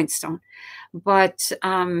to the grindstone. But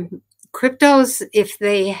cryptos, if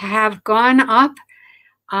they have gone up,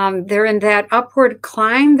 they're in that upward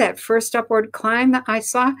climb, that first upward climb that I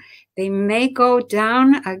saw. They may go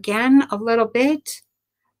down again a little bit,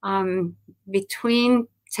 between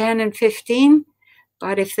 10 and 15.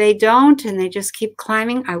 But if they don't and they just keep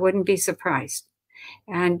climbing, I wouldn't be surprised.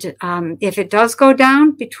 And if it does go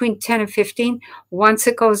down between 10 and 15, once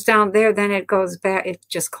it goes down there, then it goes back. It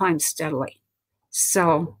just climbs steadily.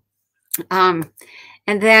 So, and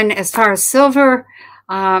then as far as silver,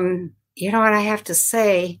 you know what I have to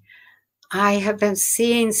say? I have been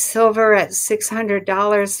seeing silver at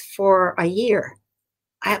 $600 for a year.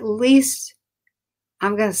 At least,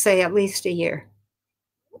 I'm going to say at least a year.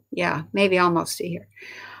 Yeah, maybe almost a year.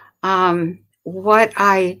 What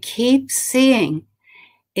I keep seeing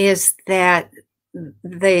is that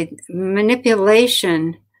the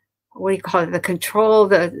manipulation, what do you call it, the control,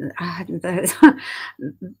 the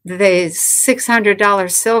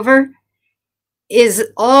 $600 silver is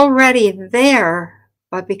already there,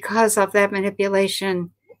 but because of that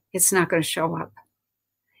manipulation, it's not going to show up.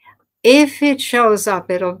 If it shows up,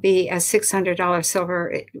 it'll be a $600 silver.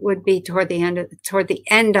 It would be toward the end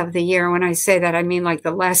of the year. When I say that, I mean like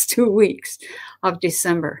the last 2 weeks of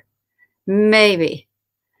December, maybe,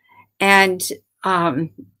 and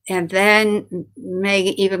then may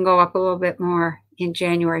even go up a little bit more in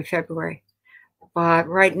January, February. But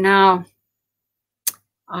right now,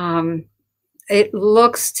 it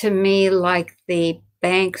looks to me like the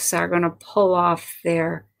banks are going to pull off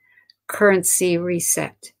their currency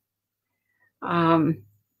reset.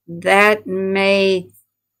 That may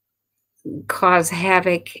cause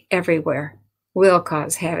havoc everywhere, will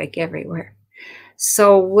cause havoc everywhere.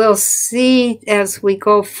 So we'll see as we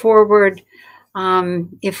go forward,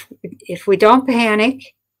 if we don't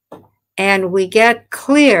panic and we get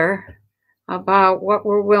clear about what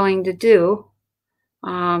we're willing to do,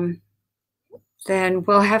 then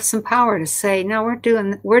we'll have some power to say, no, we're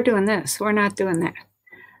doing this, we're not doing that.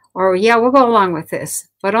 Or, yeah, we'll go along with this,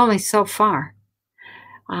 but only so far.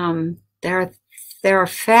 There are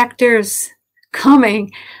factors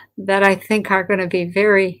coming that I think are going to be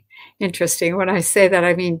very interesting. When I say that,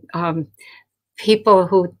 I mean people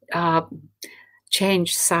who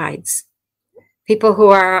change sides, people who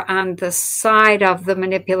are on the side of the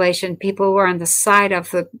manipulation, people who are on the side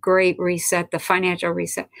of the great reset, the financial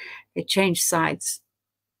reset. They change sides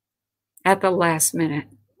at the last minute.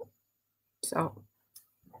 So.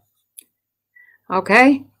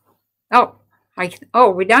 Okay.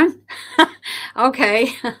 We done?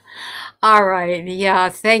 Okay. All right. Yeah.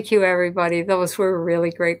 Thank you, everybody. Those were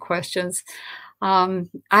really great questions.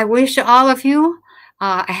 I wish all of you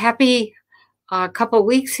a happy couple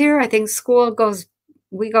weeks here. I think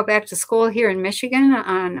we go back to school here in Michigan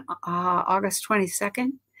on August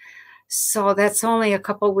 22nd. So that's only a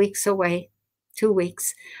couple weeks away, 2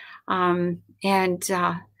 weeks. So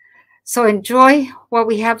enjoy what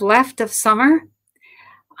we have left of summer.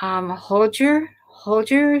 Hold your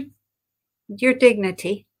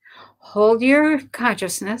dignity, hold your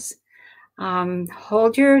consciousness, don't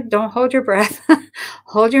hold your breath,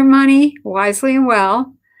 hold your money wisely and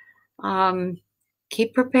well,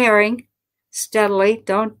 keep preparing steadily.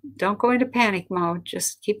 Don't go into panic mode.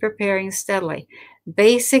 Just keep preparing steadily.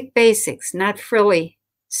 Basics, not frilly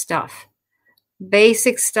stuff.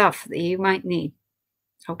 Basic stuff that you might need.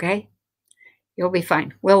 Okay? You'll be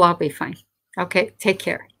fine. We'll all be fine. Okay. Take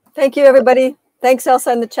care. Thank you, everybody. Thanks,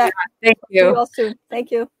 Elsa, in the chat. Thank See you you. all soon. Thank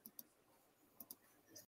you.